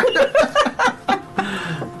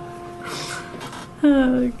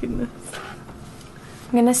 Oh goodness.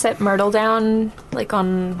 I'm gonna set Myrtle down, like,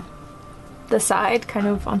 on the side, kind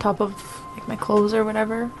of on top of, like, my clothes or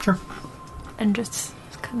whatever. Sure. And just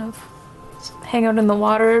kind of hang out in the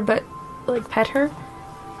water, but, like, pet her.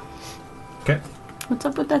 Okay. What's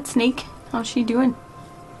up with that snake? How's she doing?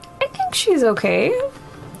 I think she's okay.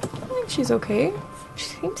 She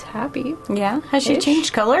seems happy. Yeah. Has she Ish.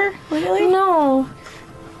 changed color lately? No.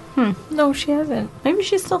 No, she hasn't. Maybe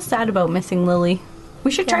she's still sad about missing Lily.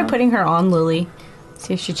 We should try Yeah. putting her on Lily.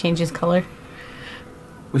 See if she changes color.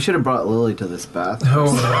 We should have brought Lily to this bath. No,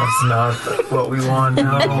 that's not what we want.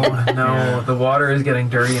 No. The water is getting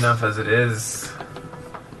dirty enough as it is.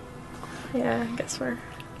 Yeah, I guess we're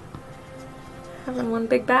having one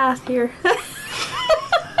big bath here.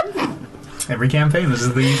 Every campaign, this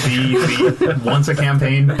is the once a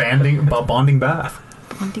campaign bonding bath.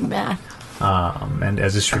 Bonding bath. And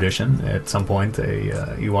as is tradition, at some point,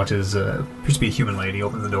 you watch as appears to be a human lady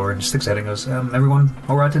open the door and just sticks her head and goes, "Everyone,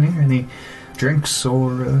 all right in here? Any drinks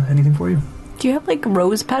or anything for you?" Do you have like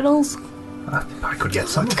rose petals? I could get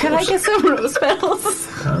some. Of Could I course. get some rose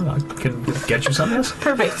petals? I can get you some. Yes.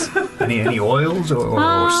 Perfect. Any oils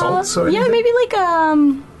or salts or Yeah, anything? maybe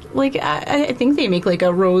like I think they make like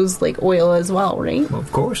a rose like oil as well, right? Well,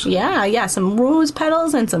 of course. Yeah, some rose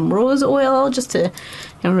petals and some rose oil just to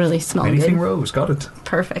really smell Anything good. rose, got it.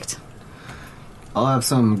 Perfect. I'll have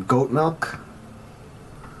some goat milk.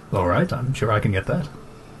 All right, I'm sure I can get that.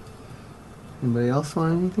 Anybody else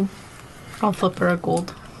want anything? I'll flip her a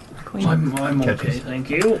gold coin. I'm okay, Catches. thank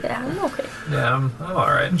you. Yeah, I'm okay. Yeah, I'm all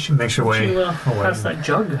right. She makes her way You away. pass that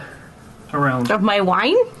jug around. Of my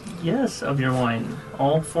wine? Yes, of your wine.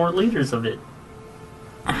 All 4 liters of it.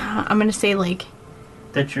 I'm gonna say like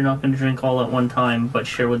That you're not going to drink all at one time, but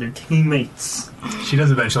share with your teammates. She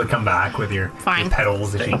does eventually come back with your Fine.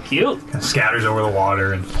 petals that she Thank you. kind of scatters over the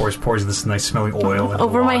water and pours this nice smelling oil into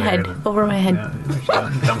over the my water head. and- Over my head.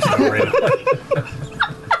 Yeah, she dumps it over it.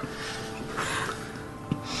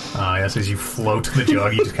 Yes, as you float the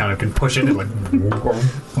jug, you just kind of can push it and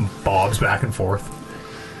like bobs back and forth.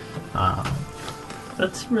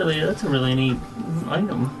 That's a really neat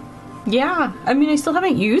item. Yeah, I mean, I still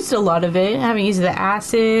haven't used a lot of it. I haven't used the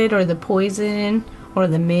acid or the poison or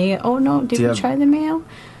the mayo. Oh no, did Do we you have- try the mayo?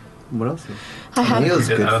 What else? I have. Mayo's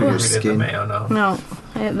I good don't for your think we did the skin. mayo, no. No,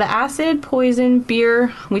 the acid, poison,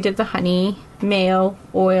 beer. We did the honey, mayo,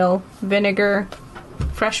 oil, vinegar,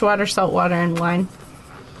 fresh water, salt water, and wine.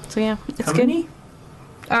 So yeah, it's How good. many?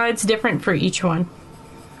 It's different for each one.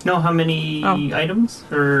 No, how many Oh. items?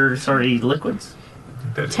 Or, sorry, liquids?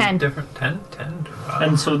 There's 10. Different 10? 10? Wow.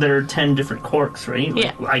 And so there are 10 different corks, right? Like,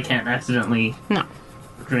 Yeah. I can't accidentally No,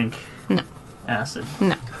 drink no, acid.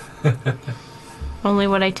 no. Only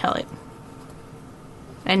what I tell it.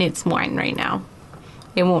 And it's wine right now.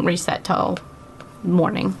 It won't reset till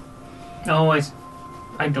morning. Oh,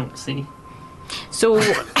 I don't see. So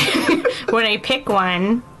when I pick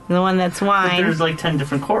one, the one that's But wine, there's like 10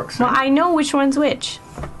 different corks. well, Right? I know which one's which.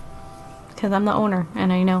 Because I'm the owner,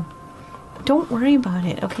 and I know. Don't worry about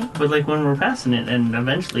it, okay? But like when we're passing it, and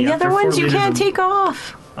eventually The after other 4 ones you liters can't of- take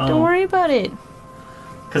off. Oh. Don't worry about it.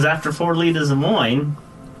 Because after 4 liters of wine,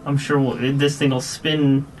 I'm sure this thing will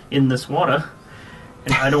spin in this water.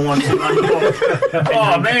 And I don't want to uncork.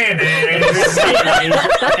 Oh man, and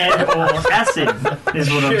or acid is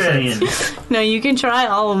what I'm saying. No, you can try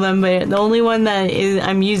all of them, but the only one that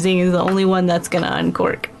I'm using is the only one that's going to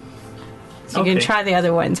uncork. So you can Okay. try the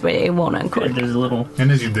other ones, but it won't Good, uncork. there's a little and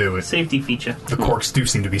as you do it, safety feature. the corks do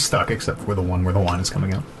seem to be stuck, except for the one where the wine is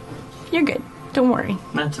coming out. You're good. Don't worry.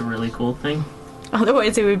 That's a really cool thing.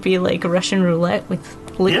 Otherwise, it would be like Russian roulette with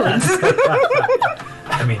liquids. Yeah.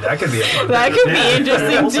 I mean, that could be a fun That thing. could be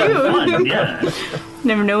interesting Also too. fun, yeah.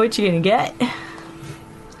 Never know what you're going to get.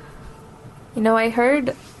 You know, I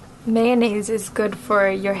heard mayonnaise is good for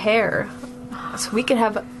your hair. So we could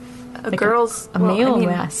have a girl's... a male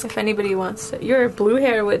mask. If anybody wants it. Your blue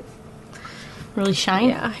hair would... Really shine.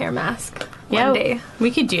 Yeah, hair mask. Yeah, One day.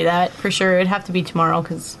 we could do that for sure. It'd have to be tomorrow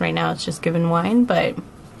because right now it's just given wine, but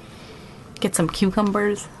get some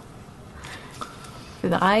cucumbers for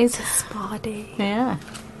the eyes. Spa day. Yeah.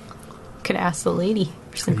 Could ask the lady. For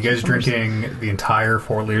Are some you guys cucumbers. drinking the entire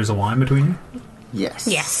 4 liters of wine between you? Yes.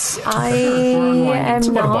 Yes. I It's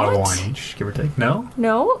am about a bottle of not. wine each, give or take. No?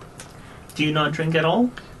 No. Do you not drink at all?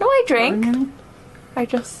 No, I drink. I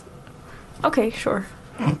just... Okay, sure.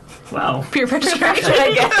 Wow. Peer pressure,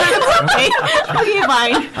 I guess. Okay,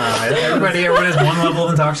 fine. Everyone has one level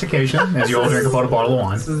of intoxication as you all drink about a bottle of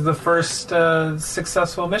wine. This is the first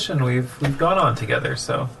successful mission we've gone on together,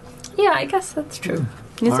 so... Yeah, I guess that's true.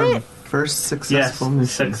 Is Our it? first Yes, successful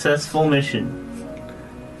mission. successful mission.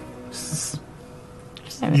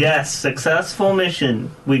 Yes, successful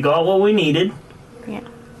mission. We got what we needed. Yeah.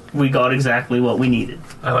 We got exactly what we needed.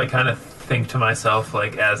 I like kind of think to myself,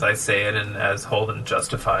 like, as I say it and as Holden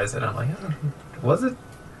justifies it, I'm like, oh, was it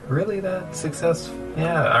really that successful?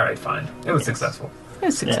 Yeah, alright, fine. It was successful. It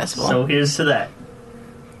was successful. Yes, so here's to that.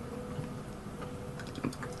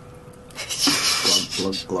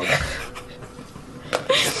 Glug, glug, glug.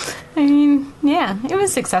 I mean, yeah, it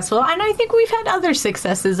was successful. And I think we've had other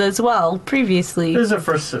successes as well previously. This is our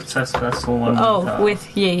first successful one.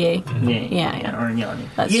 With Yay. Yeah. Or Yanni.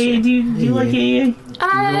 That's Yay, true. do you like Yay?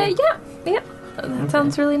 Yeah. That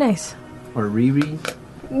sounds really nice. Or Riri.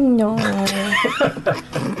 No.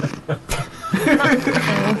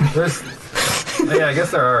 There's, yeah, I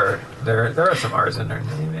guess there are some R's in there.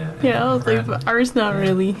 Yeah, I was like, but ours not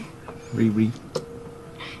really. Riri.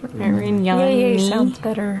 Erin, Yay sounds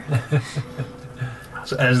better.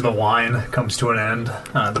 So as the wine comes to an end,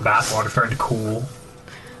 the bathwater starting to cool.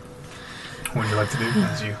 What would you like to do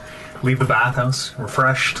as you leave the bathhouse,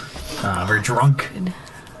 refreshed, very drunk,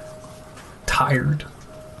 tired?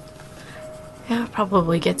 Yeah,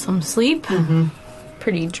 probably get some sleep.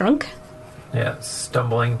 Pretty drunk. Yeah,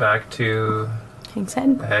 stumbling back to Hag's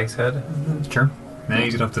Head. the Hag's Head. Sure. Yeah,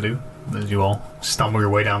 easy enough to do as you all stumble your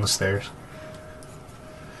way down the stairs.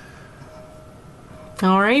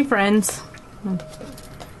 All right, friends.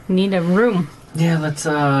 Need a room. Yeah, let's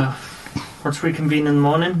reconvene in the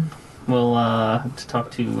morning. We'll have to talk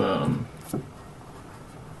to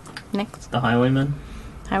Next, the highwaymen,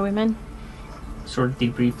 highwayman. sort of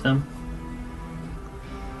debrief them.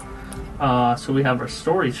 So we have our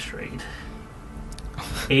story straight.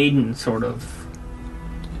 Aiden sort of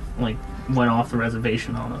like went off the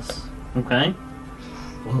reservation on us. Okay?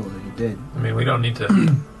 Whoa, you did. I mean, we don't need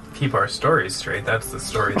to keep our stories straight. That's the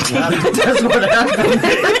story that happened. That's what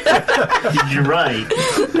happened. You're right.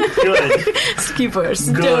 Good. Skippers.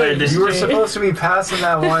 Good. You were supposed to be passing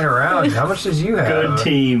that wine around. How much did you have? Good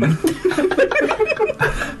team.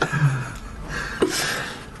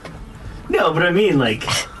 No, but I mean, like,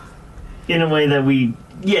 in a way that we...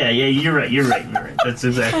 Yeah, you're right. That's I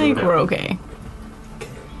exactly think what we're happened. okay.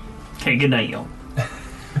 Okay, good night, y'all.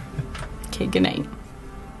 Okay, good night.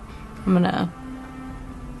 I'm gonna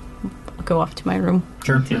go off to my room.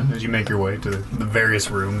 Sure. Yeah. As you make your way to the various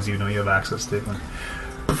rooms you know you have access to,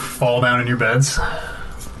 and fall down in your beds.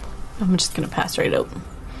 I'm just gonna pass right out.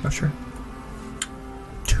 Oh, sure.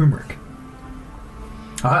 Turmeric.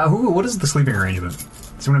 What is the sleeping arrangement?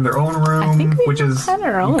 Does everyone have their own room? I think we which is have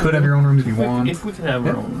our own. You could have your own room if you want. If we could have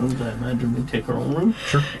our own rooms, I imagine we'd take our own room.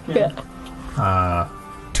 Sure. Yeah.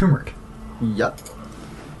 Turmeric. Yup.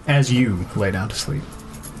 As you lay down to sleep,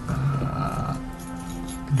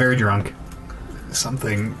 very drunk.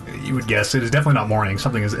 Something you would guess it is definitely not morning.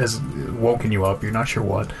 Something has woken you up. You're not sure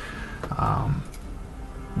what.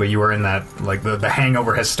 But you are in that, like, the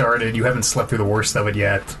hangover has started. You haven't slept through the worst of it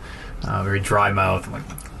yet. Very dry mouth, like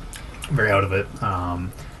very out of it.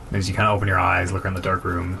 As you kind of open your eyes, look around the dark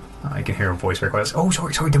room, you can hear a voice very quiet. Oh,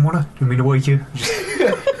 sorry, didn't mean to wake you.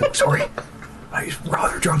 Just, sorry, I was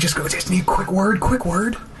rather drunk. Just need a quick word.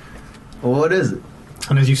 Well, what is it?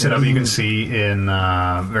 And as you sit up, you can see in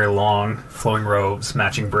very long, flowing robes,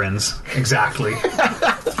 matching brins, exactly.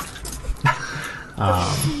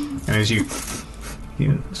 And as you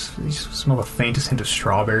smell the faintest hint of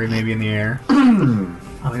strawberry, maybe in the air.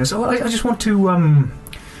 He goes, "Oh, I just want to.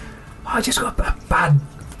 I just got a bad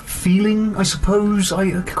feeling. I suppose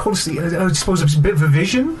I suppose it's a bit of a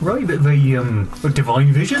vision, right? A bit of a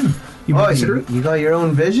divine vision. You might consider it. You got your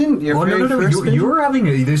own vision? Your Oh, no. first vision? You're having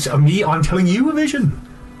me. I'm telling you a vision.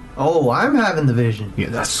 Oh, I'm having the vision. Yeah,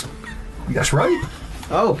 that's right.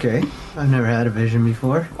 Oh, okay. I've never had a vision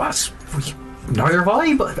before. Neither have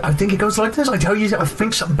I, but I think it goes like this. I tell you, I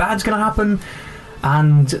think something bad's going to happen,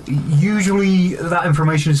 and usually that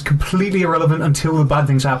information is completely irrelevant until the bad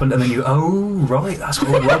things happen, and then you, oh, right, that's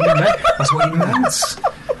what you meant. That's what you meant.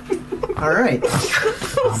 All right.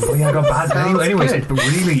 But yeah, I got bad. Anyways, good.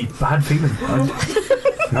 really bad feeling. I'm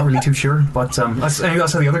not really too sure, but that's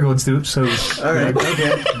how the other gods do it. So, All right.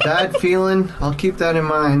 Okay. Bad feeling. I'll keep that in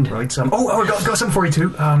mind. right. I got something for you too.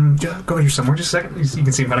 Go here somewhere. Just a second. You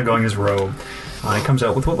can see him kind of going his robe. He comes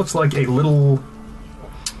out with what looks like a little.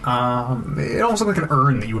 It almost looks like an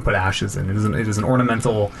urn that you would put ashes in. It is an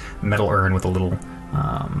ornamental metal urn with a little,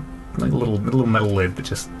 like a little metal lid that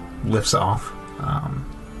just lifts off.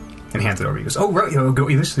 And hands it over. He goes, "Oh right, go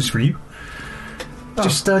eat this. This is for you. Oh.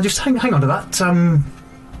 Just hang on to that.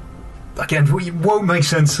 Again, it won't make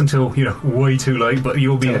sense until way too late. But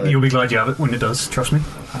you'll be glad you have it when it does. Trust me.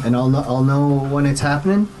 And I'll know when it's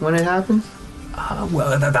happening. When it happens.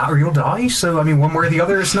 Well, that or you'll die. So I mean, one way or the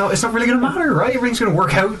other, it's not really going to matter, right? Everything's going to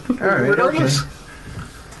work out right, regardless. okay.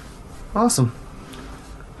 Awesome.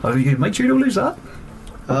 You make sure you don't lose that.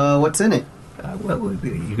 What's in it? Well,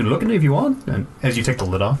 you can look in it if you want. And as you take the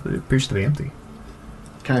lid off, it appears to be empty.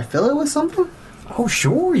 Can I fill it with something? Oh,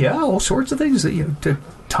 sure, yeah, all sorts of things.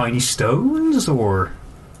 Tiny stones, or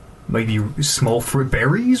maybe small fruit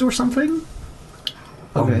berries or something.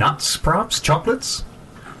 Oh, Okay. nuts, perhaps, chocolates.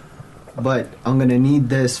 but I'm gonna need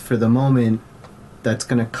this for the moment that's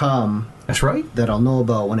gonna come That's right. that I'll know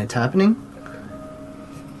about when it's happening.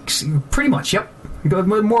 Pretty much, yep. You got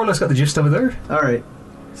more or less got the gist of it there. Alright.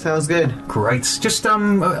 Sounds good. Great. Just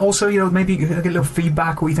also, maybe get a little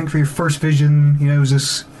feedback. What you think for your first vision?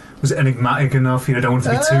 Was it enigmatic enough? Don't want it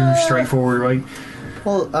to be too straightforward, right?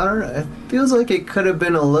 Well, I don't know. It feels like it could have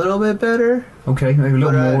been a little bit better. Okay, maybe a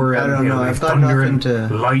little But more. I don't know. Like I've got thunder nothing and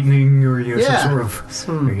to- lightning, or Yeah, some sort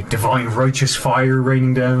of divine righteous fire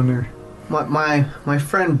raining down, or My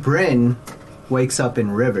friend Bryn wakes up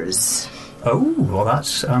in rivers. oh, well, that's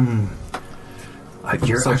So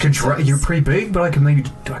she says. you're pretty big, but I could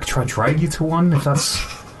try and drag you to one if that's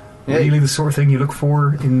Yeah. really the sort of thing you look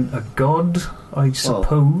for in a god, I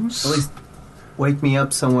suppose. At least wake me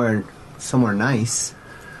up somewhere nice.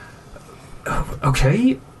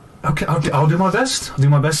 Okay, I'll do my best. I'll do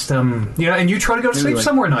my best. And you try to go to Maybe sleep like-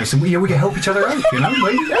 somewhere nice, and we can help each other out. Maybe.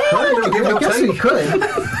 Right, little give, I little guess we take. could.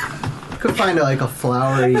 Could find a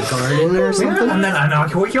flowery garden or something. Yeah, and then I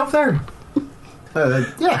can wake you up there.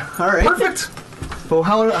 Yeah, alright. Perfect. But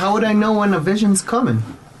how would I know when a vision's coming?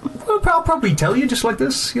 Well, I'll probably tell you just like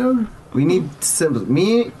this. We need symbols.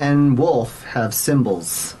 Me and Wolf have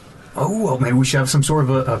symbols. Oh, well, maybe we should have some sort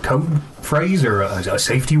of a code phrase or a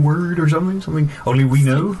safety word or something only we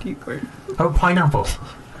know. Oh, pineapple.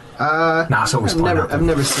 Nah, it's always pineapple. I've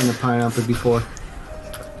never seen a pineapple before.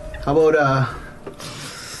 How about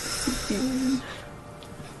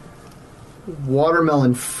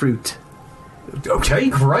watermelon fruit? Okay,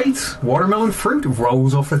 great. Watermelon fruit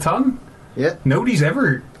rolls off the tongue. Yeah. Nobody's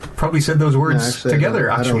ever probably said those words together,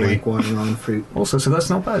 I don't actually. like watermelon fruit. Also, so that's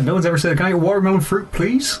not bad. No one's ever said, can I get watermelon fruit,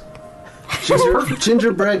 please?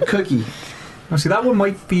 Gingerbread cookie. Now, see, that one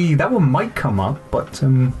might come up, but,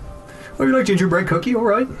 you like gingerbread cookie,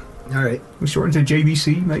 alright. Alright. We shorten to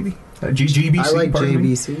JBC, maybe? GBC, I like pardon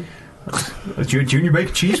me. JBC. Junior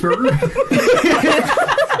Bacon Cheeseburger?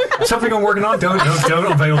 Something I'm working on. Don't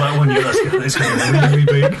unveil that one yet. It's going to be really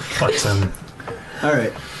big. But,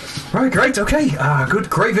 Alright. right, great, okay.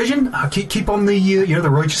 Great vision. Keep on the, the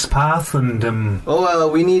righteous path, and,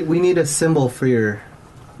 We need a symbol for your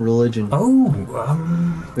religion.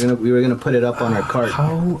 We were gonna put it up on our cart.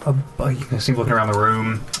 How about, you can see looking around the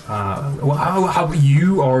room. How about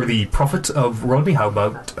you are the prophet of Rodney? How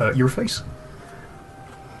about your face?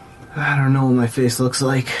 I don't know what my face looks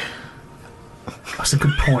like. That's a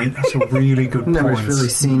good point. That's a really good point. Never really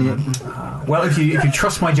seen it. Well, if you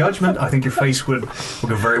trust my judgment, I think your face would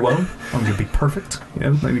go very well. It'd be perfect.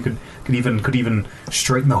 Maybe you could even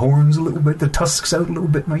straighten the horns a little bit, the tusks out a little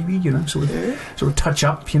bit, maybe. Sort of touch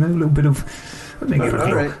up. A little bit of maybe a little,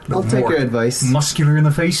 Alright, little I'll take more your advice. muscular in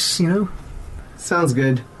the face. Sounds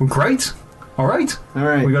good. Well, great. All right.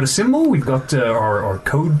 Alright. We got a symbol. We've got our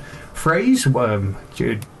code phrase.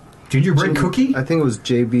 Gingerbread cookie. I think it was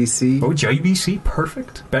JBC. Oh, JBC.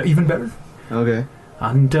 Perfect. Even better. Okay.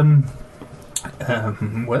 And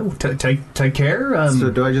well, take care. So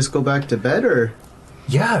do I just go back to bed or?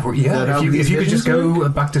 Yeah. that how If these you could just visions go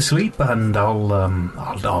back to sleep, and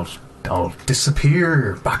I'll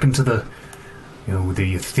disappear back into the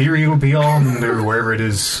the ethereal beyond, or wherever it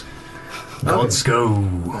is gods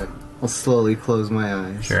go. I'll slowly close my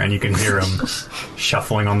eyes. Sure, and you can hear him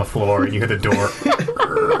shuffling on the floor, and you hear the door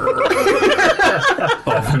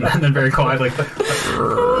open, and then very quietly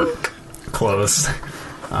closed.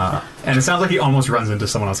 And it sounds like he almost runs into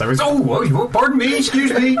someone else. He's, pardon me,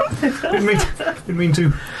 excuse me. Didn't mean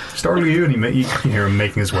to startle you. And you hear him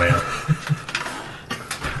making his way up.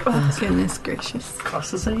 Oh, goodness gracious.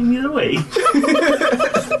 Costs the same either way.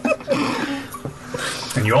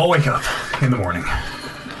 And you all wake up in the morning.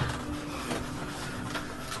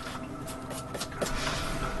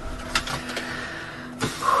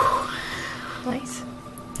 Nice.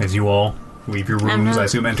 As you all leave your rooms, I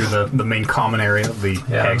assume enter the main common area of the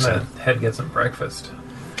Yeah, I'm exit. gonna head get some breakfast.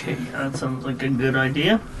 Okay, that sounds like a good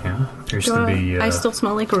idea. Yeah, appears to be. I still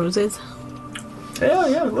smell like roses.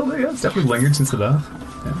 Yeah, a little bit. Yeah, it's definitely lingered since the bath.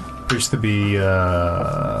 Yeah. Appears to be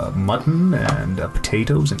mutton and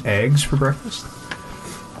potatoes and eggs for breakfast.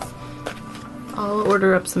 I'll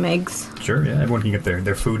order up some eggs. Sure, yeah, everyone can get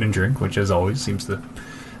their food and drink, which as always seems to.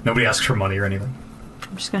 Nobody asks for money or anything.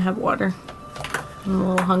 I'm just gonna have water. I'm a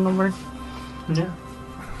little hungover. Yeah.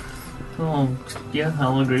 Well, yeah,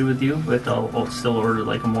 I'll agree with you, but I'll still order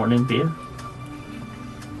like a morning beer.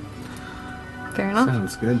 Fair enough.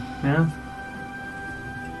 Sounds good. Yeah,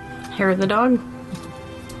 Hair of the dog.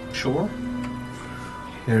 sure.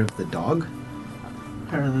 Hair of the dog?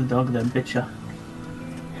 Hair of the dog that bit ya.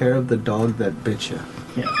 Hair of the dog that bit ya.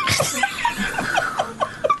 Yeah.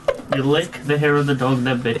 You lick the hair of the dog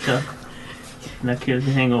that bit ya, and that cures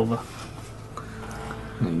the hangover.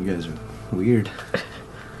 You guys are weird.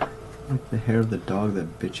 Like the hair of the dog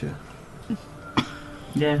that bit you.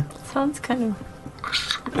 Yeah. Sounds kind of.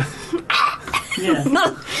 Yeah.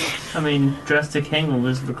 I mean, drastic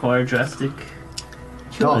hangovers require drastic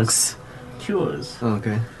Dogs. cures. Oh,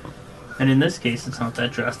 okay. And in this case, it's not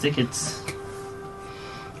that drastic. It's...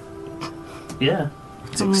 Yeah.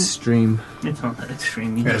 It's extreme. It's not that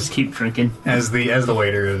extreme. You Yes. just keep drinking. As the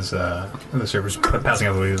waiter is the server's passing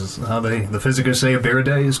out the waiters, the physicists say a beer a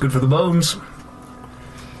day is good for the bones.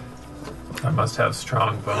 I must have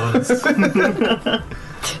strong bones.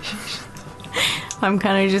 I'm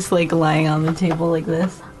kind of just like lying on the table like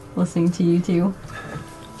this, listening to you two.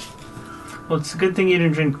 Well, it's a good thing you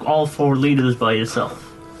didn't drink all 4 liters by yourself.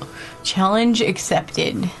 Challenge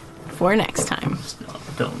accepted for next time. No,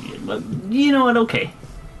 don't you? But you know what? Okay.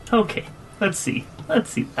 Okay. Let's see. Let's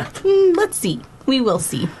see that. Let's see. We will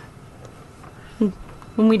see.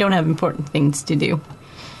 When we don't have important things to do.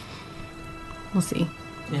 We'll see.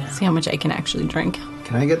 Yeah. See how much I can actually drink.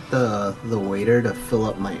 Can I get the waiter to fill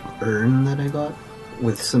up my urn that I got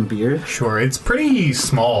with some beer? Sure, it's pretty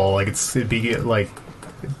small. Like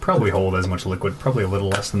it'd probably hold as much liquid. Probably a little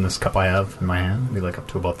less than this cup I have in my hand. It'd be like up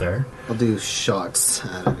to about there. I'll do shots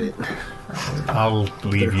out of it. I'll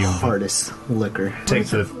leave Their you. hardest liquor. Take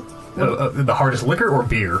the hardest liquor or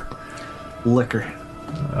beer. Liquor.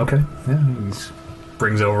 Okay. Yeah. He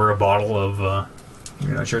brings over a bottle of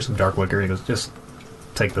sure, some dark liquor. He goes, just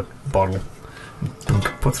take the bottle. And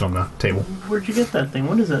puts it on the table. Where'd you get that thing?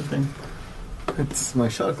 What is that thing? It's my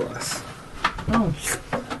shot glass. Oh.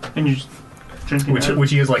 And you just drinking out of- Which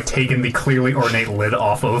he has like taken the clearly ornate lid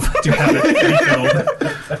off of to have it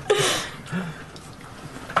refilled.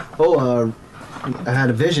 Oh, I had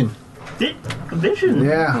a vision. A vision?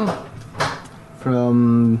 Yeah.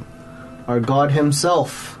 From our god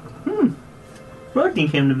himself. Rodney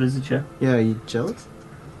came to visit you. Yeah, you jealous?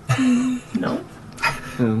 No.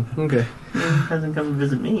 Oh, okay. He hasn't come to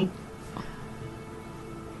visit me.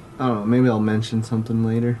 I don't know, maybe I'll mention something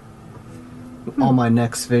later. On my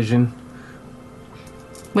next vision.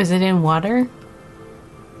 Was it in water?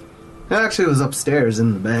 Actually, it was upstairs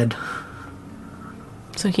in the bed.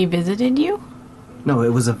 So he visited you? No, it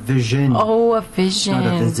was a vision. Oh, a vision.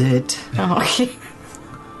 Not a visit. Oh, okay.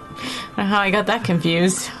 I don't know how I got that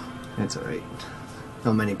confused. It's alright.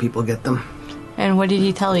 Not many people get them. And what did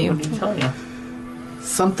he tell you? What did he tell you?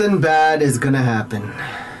 Something bad is gonna happen.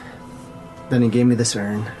 Then he gave me this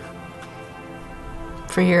urn.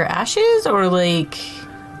 For your ashes, or like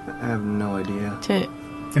I have no idea. to?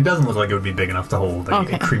 It doesn't look like it would be big enough to hold a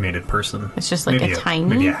Okay. cremated person. It's just like maybe a tiny.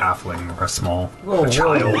 maybe a halfling or a small Whoa, a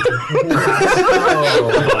child.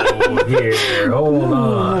 Oh, here, hold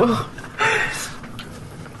on.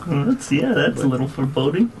 Well, that's a little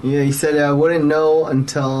foreboding. Yeah, he said I wouldn't know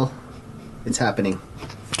until it's happening.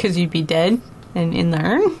 Because you'd be dead and in the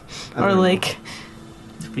urn, I or don't know. like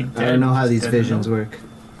I don't know how these visions work.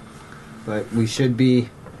 But we should be...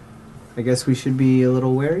 I guess we should be a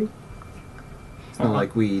little wary. It's not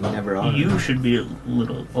like we never are. You should be a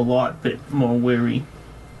lot bit more wary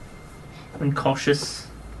and cautious.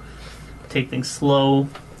 Take things slow.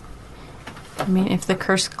 I mean, if the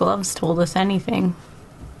cursed gloves told us anything.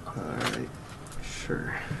 Alright,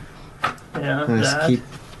 sure. Yeah, I just that. keep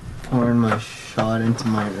pouring my shot into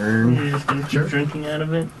my urn. You're just gonna keep drinking out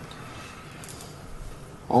of it.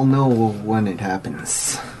 I'll know when it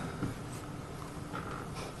happens.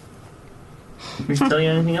 Did he tell you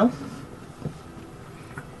anything else?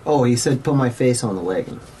 Oh, he said put my face on the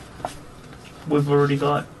wagon. We've already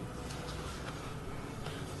got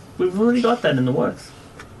that in the works.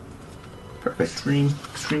 Perfect.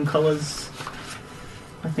 Extreme colors.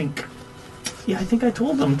 I think I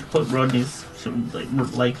told them to put Rodney's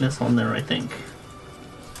likeness on there. I think.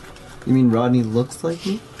 You mean Rodney looks like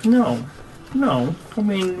me? No. I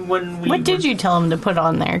mean, when we What did you tell him to put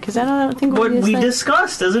on there? Because I don't think What we said-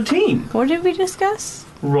 discussed as a team. What did we discuss?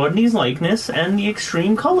 Rodney's likeness and the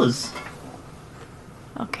extreme colors.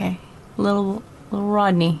 Okay, little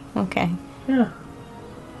Rodney. Okay, Yeah.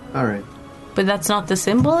 Alright. but that's not the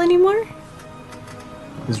symbol anymore.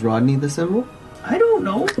 Is Rodney the symbol? I don't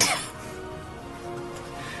know.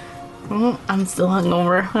 I'm still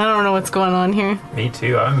hungover. I don't know what's going on here. Me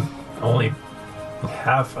too. I'm only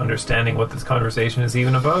half understanding what this conversation is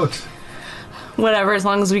even about. Whatever, as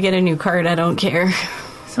long as we get a new card, I don't care.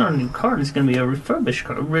 It's not a new card. It's going to be a refurbished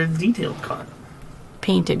card, a detailed card.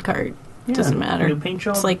 Painted card. Yeah, Doesn't matter. New paint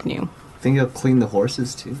job. It's like new. Think he'll clean the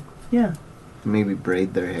horses too? Yeah. Maybe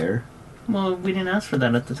braid their hair? Well, we didn't ask for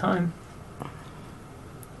that at the time.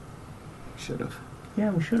 Should have.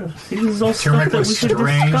 Yeah, we should have. See, this is all stuff Turmeric that we looks should have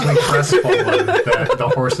strangely discussed. crestfallen that the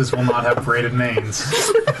horses will not have braided manes.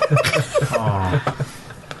 Aw.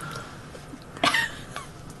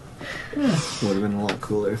 Would have been a lot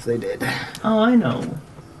cooler if they did. Oh, I know.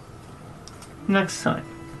 Next time.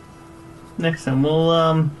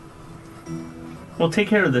 We'll take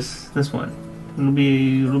care of this one. It'll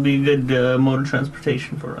be a good mode of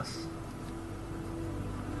transportation for us.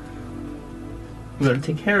 We gotta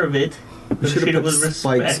take care of it. We should Treat have it put with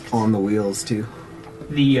spikes respect. on the wheels too.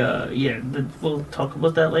 We'll talk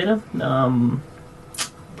about that later.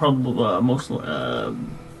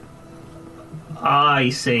 I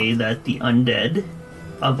say that the undead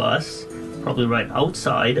of us probably right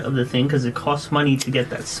outside of the thing because it costs money to get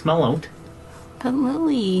that smell out. But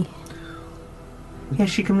Lily. Yeah,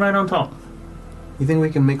 she can ride on top. You think we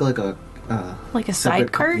can make like a Like a separate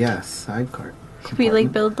side cart? Yeah, side cart. Could we like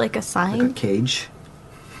Compartment. build like a like a sign? cage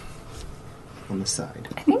on the side?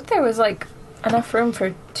 I think there was like enough room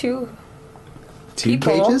for two Two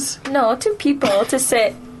people. cages? No, 2 people to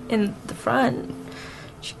sit in the front.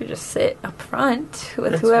 She could just sit up front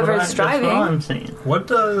with whoever's driving. That's what I'm saying. What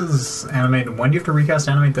does animate? When do you have to recast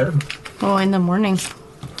animate dead? Oh, in the morning.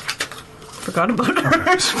 Forgot about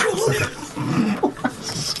her.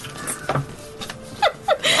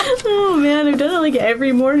 Oh man, I've done it like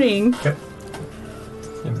every morning. Okay.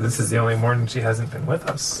 And this is the only morning she hasn't been with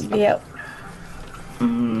us. Yep.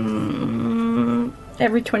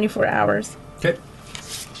 Every 24 hours. Okay.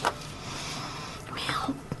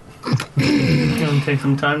 You want to take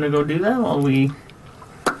some time to go do that while we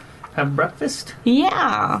have breakfast?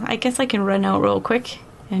 Yeah, I guess I can run out real quick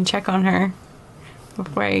and check on her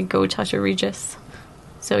before I go touch a Regis.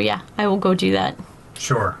 So yeah, I will go do that.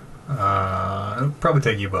 Sure. It'll probably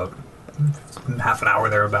take you about half an hour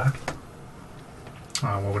there or back.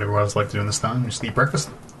 What would everyone else like to do in this time? Just eat breakfast?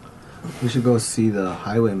 We should go see the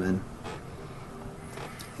highwaymen.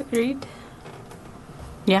 Agreed.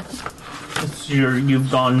 Yeah. You've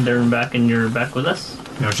gone there and back, and you're back with us?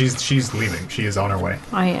 No, she's leaving. She is on her way.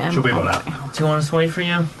 I am. She'll be about out. Do you want us to wait for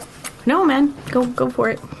you? No, man. Go for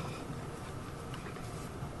it.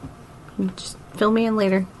 Just fill me in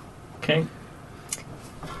later. Okay.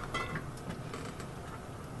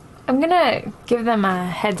 I'm gonna give them a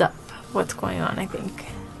heads up of what's going on, I think.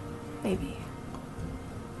 Maybe.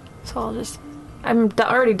 So I'm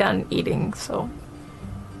already done eating, so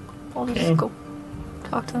I'll just Okay. go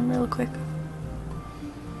talk to them real quick.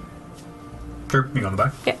 Sure, you go in the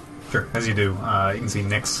back? Yeah. Sure, as you do, you can see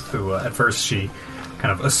Nyx, who at first she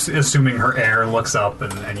kind of assuming her air looks up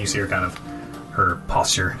and you see her kind of, her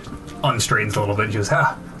posture unstraightens a little bit. She goes,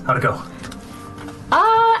 how'd it go?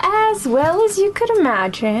 As well as you could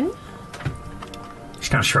imagine. She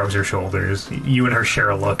kind of shrugs her shoulders. You and her share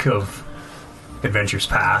a look of adventures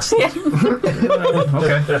past. Yeah.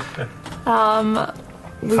 Okay.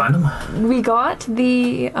 Find them? We got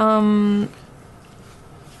the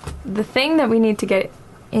thing that we need to get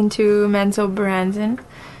into Menzo Branson.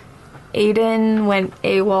 Aiden went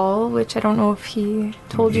AWOL, which I don't know if he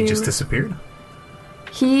told you. He just disappeared?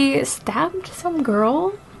 He stabbed some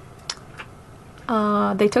girl.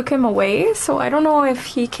 They took him away, so I don't know if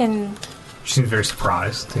he can... She seems very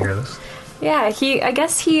surprised to hear this. Yeah,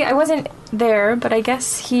 I wasn't there, but I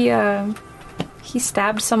guess he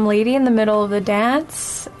stabbed some lady in the middle of the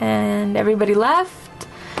dance, and everybody left.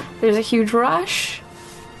 There's a huge rush,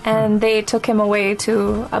 and they took him away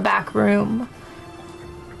to a back room.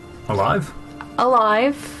 Alive?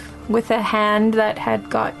 Alive, with a hand that had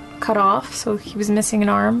got cut off, so he was missing an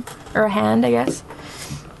arm, or a hand, I guess.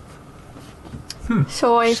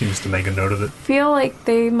 So I Seems to make a note of it. feel like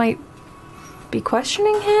they might be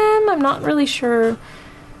questioning him. I'm not really sure,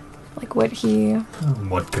 like, what he...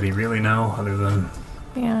 What could he really know other than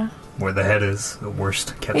Yeah. where the head is? The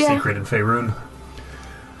worst kept Yeah. secret in Faerun.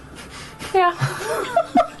 Yeah.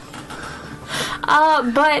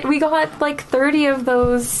 But we got, like, 30 of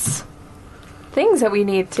those things that we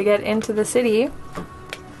need to get into the city.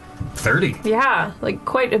 30? Yeah, like,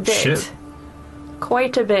 quite a bit. Shit.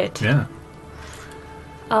 Quite a bit. Yeah.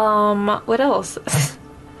 What else?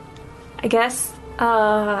 I guess,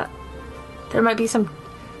 there might be some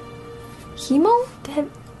hemo? You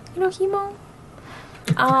know hemo?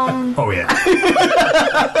 Oh, yeah.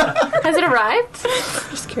 Has it arrived?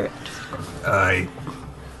 Just curious.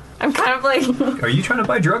 I'm kind of like... Are you trying to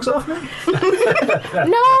buy drugs off me? No,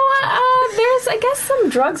 there's, I guess some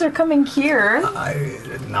drugs are coming here.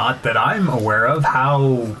 Not that I'm aware of.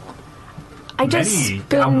 How I just many?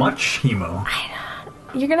 How much hemo?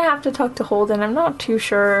 You're gonna have to talk to Holden. I'm not too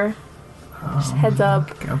sure. Just heads up.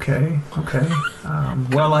 Okay.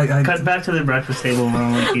 Well, I Cut back to the breakfast table and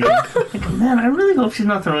I'm like, man, I really hope she's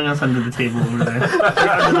not throwing us under the table over there.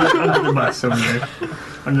 under the bus over there.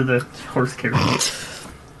 Under the horse carriage.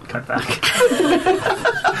 Cut back.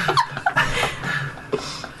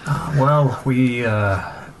 well, we.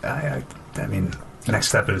 I mean, the next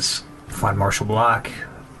step is find Marshall Black,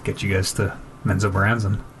 get you guys to Menzo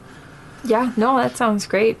Baranzan. Yeah, no, that sounds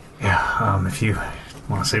great. Yeah. If you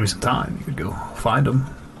want to save me some time, you could go find him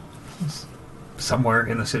somewhere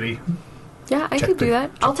in the city. Yeah, I Check could do the-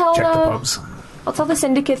 that. I'll Check the tell pubs. I'll tell the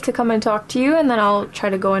syndicate to come and talk to you, and then I'll try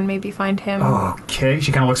to go and maybe find him. Okay.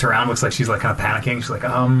 She kind of looks around. Looks like she's like kind of panicking. She's like,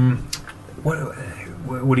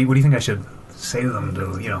 what do you think I should say to them?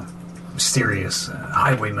 To mysterious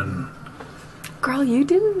highwayman. Girl, you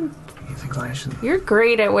do. You think I should? You're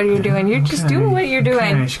great at what you're doing. You're just doing what you're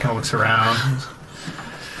doing. Okay. She kind of looks around.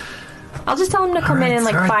 I'll just tell him to come in Alright,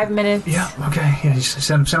 like alright. 5 minutes. Yeah. Okay. Yeah. Just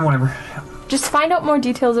send whatever. Just find out more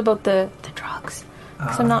details about the drugs.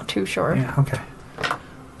 Because I'm not too sure. Yeah. Okay.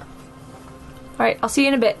 Alright, I'll see you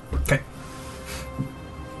in a bit. Okay.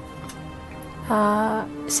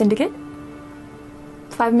 Syndicate?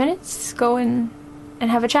 5 minutes? Go and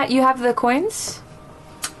have a chat. You have the coins?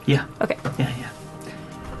 Yeah. Okay. Yeah.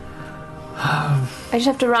 I just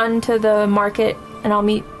have to run to the market, and I'll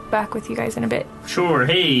meet back with you guys in a bit. Sure.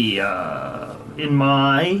 Hey, in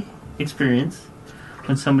my experience,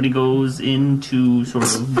 when somebody goes in to sort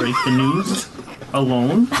of break the news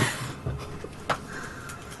alone,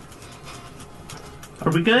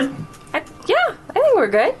 are we good? I think we're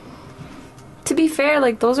good. To be fair,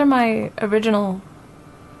 like, those are my original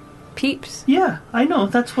peeps. Yeah, I know.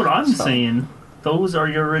 That's what I'm So- saying. Those are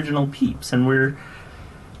your original peeps, and we're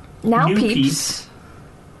Now new peeps.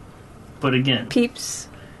 But again, Peeps.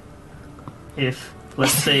 if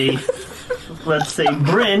let's say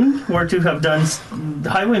Bryn were to have done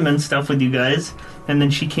highwayman stuff with you guys, and then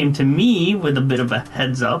she came to me with a bit of a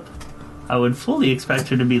heads up, I would fully expect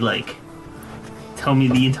her to be like, tell me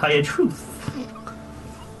the entire truth,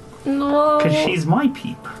 No. because she's my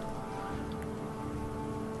peep.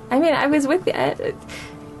 I mean, I was with you.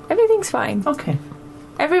 Everything's fine. Okay,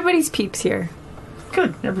 Everybody's peeps here.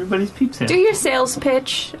 good. Everybody's peeps in. Do your sales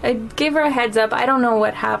pitch. I gave her a heads up. I don't know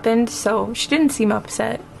what happened, so she didn't seem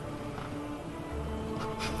upset.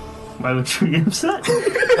 Why would you be upset?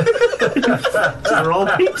 They're all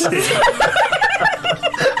peeps here.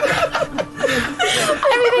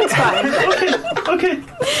 Everything's fine. Okay,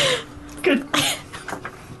 good.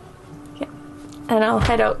 And I'll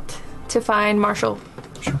head out to find Marshall.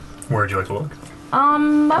 Where would you like to look?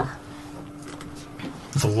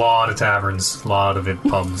 There's a lot of taverns, a lot of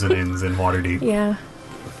pubs and inns in Waterdeep. Yeah.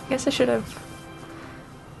 I guess I should have.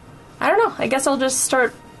 I don't know. I guess I'll just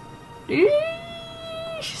start.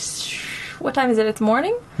 What time is it? It's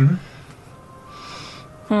morning?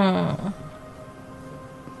 I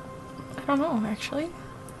don't know, actually.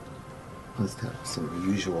 Let's have some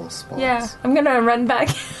usual spots. Yeah, I'm gonna run back.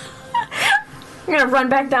 I'm gonna run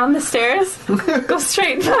back down the stairs. Go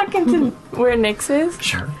straight back into where Nyx is.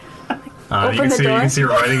 Sure. Open the door. You can see her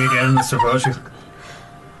writing again, Mr. Bosch.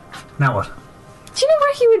 Now what? Do you know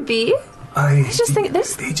where he would be? I just think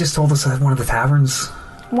there's- He just told us at one of the taverns.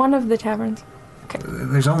 One of the taverns.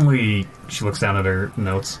 There's only... She looks down at her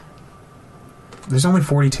notes. There's only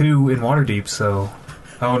 42 in Waterdeep, so...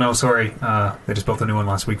 Oh, no, sorry. They just built a new one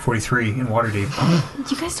last week. 43 in Waterdeep.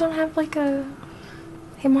 You guys don't have like a...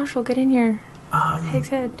 Hey Marshall, get in here. Hig's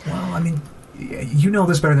head. Well, I mean, you know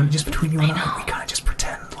this better than just between you and I. We kind of just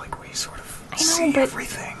pretend like we sort of see but-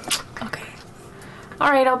 everything. Okay.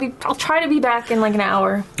 Alright, I'll try to be back in like an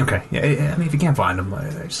hour. Okay. Yeah, I mean, if you can't find them,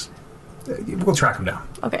 we'll track them down.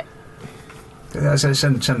 Okay. Send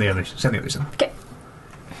the others. Send the others in. Okay.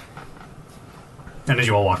 And as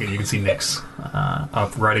you all walk in, you can see Nyx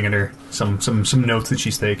up writing in her some notes that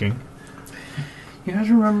she's taking. You guys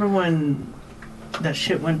remember when that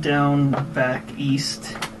shit went down back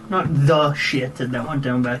east? Not the shit that went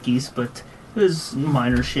down back east, but it was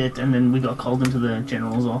minor shit, and then we got called into the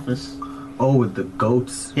general's office. Oh, with the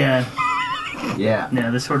goats. Yeah, Yeah. yeah,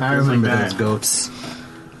 this sort of I feels like remember that. those goats.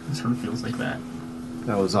 This sort of feels like that.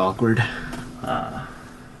 That was awkward.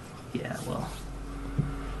 Yeah, well.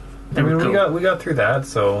 I There mean, we go. we got through that,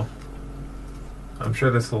 so I'm sure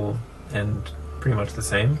this will end pretty much the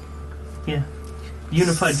same. Yeah.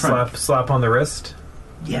 Unified front. Slap on the wrist.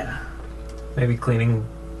 Yeah. Maybe cleaning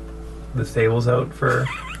the stables out for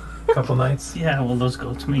a couple nights. Yeah, well, those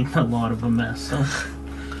goats made a lot of a mess, so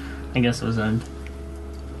I guess it was end.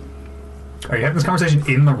 Are you having this conversation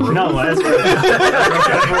in the room? No, as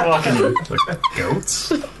we're walking in. Like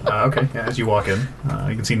goats? Okay, yeah, as you walk in,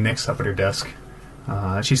 you can see Nyx up at her desk.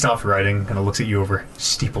 She stops writing, kind of looks at you over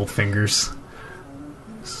steepled fingers.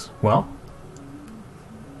 Well?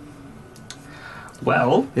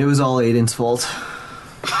 Well, It was all Aiden's fault.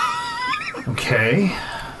 Okay.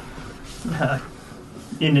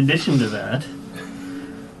 in addition to that,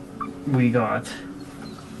 we got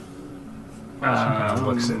Kind of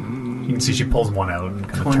looks at. You can see she pulls one out and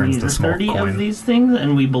kind of 20 turns to the small 30 coin. of these things,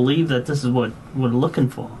 and we believe that this is what we're looking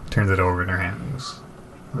for. Turns it over in her hands.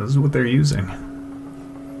 This is what they're using.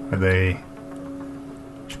 Are they?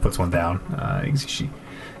 She puts one down. You can see she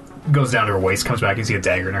goes down to her waist, comes back. You see a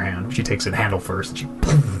dagger in her hand. She takes it handle first, and she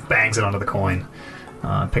boom, bangs it onto the coin.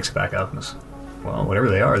 Picks it back up and says, "Well, whatever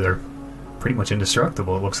they are, they're pretty much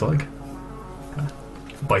indestructible. It looks like."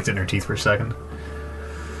 Bites it in her teeth for a second.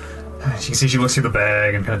 You can see she looks through the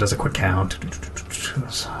bag and kind of does a quick count.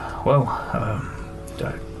 Well,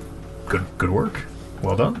 good work.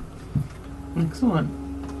 Well done. Excellent.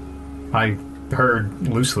 I heard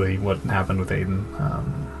loosely what happened with Aiden.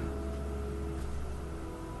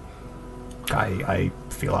 I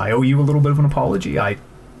feel I owe you a little bit of an apology. I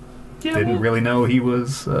didn't really know he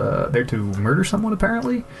was there to murder someone,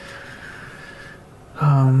 apparently.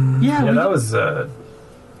 Yeah, that was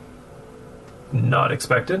not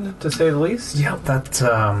expected, to say the least. Yep, that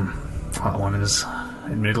one is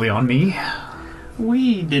admittedly on me.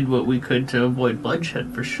 We did what we could to avoid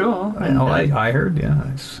bloodshed for sure. I heard, yeah.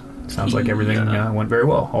 Sounds like everything went very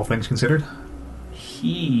well, all things considered.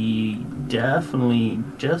 He definitely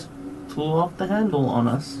just flew off the handle on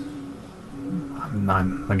us.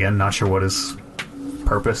 I'm again not sure what his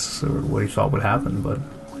purpose or what he thought would happen, but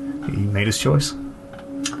he made his choice.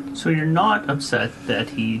 So you're not upset that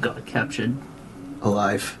he got captured?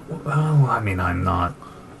 Alive. Well, I mean, I'm not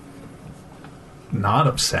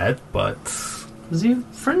upset, but Is he a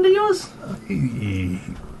friend of yours?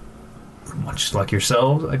 much like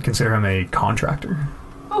yourselves, I'd consider him a contractor.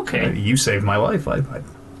 Okay. You saved my life. I'd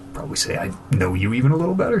probably say I know you even a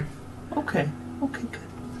little better. Okay, good.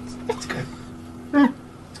 That's good.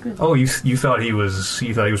 That's good. Oh, you thought he was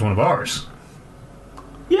one of ours?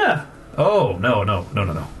 Yeah. Oh, no.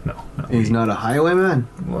 He's not a highwayman?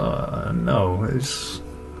 No, there's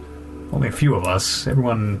only a few of us.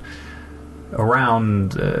 Everyone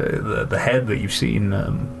around the head that you've seen,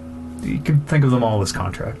 you can think of them all as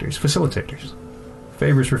contractors, facilitators.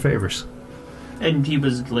 Favors for favors. And he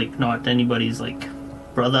was, like, not anybody's, like,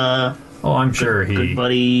 brother. Oh, I'm sure he good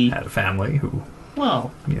buddy. had a family who,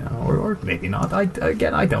 Well, or maybe not. I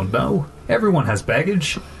don't know. Everyone has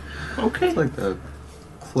baggage. okay. It's like the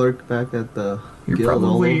clerk back at the You're guild all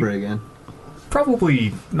probably- over again.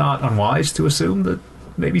 Probably not unwise to assume that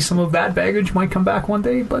maybe some of that baggage might come back one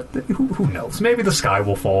day, but who knows? Maybe the sky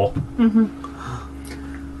will fall.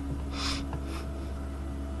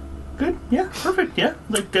 Good. Yeah, perfect. Yeah.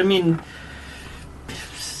 Like, I mean,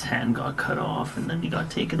 his hand got cut off and then he got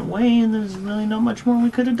taken away, and there's really not much more we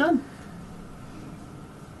could have done.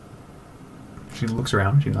 She looks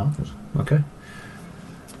around. She nods. Okay.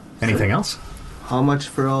 Anything else? How much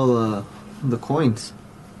for all the coins?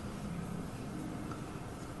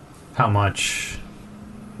 How much?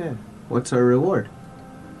 Yeah. What's our reward?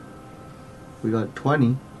 We got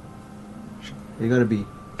 20. You gotta be...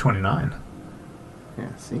 29.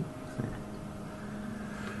 Yeah, see? You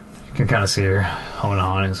can kind of see her humming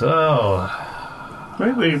on and says, "Oh,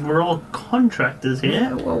 Right? We're all contractors here.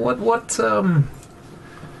 yeah. Well, what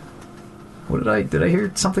did I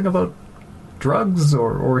hear something about drugs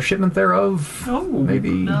or a shipment thereof? Oh,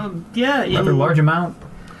 maybe yeah. rather large amount."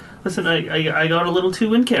 Listen, I got a little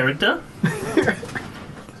too in character.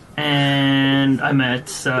 And I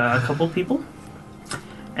met a couple people.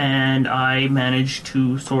 And I managed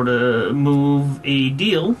to sort of move a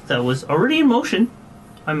deal that was already in motion.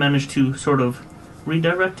 I managed to sort of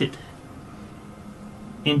redirect it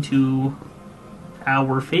into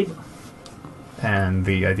our favor. And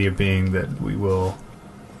the idea being that we will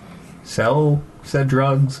sell said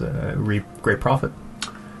drugs, reap great profit.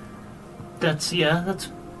 That's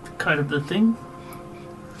kind of the thing.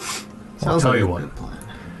 I'll tell you a what. good plan.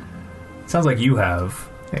 Sounds like you have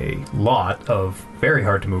a lot of very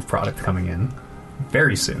hard to move product coming in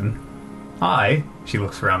very soon. She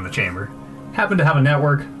looks around the chamber, happen to have a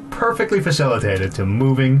network perfectly facilitated to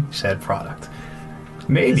moving said product.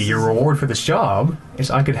 Maybe your reward for this job is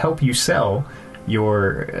I could help you sell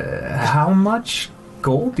your... how much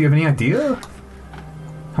gold? Do you have any idea?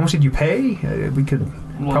 How much did you pay? We could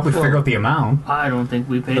probably figure out the amount. I don't think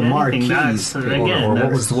we paid The anything. marquees That's, paid. again, Or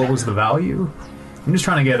that's- what was the value? I'm just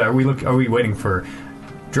trying to get... Are we waiting for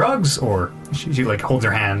drugs or She like holds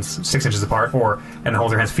her hands 6 inches apart, and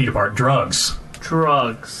holds her hands feet apart. Drugs.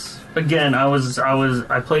 Again,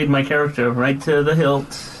 I played my character right to the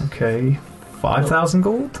hilt. Okay, 5,000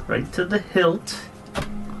 gold. Right to the hilt.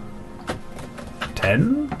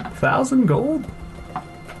 10,000 gold.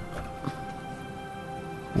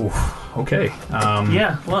 Oof. Okay.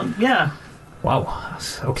 Yeah. Well. Yeah. Wow.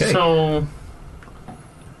 Okay. So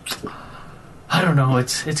I don't know.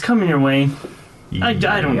 It's coming your way. I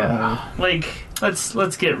don't know. Like,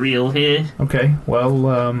 let's get real here. Okay.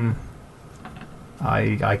 Well,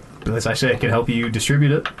 I as I say, I can help you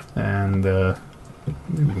distribute it, and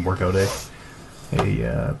we can work out a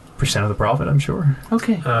percent of the profit. I'm sure.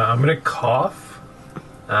 Okay. I'm gonna cough,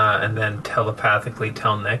 and then telepathically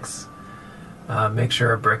tell Nyx, make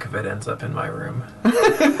sure a brick of it ends up in my room.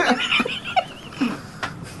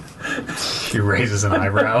 She raises an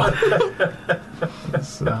eyebrow.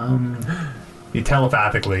 You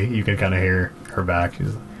telepathically, you can kind of hear her back.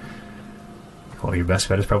 She's like, well, your best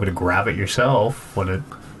bet is probably to grab it yourself when it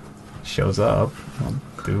shows up. I'll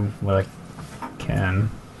do what I can.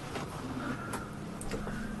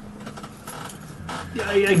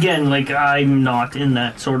 Again, like, I'm not in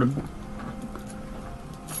that sort of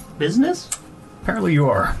business. Apparently you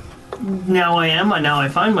are. Now I am. Now I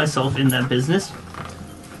find myself in that business.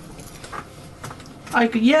 I'll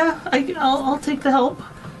take the help.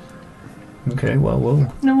 Okay, well,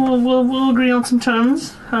 We'll agree on some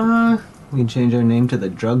terms. We can change our name to the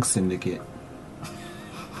Drug Syndicate.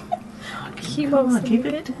 Keep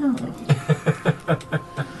it down.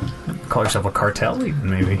 call yourself a cartel, even,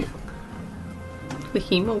 maybe. The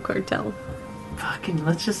Hemo Cartel. Fucking,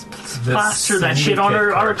 let's plaster that shit on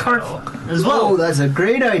our cart as well. Oh, that's a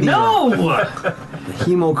great idea. No! The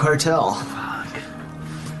Hemo Cartel.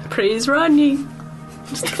 Praise Rodney.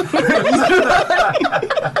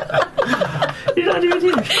 You're not even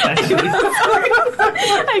here, actually.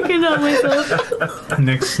 I could not myself.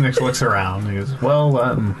 Nyx looks around and he goes, well,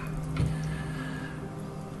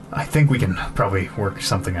 I think we can probably work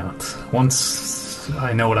something out. Once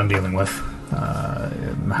I know what I'm dealing with,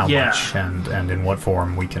 how much and in what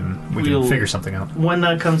form we'll figure something out. When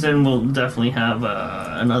that comes in, we'll definitely have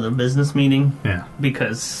another business meeting. Yeah.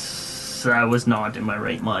 Because I was not in my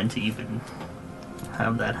right mind to even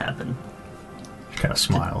have that happen. She kind of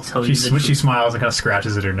smiles. She smiles and kind of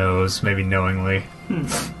scratches at her nose, maybe knowingly.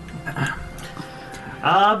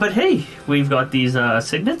 But hey, we've got these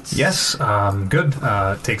signets. Yes, good.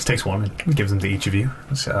 Takes one and gives them to each of you.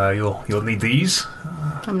 So, you'll need these.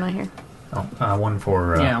 I'm not here. Oh, one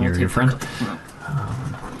for your friend.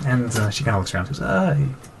 And she kind of looks around and says,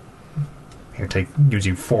 here, gives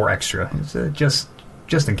you 4 extra. It's,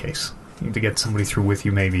 just in case. You need to get somebody through with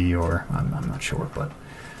you, maybe, or I'm not sure, but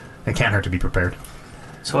it can't hurt to be prepared.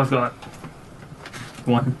 So I've got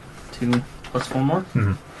 1, 2, plus 4 more?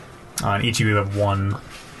 Mm-hmm. And each of you have 1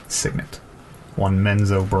 signet. 1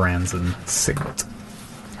 Menzo Baranzan signet.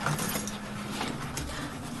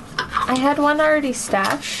 I had one already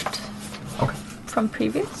stashed. Okay. From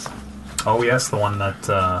previous. Oh, yes, the one that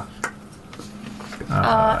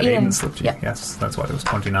Ian Aiden slipped you. Yep. Yes, that's why it was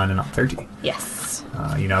 29 and not 30. Yes.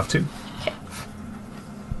 You now have 2. Okay.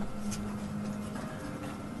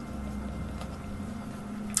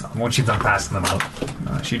 Once she's done passing them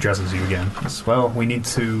out, she addresses you again. Says, well, we need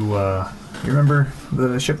to... you remember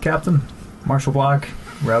the ship captain? Marshall Black?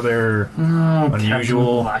 Rather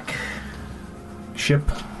unusual Black. ship.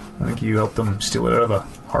 I think you helped them steal it out of the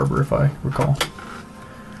harbor, if I recall.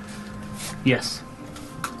 Yes.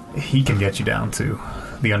 He can get you down to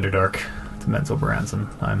the Underdark, to Menzo Baranzan.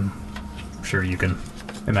 I'm sure you can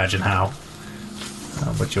imagine how.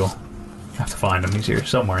 But you'll have to find him. He's here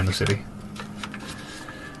somewhere in the city.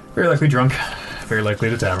 Very likely drunk. Very likely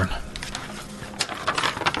at a tavern.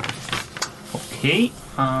 Okay.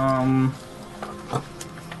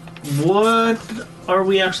 What are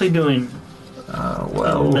we actually doing?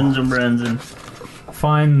 Well, Menzo Baranzan.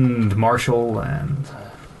 find Marshall and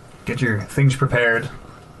get your things prepared.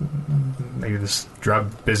 Maybe this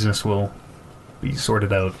drug business will be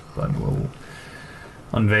sorted out, but we'll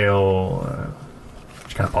unveil...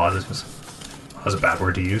 she kind of pauses. That was a bad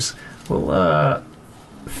word to use. We'll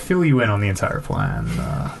fill you in on the entire plan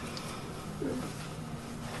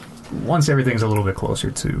once everything's a little bit closer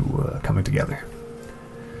to coming together.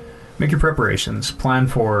 Make your preparations. Plan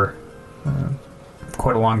for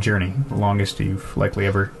quite a long journey, the longest you've likely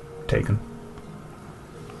ever taken,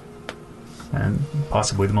 and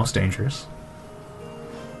possibly the most dangerous.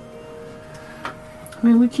 I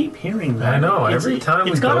mean, we keep hearing that. I know. Every time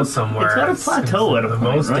we go somewhere, it's got a plateau at a the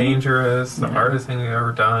point, most right? dangerous, the hardest thing you've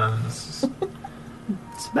ever done. It's just,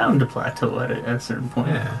 It's bound to plateau at a certain point.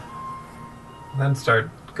 yeah. Then start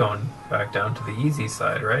going back down to the easy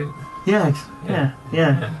side, right? Yeah.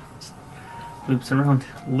 Loops around.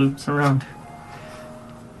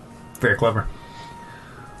 Very clever.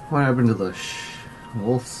 What happened to the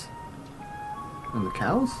wolves and the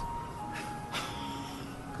cows?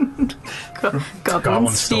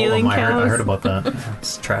 Goblins stole stealing them. I cows. heard about that.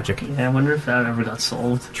 It's tragic. Yeah, I wonder if that ever got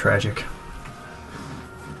solved. Tragic.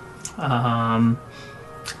 Long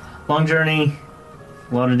journey,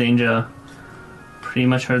 a lot of danger. Pretty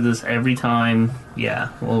much heard this every time. Yeah,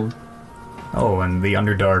 well, Oh, and the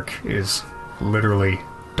Underdark is literally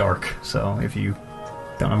dark, so if you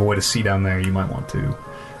don't have a way to see down there, you might want to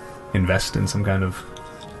invest in some kind of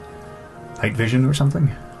night vision or something.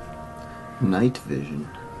 Night vision.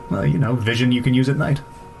 Well, you know, vision you can use at night.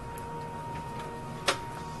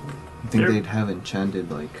 You think There- they'd have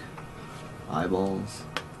enchanted, like, eyeballs?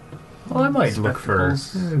 Well, I might look for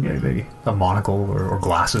Spectacles. maybe a monocle or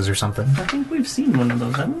glasses or something. I think we've seen one of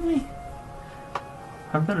those, haven't we?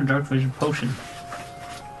 I've got a dark vision potion.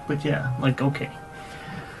 But yeah, like, okay.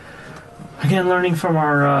 Again, learning from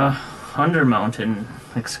our Undermountain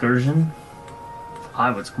excursion, I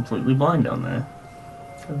was completely blind down there.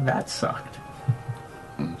 That sucked.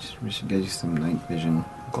 We should get you some night vision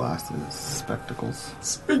glasses, spectacles.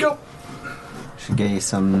 Speak up! Should get you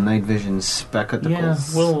some night vision spectacles. Yeah,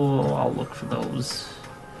 I'll look for those.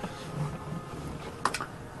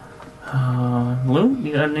 Lou,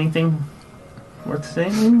 you got anything worth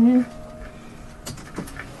saying in here?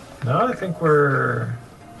 No, I think we're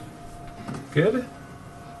good.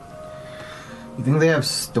 You think they have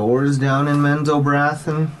stores down in Menzo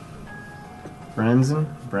Brathen? Brathen?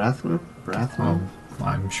 Well,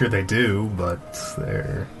 I'm sure they do, but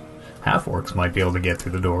their half-orcs might be able to get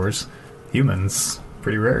through the doors. Humans,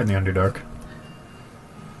 pretty rare in the Underdark.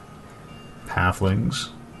 Halflings,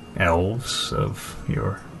 elves of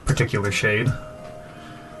your particular shade.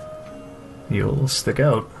 You'll stick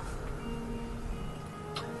out.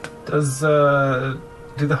 Do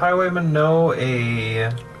the highwaymen know how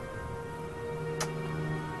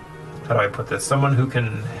do I put this? Someone who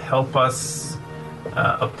can help us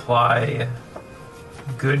apply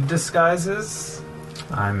good disguises?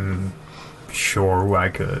 I'm sure I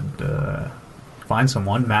could find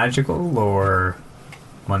someone magical or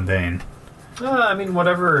mundane. I mean,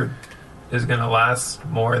 whatever is going to last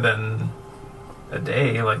more than a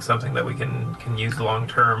day, like something that we can use long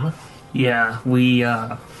term. Yeah, we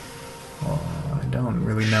I don't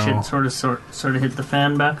really know. shit sort of hit the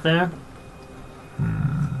fan back there,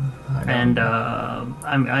 I don't-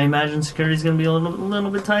 and I imagine security's going to be a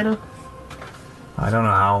little bit tighter. I don't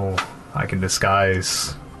know how I can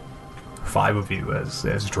disguise 5 of you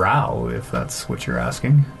as drow, if that's what you're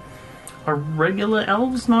asking. Are regular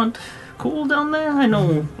elves not cool down there? I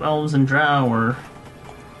know elves and drow are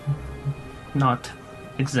not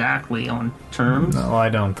exactly on terms. No, I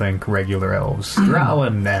don't think regular elves, drow,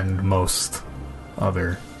 and most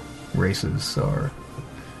other races are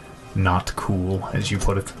not cool, as you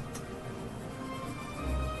put it.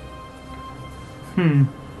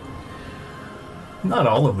 Not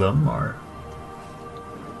all of them are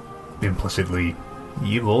implicitly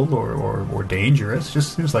evil or dangerous.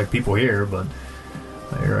 Just seems like people here, but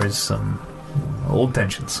there is some old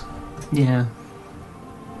tensions. Yeah.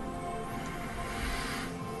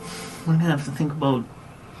 We're gonna have to think about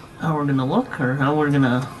how we're gonna look or how we're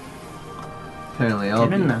gonna. Apparently I'll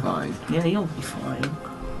Get in be there. fine. Yeah, you'll be fine.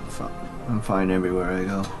 I'm fine everywhere I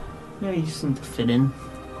go. Yeah, you just need to fit in.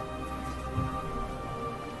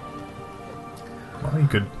 Well, you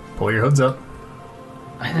could pull your hoods up.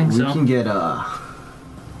 I think We so. can get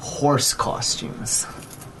horse costumes.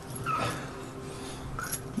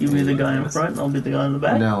 You be the guy in front, and I'll be the guy in the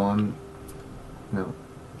back. No,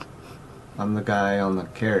 I'm the guy on the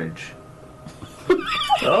carriage.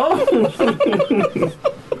 Oh,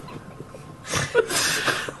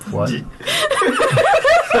 What?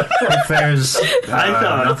 If there's I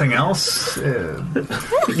thought- nothing else,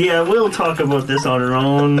 yeah. We'll talk about this on our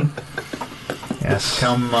own. yes,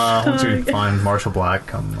 come once you find Marshall Black,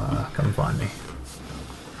 come find me.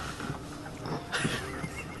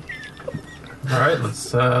 All right,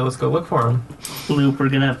 let's go look for him. Loop, we're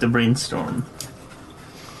gonna have to brainstorm.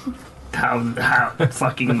 How?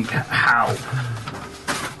 Fucking how?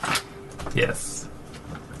 Yes.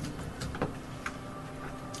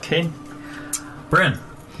 Okay. Bryn,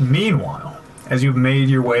 meanwhile, as you've made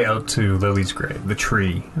your way out to Lily's grave, the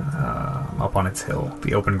tree up on its hill,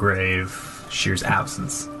 the open grave, Shear's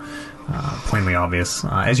absence, plainly obvious.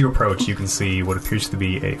 As you approach, you can see what appears to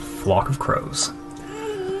be a flock of crows,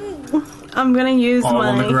 I'm gonna use all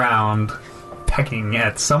on the my. ground, pecking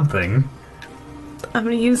at something. I'm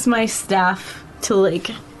gonna use my staff to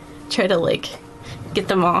try to get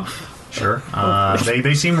them off. Sure.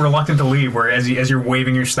 They seem reluctant to leave, where as you're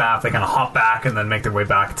waving your staff, they kind of hop back and then make their way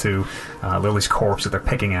back to Lily's corpse that they're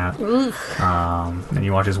picking at. And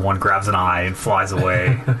you watch as one grabs an eye and flies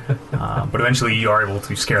away. But eventually you are able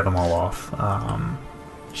to scare them all off.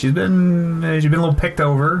 She's been a little picked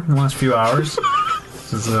over in the last few hours.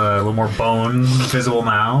 There's a little more bone visible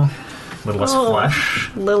now, a little less flesh.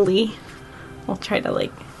 Lily. I'll try to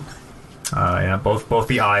yeah, both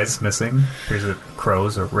the eyes missing. Appears that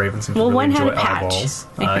crows or ravens seem to really one had enjoy a patch.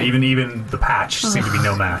 eyeballs. Even the patch seemed to be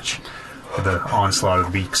no match for the onslaught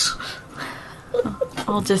of beaks.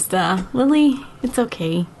 I'll just, Lily, it's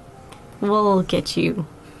okay. We'll get you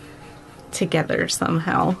together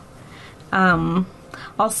somehow.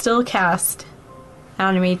 I'll still cast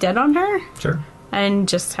Animate Dead on her. Sure. And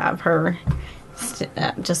just have her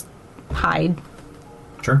just hide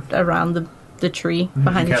Sure. around the tree,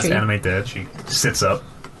 behind you the cast tree. Animate Dead. She sits up,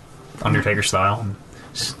 Undertaker style, and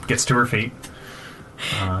gets to her feet.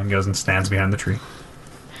 And goes and stands behind the tree.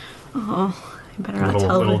 Oh, I better A not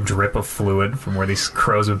tell little them. drip of fluid from where these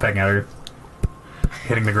crows have been pecking at her,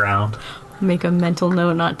 hitting the ground. Make a mental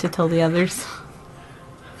note not to tell the others.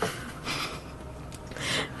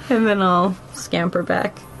 And then I'll scamper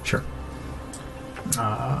back. Sure.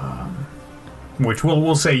 Which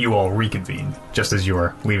we'll say you all reconvene just as you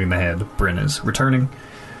are leaving the head. Bryn is returning.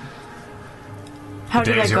 How The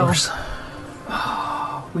did day I is go? yours.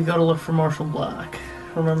 We gotta look for Marshall Black.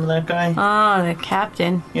 Remember that guy? Oh, the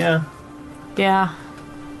captain. Yeah. Yeah.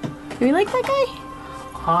 Do you like that guy?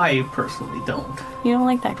 I personally don't. You don't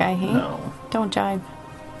like that guy, hey? No. Don't jive.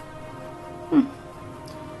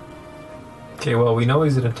 Okay, well, we know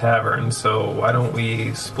he's in a tavern, so why don't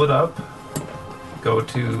we split up, go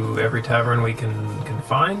to every tavern we can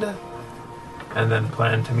find, and then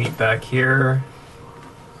plan to meet back here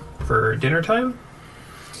for dinner time?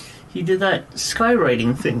 He did that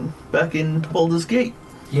skywriting thing back in Baldur's Gate.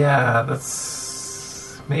 Yeah,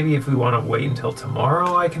 that's... Maybe if we want to wait until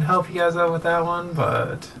tomorrow, I can help you guys out with that one,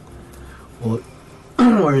 but... Well,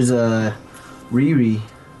 where's Riri?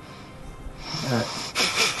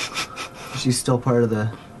 She's still part of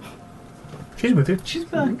the... She's with you. She's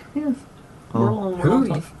back. Yeah. Oh. We're all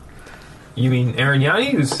Who? You mean Arignani,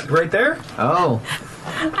 who's right there? Oh.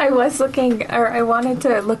 I was looking, or I wanted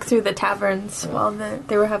to look through the taverns while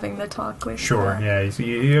they were having the talk with. Sure, yeah.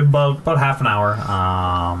 You have about half an hour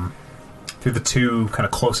through the two kind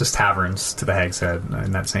of closest taverns to the Hag's Head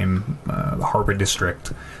in that same harbor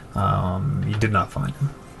district. You did not find him.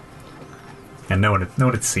 And no one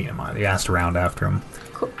had seen him either. You asked around after him.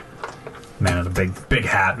 Cool. Man in a big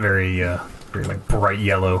hat, very bright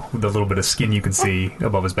yellow, with a little bit of skin you can see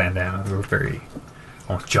above his bandana. They were very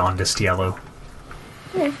almost jaundiced yellow.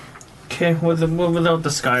 Yeah. Okay, without the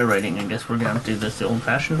skywriting, I guess we're gonna have to do this the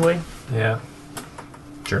old-fashioned way. Yeah.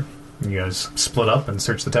 Sure. You guys split up and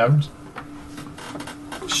search the taverns?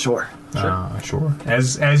 Sure. Sure.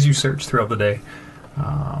 As you search throughout the day,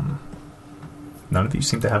 none of you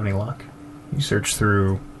seem to have any luck. You search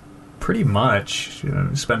through pretty much,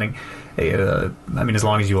 spending, as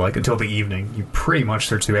long as you like, until the evening. You pretty much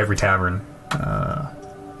search through every tavern,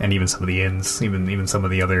 and even some of the inns, even some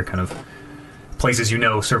of the other kind of places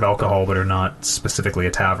serve alcohol but are not specifically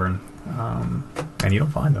a tavern. And you don't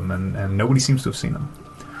find them, and nobody seems to have seen them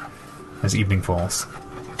as evening falls.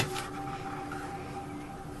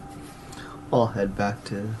 I'll head back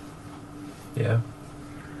to... Yeah.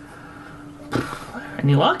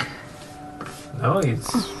 Any luck? No,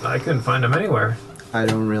 I couldn't find him anywhere. I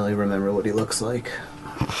don't really remember what he looks like.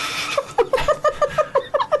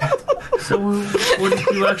 So what did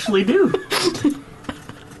you actually do?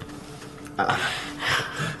 I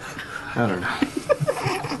don't know.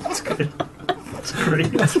 That's good. That's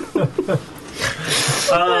great.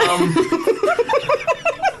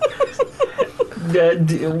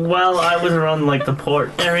 While I was around the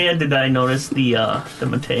port area, did I notice the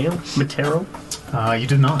Matero? You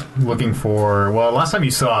did not. Looking for... Well, last time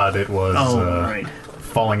you saw it, it was right.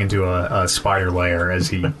 falling into a spider lair as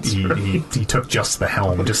he took just the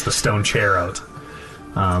helm, just the stone chair out.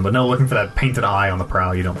 But no, looking for that painted eye on the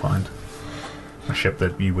prow, you don't find. A ship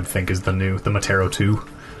that you would think is the Matero 2.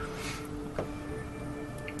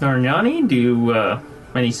 Arignani, do you,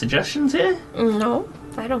 any suggestions here? No,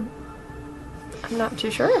 I don't. I'm not too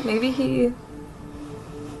sure. Maybe he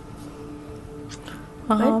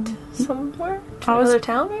went somewhere? To another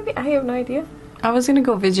town, maybe? I have no idea. I was gonna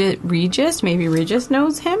go visit Regis. Maybe Regis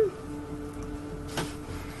knows him.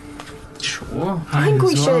 Sure. I think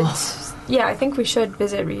we should. Yeah, I think we should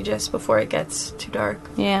visit Regis before it gets too dark.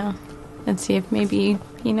 Yeah, and see if maybe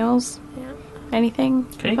he knows. Yeah. anything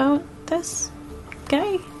Okay. about this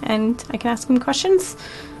guy, and I can ask him questions.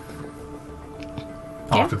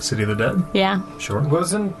 Off Yeah. to the City of the Dead. Yeah. Sure.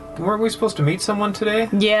 Weren't we supposed to meet someone today?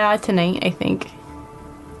 Yeah, tonight, I think.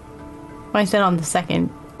 Well, I said on the second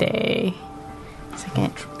day.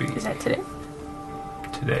 Second. Be Is that today?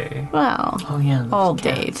 today. Well, Oh yeah. those all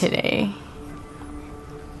day cats. today.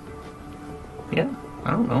 Yeah.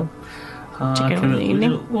 I don't know. Check it in the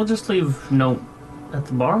evening. We'll just leave a note at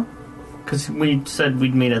the bar. Because we said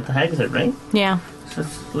we'd meet at the Hag's Head, right? Yeah.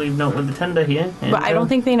 Just leave a note with the tender here. And, But I don't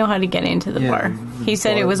think they know how to get into the Yeah, bar. the He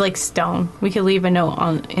said it bar- was like stone. We could leave a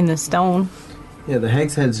note in the stone. Yeah, the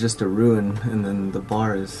Hag's Head's just a ruin, and then the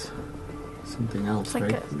bar is something else, Like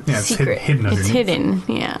right? a Yeah, it's secret. hidden It's underneath. hidden,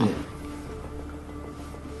 yeah. Yeah.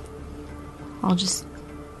 I'll just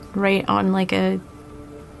write on like a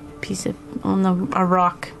piece of a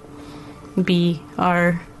rock.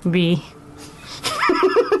 BRB.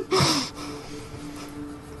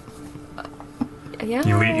 Yeah.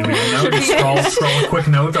 You leave a note. You scroll a quick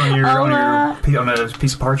note on your on a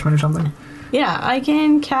piece of parchment or something. Yeah, I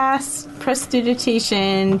can cast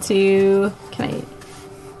Prestidigitation to. Can I?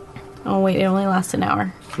 Oh wait, it only lasts an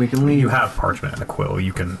hour. We can leave. You have parchment and a quill.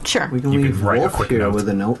 You can. Sure. We can You leave can write a Wolf quick here note. with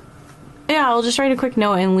a note. Yeah, I'll just write a quick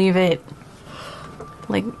note and leave it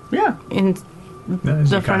like Yeah. in As the you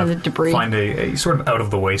front kind of the debris. Find a sort of out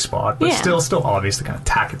of the way spot, but Yeah. still obvious to kind of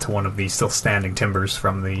tack it to one of the still standing timbers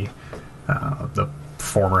from the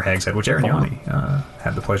former Hag's Head, which Arignani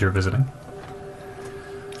had the pleasure of visiting.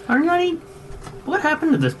 Arnani, what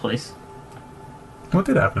happened to this place? What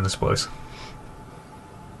did happen in this place?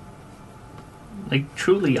 Like,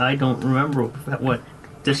 truly, I don't remember what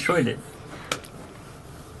destroyed it.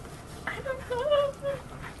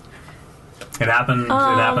 It happened. It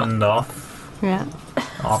happened off Yeah.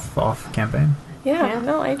 campaign. Yeah,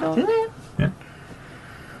 no, I don't. Yeah.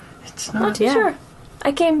 It's Not not. too Yeah. sure.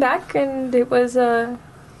 I came back and it was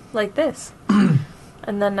like this.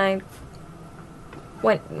 And then I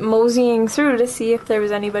went moseying through to see if there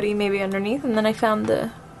was anybody maybe underneath, and then I found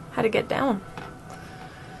how to get down.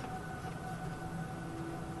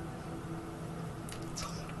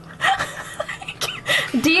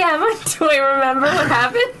 DM, do I remember what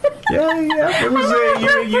happened? Yeah. It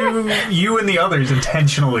was you and the others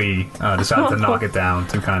intentionally decided to knock it down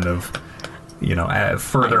to kind of,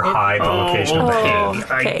 further hide the location of the head.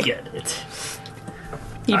 I Okay. get it.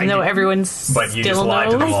 Even I though didn't- everyone's But you still just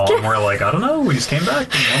lied to them knows. all, and we're like, I don't know. We just came back.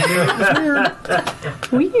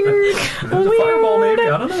 Weird. There's a fireball, maybe.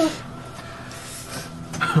 I don't know.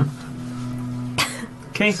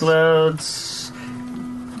 Okay, let's.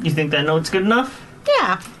 You think that note's good enough?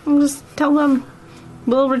 Yeah, I'll just tell them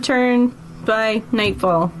we'll return by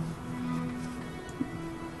nightfall.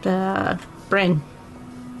 Bryn.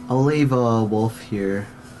 I'll leave Wolf here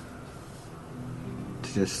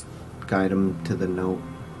to just guide him to the note.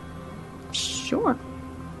 Sure.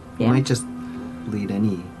 He Yeah. might just lead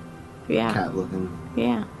any Yeah. cat-looking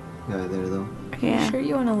Yeah. guy there, though. Yeah. Sure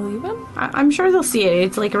you want to leave him? I'm sure they'll see it.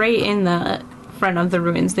 It's like right in the front of the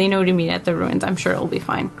ruins. They know to meet at the ruins. I'm sure it'll be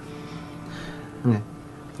fine. Okay.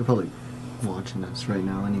 They're probably watching us right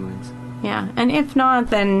now, anyways. Yeah. And if not,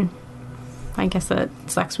 then I guess that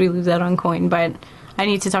sucks. We lose out on coin. But I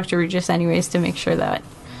need to talk to Regis anyways to make sure that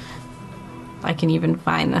I can even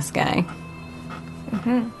find this guy.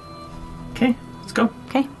 Okay, let's go.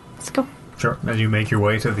 Okay, let's go. Sure. As you make your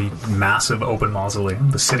way to the massive open mausoleum,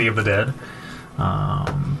 the City of the Dead,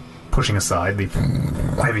 pushing aside the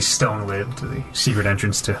heavy stone lid to the secret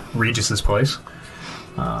entrance to Regis's place.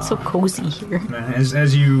 So cozy here.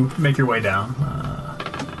 As you make your way down,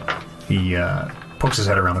 he pokes his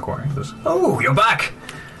head around the corner. He goes, "Oh, you're back!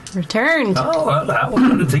 Returned. Oh, well,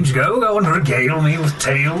 how did things go? Go and regale me with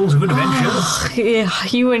tales of adventure." Yeah,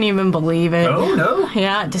 you wouldn't even believe it. Oh, no.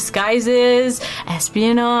 Yeah, disguises,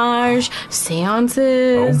 espionage,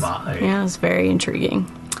 seances. Oh, my. Yeah, it's very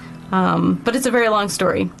intriguing. But it's a very long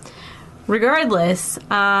story. Regardless,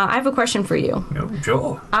 I have a question for you. Oh,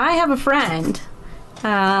 sure. I have a friend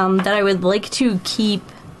that I would like to keep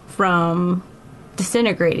from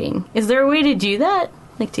disintegrating. Is there a way to do that?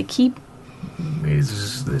 Like to keep...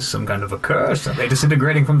 Is this some kind of a curse? Are they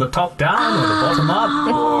disintegrating from the top down or the bottom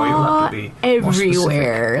up? Or you'll have to be more specific.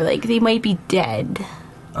 everywhere? Like they might be dead.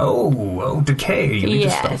 Oh, decay. You need to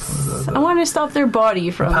Yes. stop the I want to stop their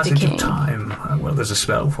body from passage decaying. of time. Well, there's a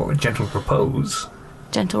spell for it. Gentle repose.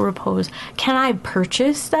 Gentle repose. Can I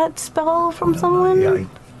purchase that spell from someone? I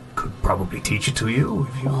could probably teach it to you.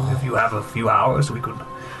 If you have a few hours, we could...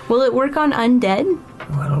 Will it work on undead?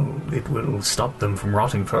 Well, it will stop them from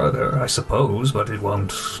rotting further, I suppose, but it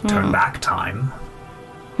won't turn back time.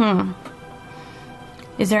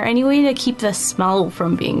 Is there any way to keep the smell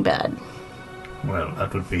from being bad? Well,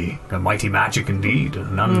 that would be a mighty magic indeed.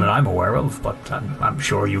 None that I'm aware of, but I'm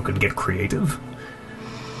sure you could get creative.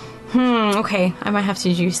 Okay. I might have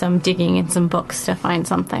to do some digging in some books to find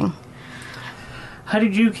something. How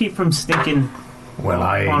did you keep from stinking Well,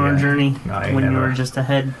 on our journey I when you never- were just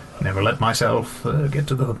ahead? Never let myself get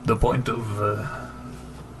to the point of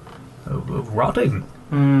rotting.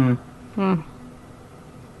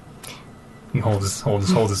 He holds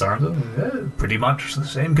his arms up. Pretty much the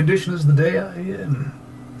same condition as the day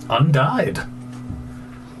I undied.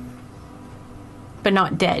 But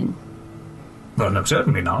not dead. Well, no,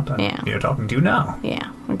 certainly not. I'm Yeah. here talking to you now. Yeah,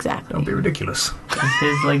 exactly. Don't be ridiculous. Is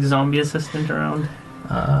his like zombie assistant around?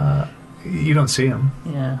 You don't see him.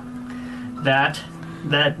 Yeah.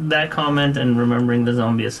 That comment and remembering the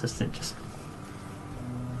zombie assistant just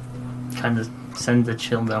kind of sends a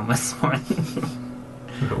chill down my spine.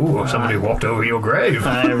 Ooh, somebody walked over your grave.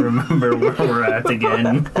 I remember where we're at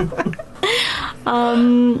again.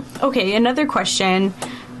 Okay, another question.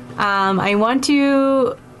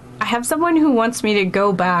 I have someone who wants me to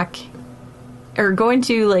go back or go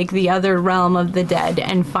into like the other realm of the dead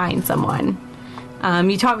and find someone.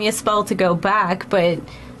 You taught me a spell to go back, but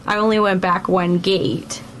I only went back one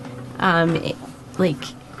gate.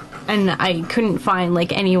 And I couldn't find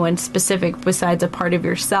like anyone specific besides a part of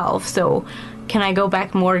yourself. So can I go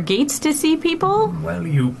back more gates to see people? Well,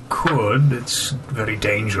 you could. It's very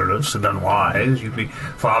dangerous and unwise. You'd be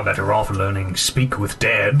far better off learning Speak with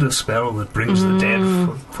Dead, a spell that brings the dead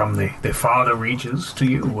from the farther reaches to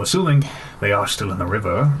you, assuming they are still in the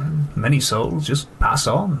river. Many souls just pass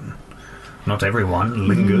on. Not everyone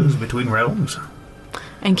lingers between realms.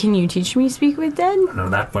 And can you teach me Speak with Dead? No,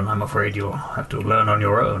 that one I'm afraid you'll have to learn on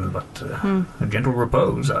your own, but a gentle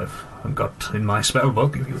repose I've got in my spell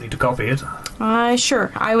book if you need to copy it.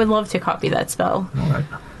 Sure. I would love to copy that spell. All right.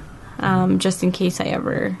 Just in case I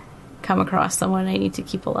ever come across someone I need to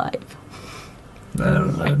keep alive.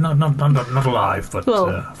 Not alive, but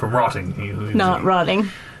Well, from rotting. You Not rotting.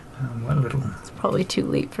 Well, it'll It's probably too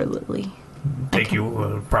late for Lily. take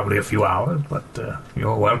you probably a few hours, but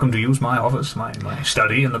you're welcome to use my office, my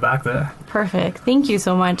study in the back there. Perfect. Thank you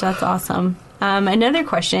so much. That's awesome. Another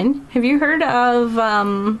question. Have you heard of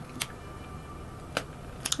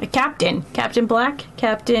a captain? Captain Black?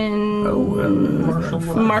 Captain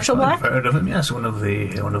Marshall Black? I've heard of him, yes. One of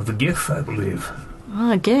the GIF, I believe.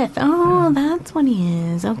 Oh, Gith. Oh, that's what he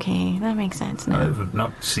is. Okay, that makes sense now. I've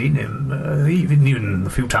not seen him, even the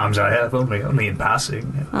few times I have, only in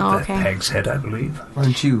passing. Oh, That okay. Peg's Head, I believe.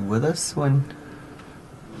 Aren't you with us when?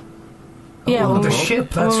 Yeah, Oh, when the we-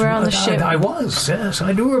 ship. when That's we were on the right. ship. I was, yes,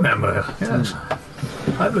 I do remember. Yes.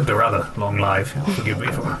 I've lived a rather long life. Forgive me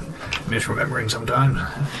for misremembering sometimes.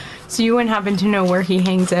 So you wouldn't happen to know where he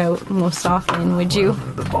hangs out most often, would you?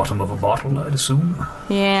 Well, the bottom of a bottle, I'd assume.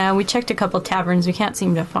 Yeah, we checked a couple taverns. We can't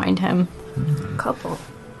seem to find him. Couple.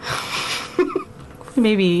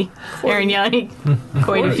 Maybe Arignani,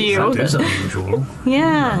 quite a few. That is unusual.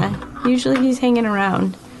 Yeah, usually he's hanging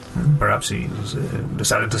around. Perhaps he's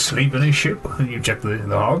decided to sleep in his ship. You check the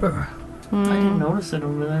harbor. I didn't notice it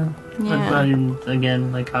over there. Yeah. But I didn't,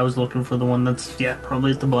 again, like I was looking for the one that's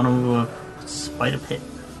probably at the bottom of a spider pit.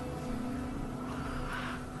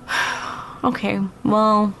 Okay,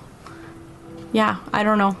 well, yeah, I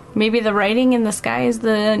don't know. Maybe the writing in the sky is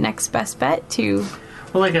the next best bet to...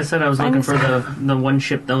 Well, like I said, I was Find looking for this- the one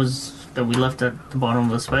ship that we left at the bottom of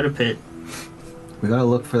the spider pit. We gotta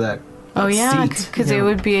look for that. Oh, yeah, Seat. because it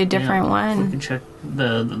would be a different Yeah, We one. can check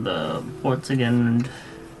the ports again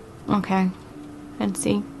Okay, and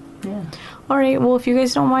see. and yeah. Alright, well, if you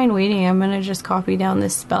guys don't mind waiting, I'm going to just copy down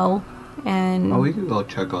this spell, and... Oh, we can go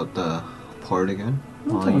check out the port again.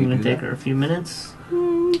 It's While only you gonna do take that. her a few minutes.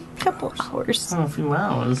 couple hours. Oh, a few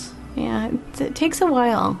hours. Yeah, it takes a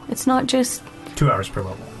while. It's not just 2 hours per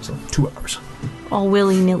level, so 2 hours. all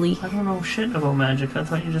willy-nilly. I don't know shit about magic. I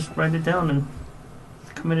thought you just write it down and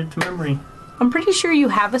commit it to memory. I'm pretty sure you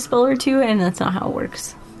have a spell or two, and that's not how it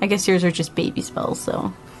works. I guess yours are just baby spells,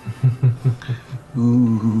 so...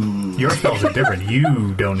 Ooh. Your spells are different.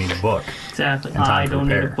 You don't need a book. Exactly. And time I to don't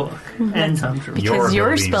need a prepare. book. And time to prepare. Because your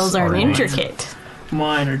abilities spells aren't are intricate.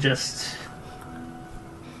 Mine are just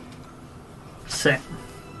set.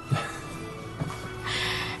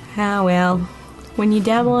 Ah, well. When you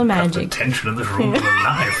dabble in The magic. tension in this room with a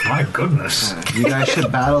knife. My goodness. You guys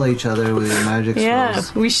should battle each other with your magic Yeah,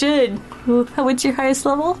 spells. we should. What's your highest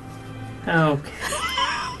level? Okay.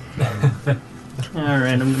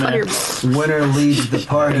 Alright, I'm gonna... Winner leads the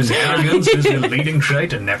party. His arrogance is your leading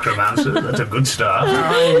trait in necromancer. That's a good start.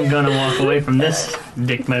 I'm gonna walk away from this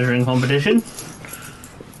dick measuring competition.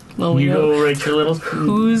 Well, we You know go write your little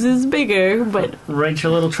whose is bigger, but write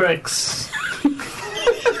your little tricks.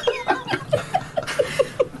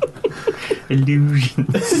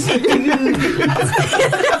 Illusions.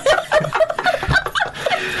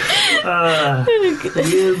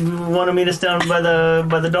 You want to meet us down by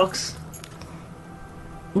the docks?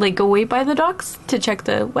 like go wait by the docks to check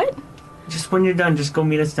the what? Just when you're done, just go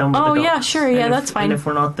meet us down by the Oh docks. yeah, sure, yeah, And that's fine. And if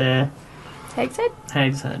we're not there, Hag's Head?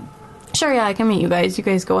 Hag's Head. Sure, yeah, I can meet you guys. You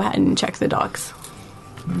guys go ahead and check the docks.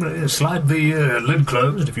 Slide the lid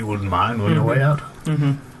closed if you wouldn't mind on your way out.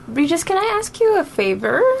 Regis, can I ask you a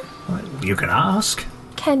favor? You can ask.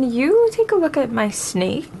 Can you take a look at my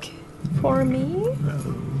snake for me?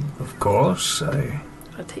 Of course.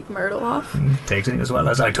 I'll take Myrtle off. Takes it as well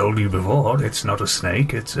as I told you before. It's not a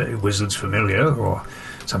snake. It's a wizard's familiar or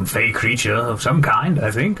some fey creature of some kind,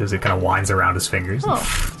 I think, as it kind of winds around his fingers and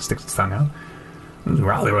sticks its tongue out. It's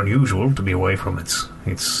rather unusual to be away from its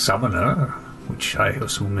summoner, which I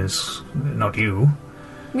assume is not you.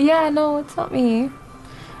 Yeah, no, it's not me.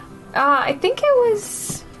 I think it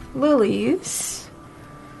was Lily's,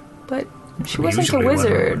 but she wasn't a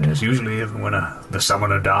wizard. Usually when the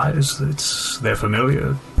summoner dies, their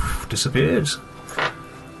familiar disappears.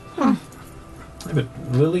 Yeah, but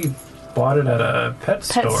Lily bought it at a pet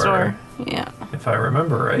store, Yeah. if I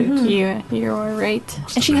remember right. You are right.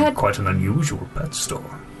 And she had quite an unusual pet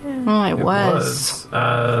store. Oh, it It was.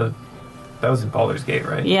 was. That was in Baldur's Gate,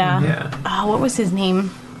 right? Yeah. Yeah. Oh, what was his name?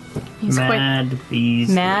 He's Mad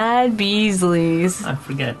Beasley. Mad Beasley's. I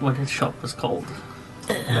forget what his shop was called.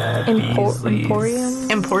 Mad Beasley's.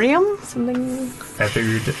 Emporium? Emporium? Something.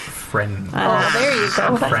 Feathered friend. Oh, there you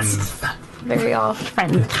go. That's friend. very off.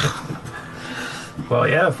 Friend. Well,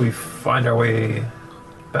 yeah, if we find our way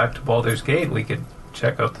back to Baldur's Gate, we could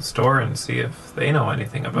check out the store and see if they know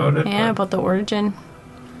anything about it. Yeah, but- about the origin.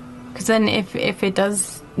 Because then if it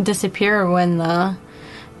does disappear when the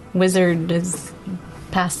wizard is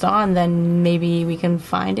passed on, then maybe we can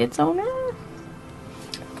find its owner?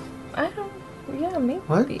 I don't. Yeah, maybe.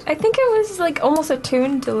 What? I think it was like almost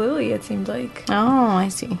attuned to Lily. It seemed like. Oh, I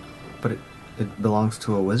see. But it belongs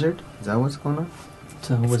to a wizard? Is that what's going on? It's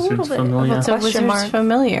a little wizard's bit familiar. of It's a Question wizard's mark.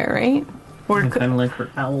 familiar, right? Or Kind of like her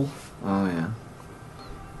owl. Oh, yeah.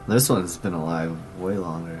 This one's been alive way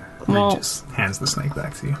longer. Well- Regis hands the snake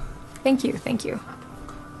back to you. Thank you, thank you.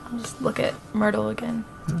 I'll just look at Myrtle again.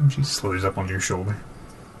 And she slurs up on your shoulder.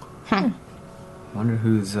 Wonder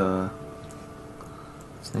whose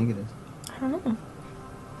snake it is. I don't know.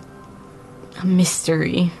 a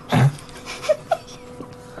mystery.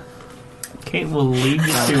 Okay, we'll leave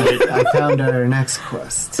you to it. I found our next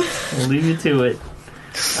quest. We'll leave you to it.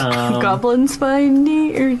 Goblins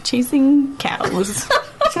finding or chasing cows.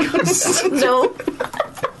 No.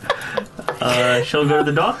 Shall we go to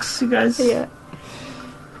the docks, you guys? Yeah.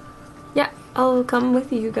 Yeah, I'll come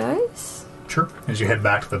with you guys. Sure. As you head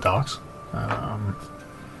back to the docks,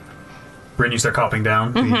 Bryn, you start copying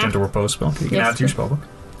down the Gentle Repose spell. You can Yes, add it to your sir. spellbook.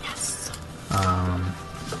 Yes.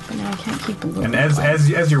 But now I can't keep a look. And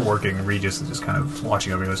as you're working, Regis is just kind of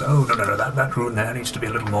watching over. He goes, "Oh no, that rune there needs to be a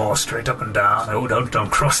little more straight up and down. Oh, don't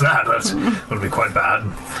cross that. That'll be quite bad."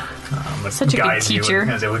 But Such a good guides you teacher.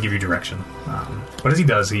 and they will give you direction. But as he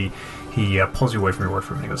does, he pulls you away from your work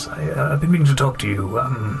for a minute. He goes, "I've been meaning to talk to you.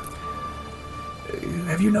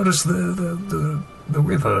 Have you noticed the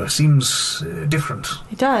river seems different?"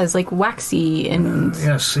 It does, like waxy and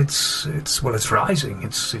Yes, it's rising.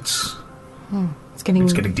 It's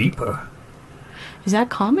getting deeper. Is that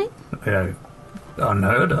common?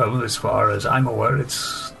 Unheard of, as far as I'm aware.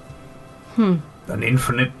 It's an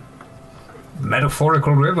infinite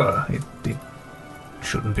metaphorical river. It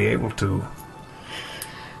shouldn't be able to.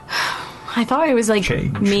 I thought it was like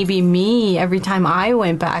Change. maybe me. Every time I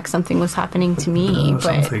went back, something was happening to me. But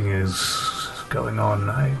Something is going on.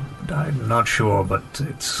 I'm not sure, but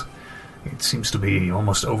it seems to be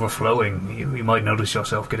almost overflowing. You might notice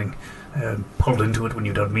yourself getting pulled into it when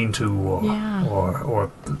you don't mean to, or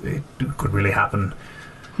it could really happen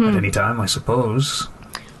at any time, I suppose.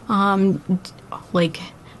 like,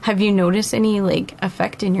 have you noticed any like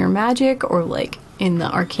effect in your magic or like in the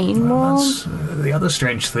arcane world? That's the other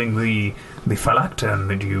strange thing. The phylactery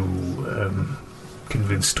that you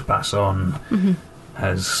convinced to pass on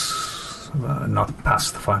has not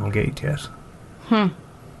passed the final gate yet.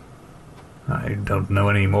 I don't know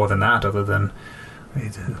any more than that, other than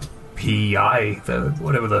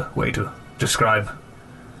whatever the way to describe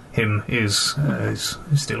him is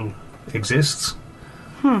still exists.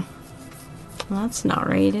 Well, that's not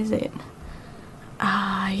right, is it?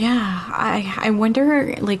 Yeah, I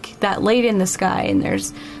wonder, like, that light in the sky, and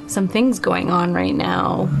there's some things going on right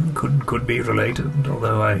now. Could be related,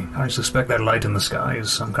 although I suspect that light in the sky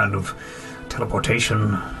is some kind of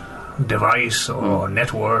teleportation device or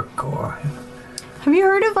network or... Have you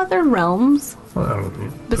heard of other realms? Well,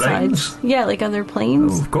 Besides, planes? yeah, like other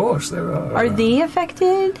planes? Oh, of course, there are. Are they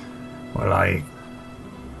affected? Well,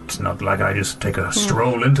 it's not like I just take a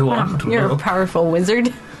stroll into one. To You're look. a powerful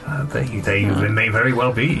wizard. They may very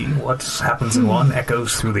well be. What happens in one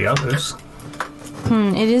echoes through the others.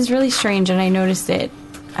 It is really strange, and I noticed it.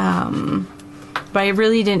 But I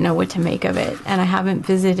really didn't know what to make of it, and I haven't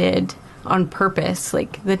visited on purpose.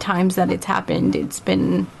 Like, the times that it's happened, it's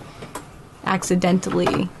been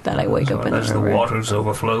accidentally that I wake up in As the waters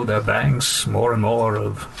overflow their banks, more and more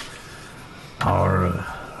of our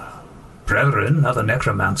brethren, other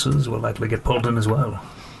necromancers, will likely get pulled in as well.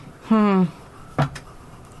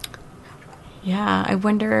 Yeah, I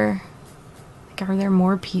wonder... Like, are there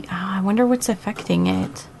more people... I wonder what's affecting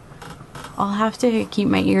it. I'll have to keep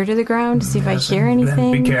my ear to the ground to see if I hear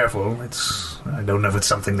anything. Be careful. I don't know if it's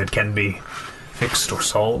something that can be fixed or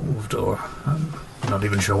solved, or I'm not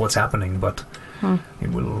even sure what's happening, but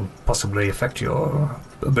it will possibly affect your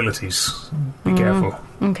abilities. Be careful.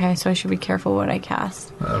 Okay, so I should be careful what I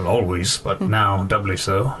cast. Well, always, but now doubly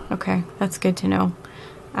so. Okay, that's good to know.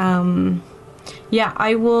 Yeah,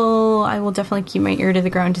 I will definitely keep my ear to the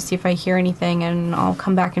ground to see if I hear anything, and I'll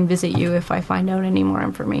come back and visit you if I find out any more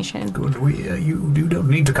information. Good. You don't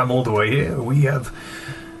need to come all the way here. We have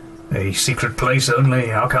a secret place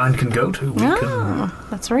only our kind can go to.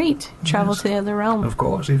 That's right. Travel to the other realm. Of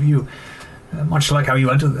course, if you, much like how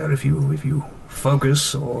you entered there, if you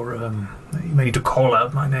focus, or you may need to call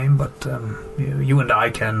out my name, but you and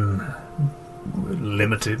I can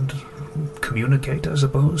limited communicate, I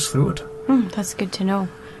suppose, through it. That's good to know.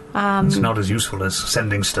 It's not as useful as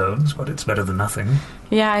sending stones, but it's better than nothing.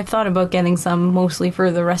 Yeah, I thought about getting some, mostly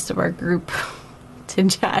for the rest of our group to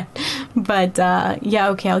chat. But, yeah,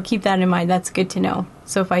 okay, I'll keep that in mind. That's good to know.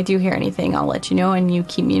 So if I do hear anything, I'll let you know, and you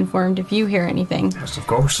keep me informed if you hear anything. Yes, of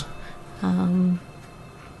course.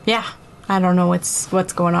 Yeah, I don't know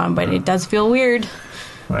what's going on, but it does feel weird.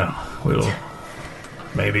 Well, we'll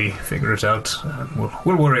maybe figure it out.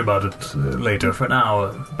 We'll worry about it later. For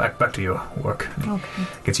now, back to your work. Okay.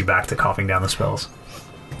 Gets you back to coughing down the spells.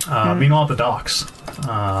 Meanwhile, at the docks, you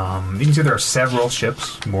can see there are several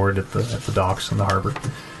ships moored at the docks in the harbor.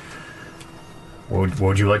 What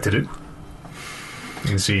would you like to do? You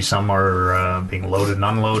can see some are being loaded and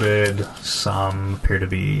unloaded. Some appear to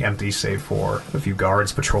be empty, save for a few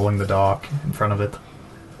guards patrolling the dock in front of it.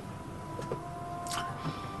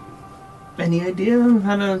 Any idea on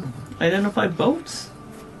how to identify boats?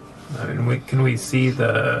 I mean, can we see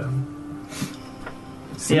the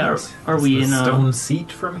seat? Yeah, are we the in a stone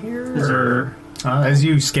seat from here? Is or- there? As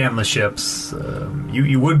you scan the ships,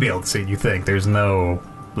 you would be able to see. You think there's no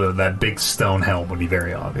that big stone helm would be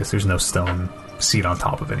very obvious. There's no stone seat on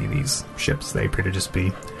top of any of these ships. They appear to just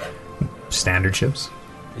be standard ships.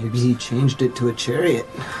 Maybe he changed it to a chariot.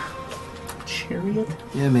 Chariot?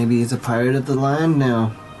 Yeah, maybe he's a pirate of the land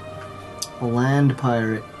now. A land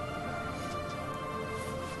pirate.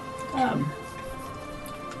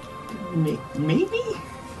 Maybe?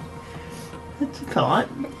 That's a thought.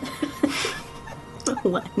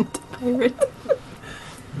 Land pirate.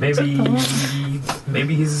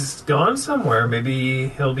 Maybe he's gone somewhere. Maybe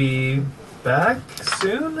he'll be back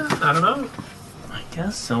soon. I don't know. I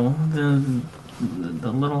guess so.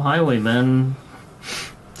 The little highwayman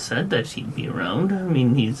said that he'd be around. I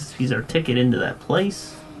mean, he's our ticket into that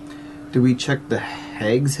place. Did we check the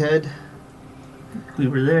Hag's Head? We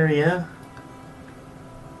were there, yeah.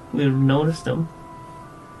 We noticed him.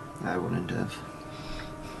 I wouldn't have.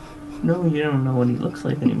 No, you don't know what he looks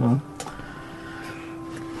like anymore.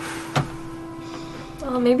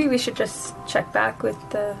 Well, maybe we should just check back with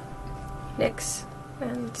the Nyx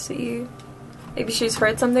and see. Maybe she's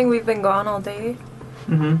heard something. We've been gone all day.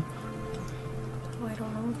 Mm-hmm. Oh, I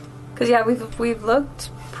don't know. Because, yeah, we've looked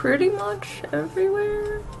pretty much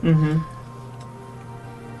everywhere. Mm-hmm.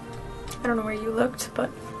 I don't know where you looked, but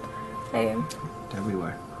I...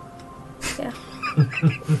 Everywhere. Yeah.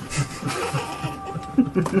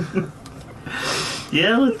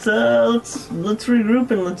 Yeah, let's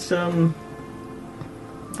regroup and let's I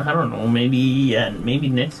don't know, maybe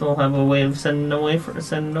Nyx will have a way of sending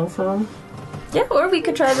over for him. Yeah, or we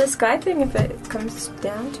could try the sky thing if it comes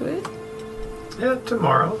down to it. Yeah,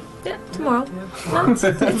 tomorrow. Yeah, tomorrow. No,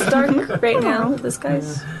 it's dark right now. The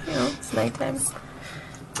sky's, it's nighttime.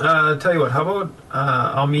 Tell you what, how about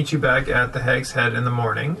I'll meet you back at the Hag's Head in the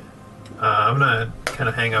morning, I'm gonna kind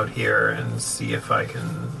of hang out here and see if I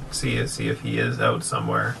can see if he is out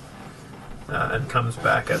somewhere and comes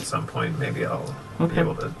back at some point. Maybe I'll be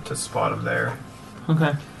able to spot him there.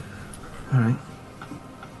 Okay. All right.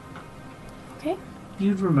 Okay.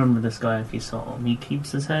 You'd remember this guy if you saw him. He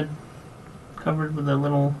keeps his head covered with a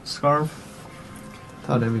little scarf.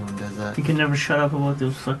 Thought everyone does that. He can never shut up about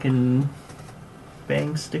those fucking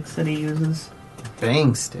bang sticks that he uses.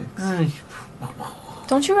 Bang sticks.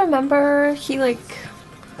 Don't you remember he like?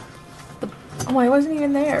 Oh, I wasn't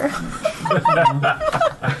even there. I'm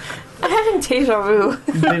having deja vu.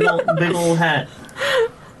 Big old hat.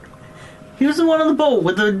 He was the one on the boat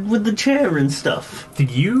with the chair and stuff.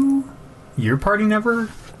 Did your party never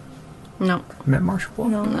No. met Marshall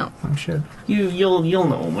Bluff? No. Oh shit. You'll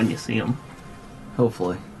know him when you see him.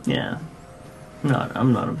 Hopefully. Yeah.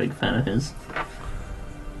 I'm not a big fan of his.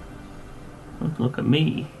 Look at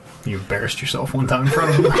me. You embarrassed yourself one time in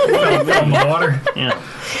front of him. Fell in the water. Yeah.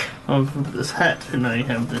 I have this hat and I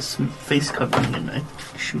have this face covering and I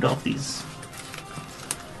shoot off these.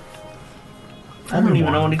 I don't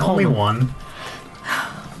even know what he called Only them. one.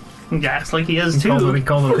 He acts like he has He two.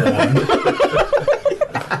 called it a one.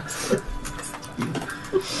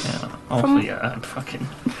 Yeah. Also, I fucking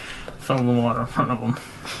fell in the water in front of him.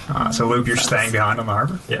 So Luke, you're staying behind on the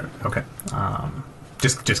harbor? Yeah. Okay.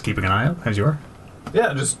 Just keeping an eye out as you are.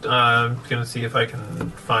 Yeah, just gonna see if I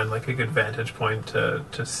can find like a good vantage point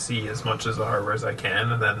to see as much as the harbor as I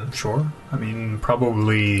can, and then Sure. I mean,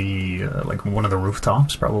 probably like one of the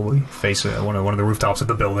rooftops. Probably face one of the rooftops of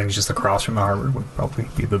the buildings just across from the harbor would probably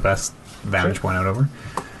be the best vantage point out over.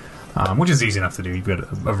 Which is easy enough to do. You've got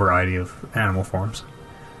a variety of animal forms.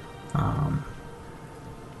 And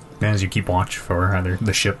as you keep watch for either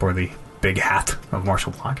the ship or the big hat of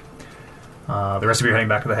Marshall Black, the rest of you are heading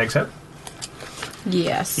back to the Hag's Head.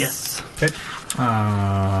 Yes. Yes. Okay.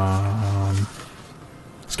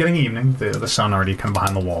 It's getting evening. The sun already kind of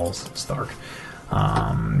behind the walls. It's dark.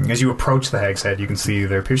 As you approach the Hag's Head, you can see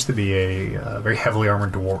there appears to be a very heavily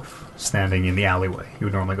armored dwarf standing in the alleyway you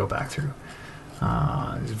would normally go back through.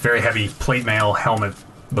 Very heavy plate mail, helmet,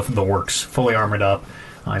 the works, fully armored up.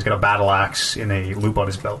 He's got a battle axe in a loop on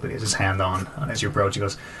his belt that he has his hand on. As you approach, he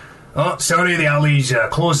goes, "Oh, sorry, the alley's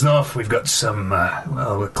closed off. We've got some,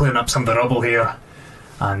 we're clearing up some of the rubble here.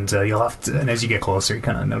 And you'll have to," and as you get closer, you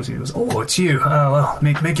kind of notice he goes, "Oh, it's you. Well,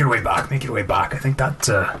 make your way back. Make your way back. I think that,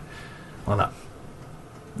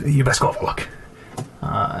 you best go have a look."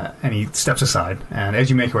 And he steps aside, and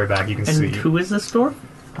as you make your way back, you can see... And who is this dwarf?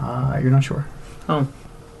 You're not sure. Oh.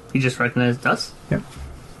 He just recognized us? Yep.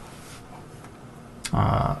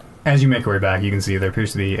 As you make your way back, you can see there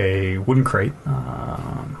appears to be a wooden crate,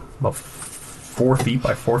 about 4 feet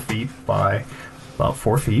by 4 feet by about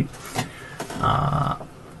 4 feet.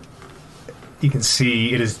 You can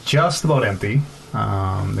see it is just about empty.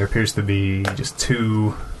 There appears to be just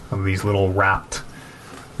 2 of these little wrapped,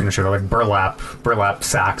 I'm not sure, they're like burlap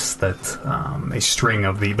sacks that a string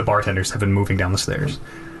of the bartenders have been moving down the stairs.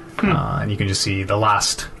 And you can just see the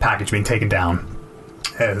last package being taken down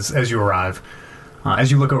as you arrive.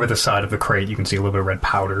 As you look over the side of the crate, you can see a little bit of red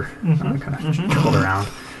powder kind of trickled around.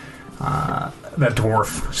 That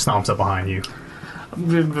dwarf stomps up behind you.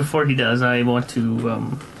 Before he does, I want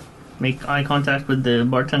to make eye contact with the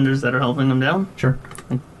bartenders that are helping him down. Sure.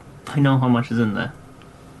 I know how much is in there.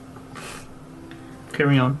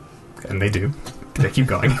 Carry on. And they do. They keep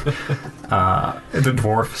going. The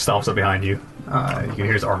dwarf stomps up behind you. You can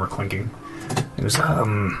hear his armor clinking. He goes,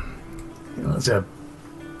 it's a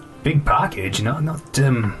big package, not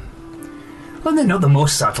well, they're not the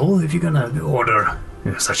most subtle. If you're gonna order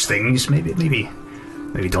such things, maybe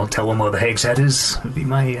don't tell them where the Hag's Head is. Would be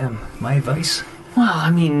my advice. Well,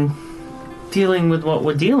 I mean, dealing with what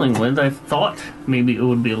we're dealing with, I thought maybe it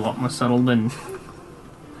would be a lot more subtle than...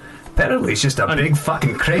 Apparently it's just a big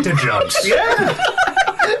fucking crate of drugs. Yeah!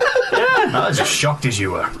 I was as shocked as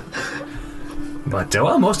you were. But,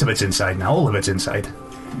 well, most of it's inside now. All of it's inside.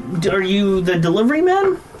 Are you the delivery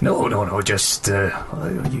man? No, just,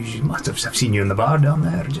 you must have seen you in the bar down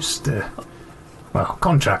there. Just,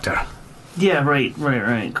 contractor. Yeah, right.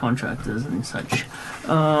 Contractors and such.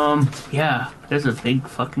 Yeah, there's a big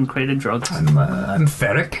fucking crate of drugs. I'm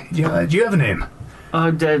Ferric. Do you have a name? I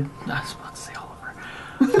was about to say Oliver.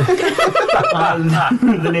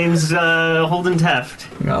 The name's Holden Taft.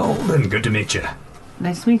 Oh, then good to meet you.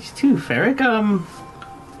 Nice to meet you too, Ferric.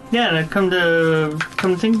 Yeah, and I've come to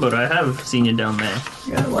think about it, I have seen you down there.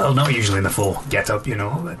 Yeah, well, not usually in the full get-up,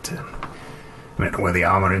 but I don't wear the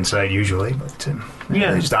armor inside usually, but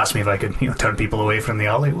Yeah. they just asked me if I could, turn people away from the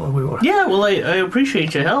alley. Well, we were. Yeah, well, I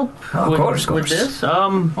appreciate your help Oh, of course. with this.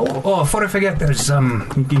 Before I forget, there's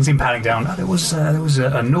you can see him patting down. There was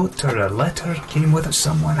a note or a letter came with us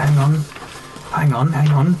somewhere. Hang on.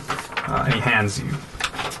 And he hands you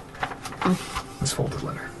this folded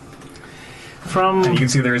letter. From And you can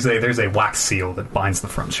see there's a wax seal that binds the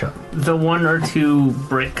front shut. the 1 or 2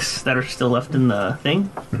 bricks that are still left in the thing.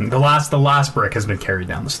 Mhm. The last brick has been carried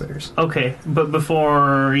down the stairs. Okay, but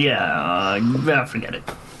before, forget it.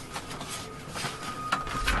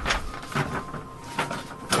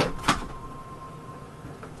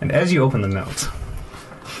 And as you open the note,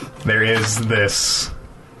 there is this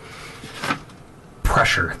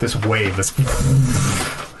pressure, this wave, this.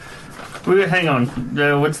 Wait, hang on.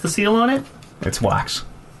 What's the seal on it? It's wax.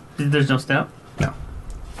 There's no stamp. No.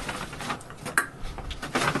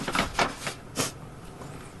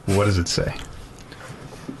 What does it say?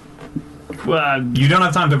 You don't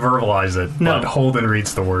have time to verbalize it, No. but Holden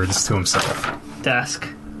reads the words to himself. Dask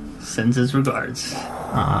sends his regards.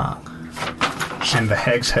 And the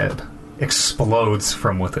hag's head explodes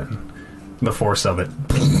from within. The force of it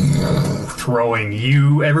throwing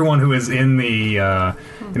everyone who is in the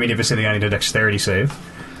immediate vicinity, I need a dexterity save,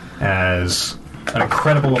 as an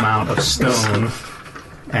incredible amount of stone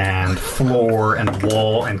and floor and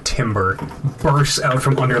wall and timber bursts out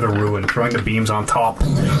from under the ruin, throwing the beams on top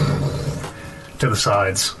to the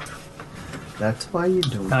sides. That's why you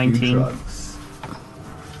don't 19. do drugs.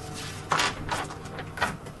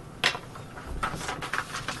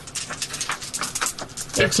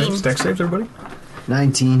 Dex saves, everybody?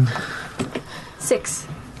 19. 6.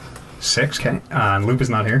 6, okay. And Loop is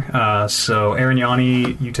not here. So,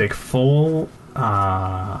 Arignani, you take full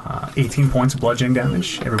 18 points of bludgeoning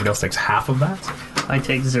damage. Everybody else takes half of that. I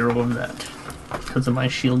take 0 of that because of my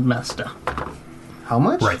shield master. How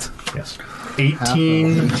much? Right, yes.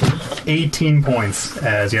 18 points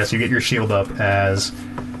as, yes, you get your shield up as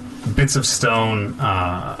bits of stone,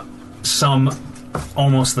 some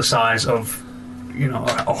almost the size of,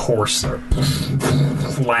 a horse are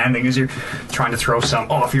landing as you're trying to throw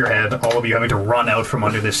some off your head. All of you having to run out from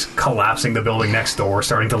under this, collapsing the building next door,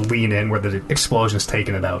 starting to lean in where the explosion's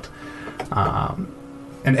taken it out.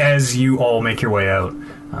 And as you all make your way out,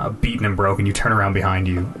 beaten and broken, you turn around behind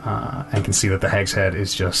you and can see that the hag's head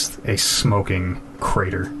is just a smoking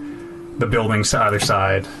crater. The buildings to either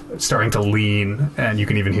side starting to lean, and you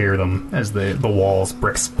can even hear them as the walls,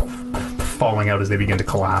 bricks falling out as they begin to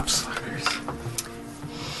collapse.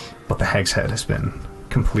 But the hag's head has been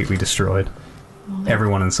completely destroyed.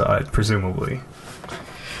 Everyone inside, presumably,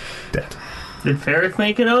 dead. Did Ferric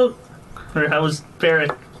make it out? Or how was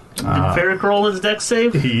Ferric? Did Ferric roll his dex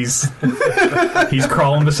save? He's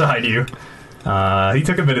crawling beside you. He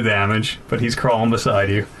took a bit of damage, but he's crawling beside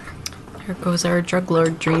you. There goes our drug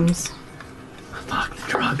lord dreams. Fuck the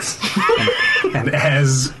drugs. And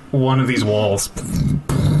as one of these walls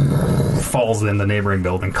falls in, the neighboring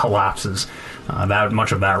building collapses. That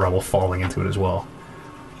much of that rubble falling into it as well.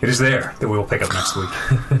 It is there that we will pick up next week.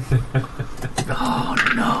 Oh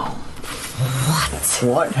no.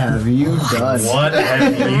 What have you done? What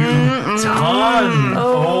have you done?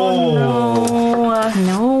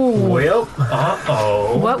 No. Well,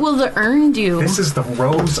 uh-oh. What will the urn do? This is the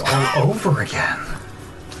rose all over again.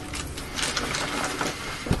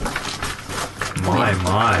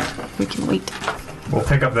 My. We can wait. We'll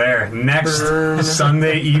pick up there next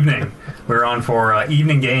Sunday evening. We're on for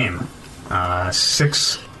evening game.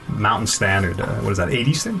 6 Mountain Standard. What is that, 8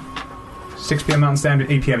 Eastern? 6 p.m. Mountain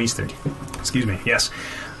Standard, 8 p.m. Eastern. Excuse me, yes.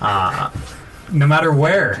 No matter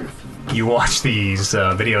where you watch these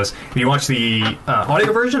videos, if you watch the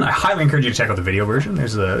audio version, I highly encourage you to check out the video version.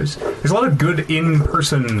 There's a lot of good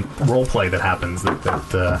in-person roleplay that happens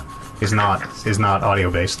that is not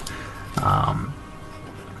audio-based.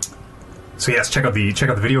 So yes, check out the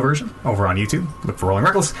video version over on YouTube. Look for Rolling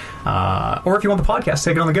Reckless. Or if you want the podcast,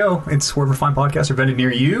 take it on the go. It's wherever fine podcasts are vended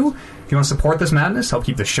near you. If you want to support this madness, help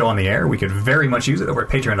keep the show on the air, we could very much use it over at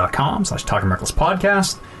patreon.com/Talking Reckless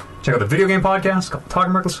Podcast. Check out the video game podcast called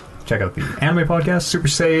Talking Reckless. Check out the anime podcast, Super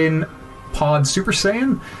Saiyan Pod Super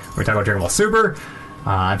Saiyan. We talk about Dragon Ball Super.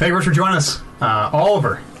 And thank you very much for joining us.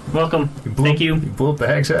 Oliver. Welcome. Thank you. You blew up the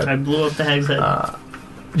hag's head. I blew up the hag's head.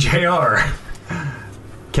 JR.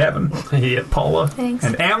 Kevin, Paula, Thanks.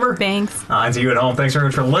 and Amber. Thanks. And to you at home, thanks very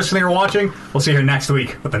much for listening or watching. We'll see you here next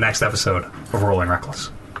week with the next episode of Rolling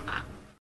Reckless.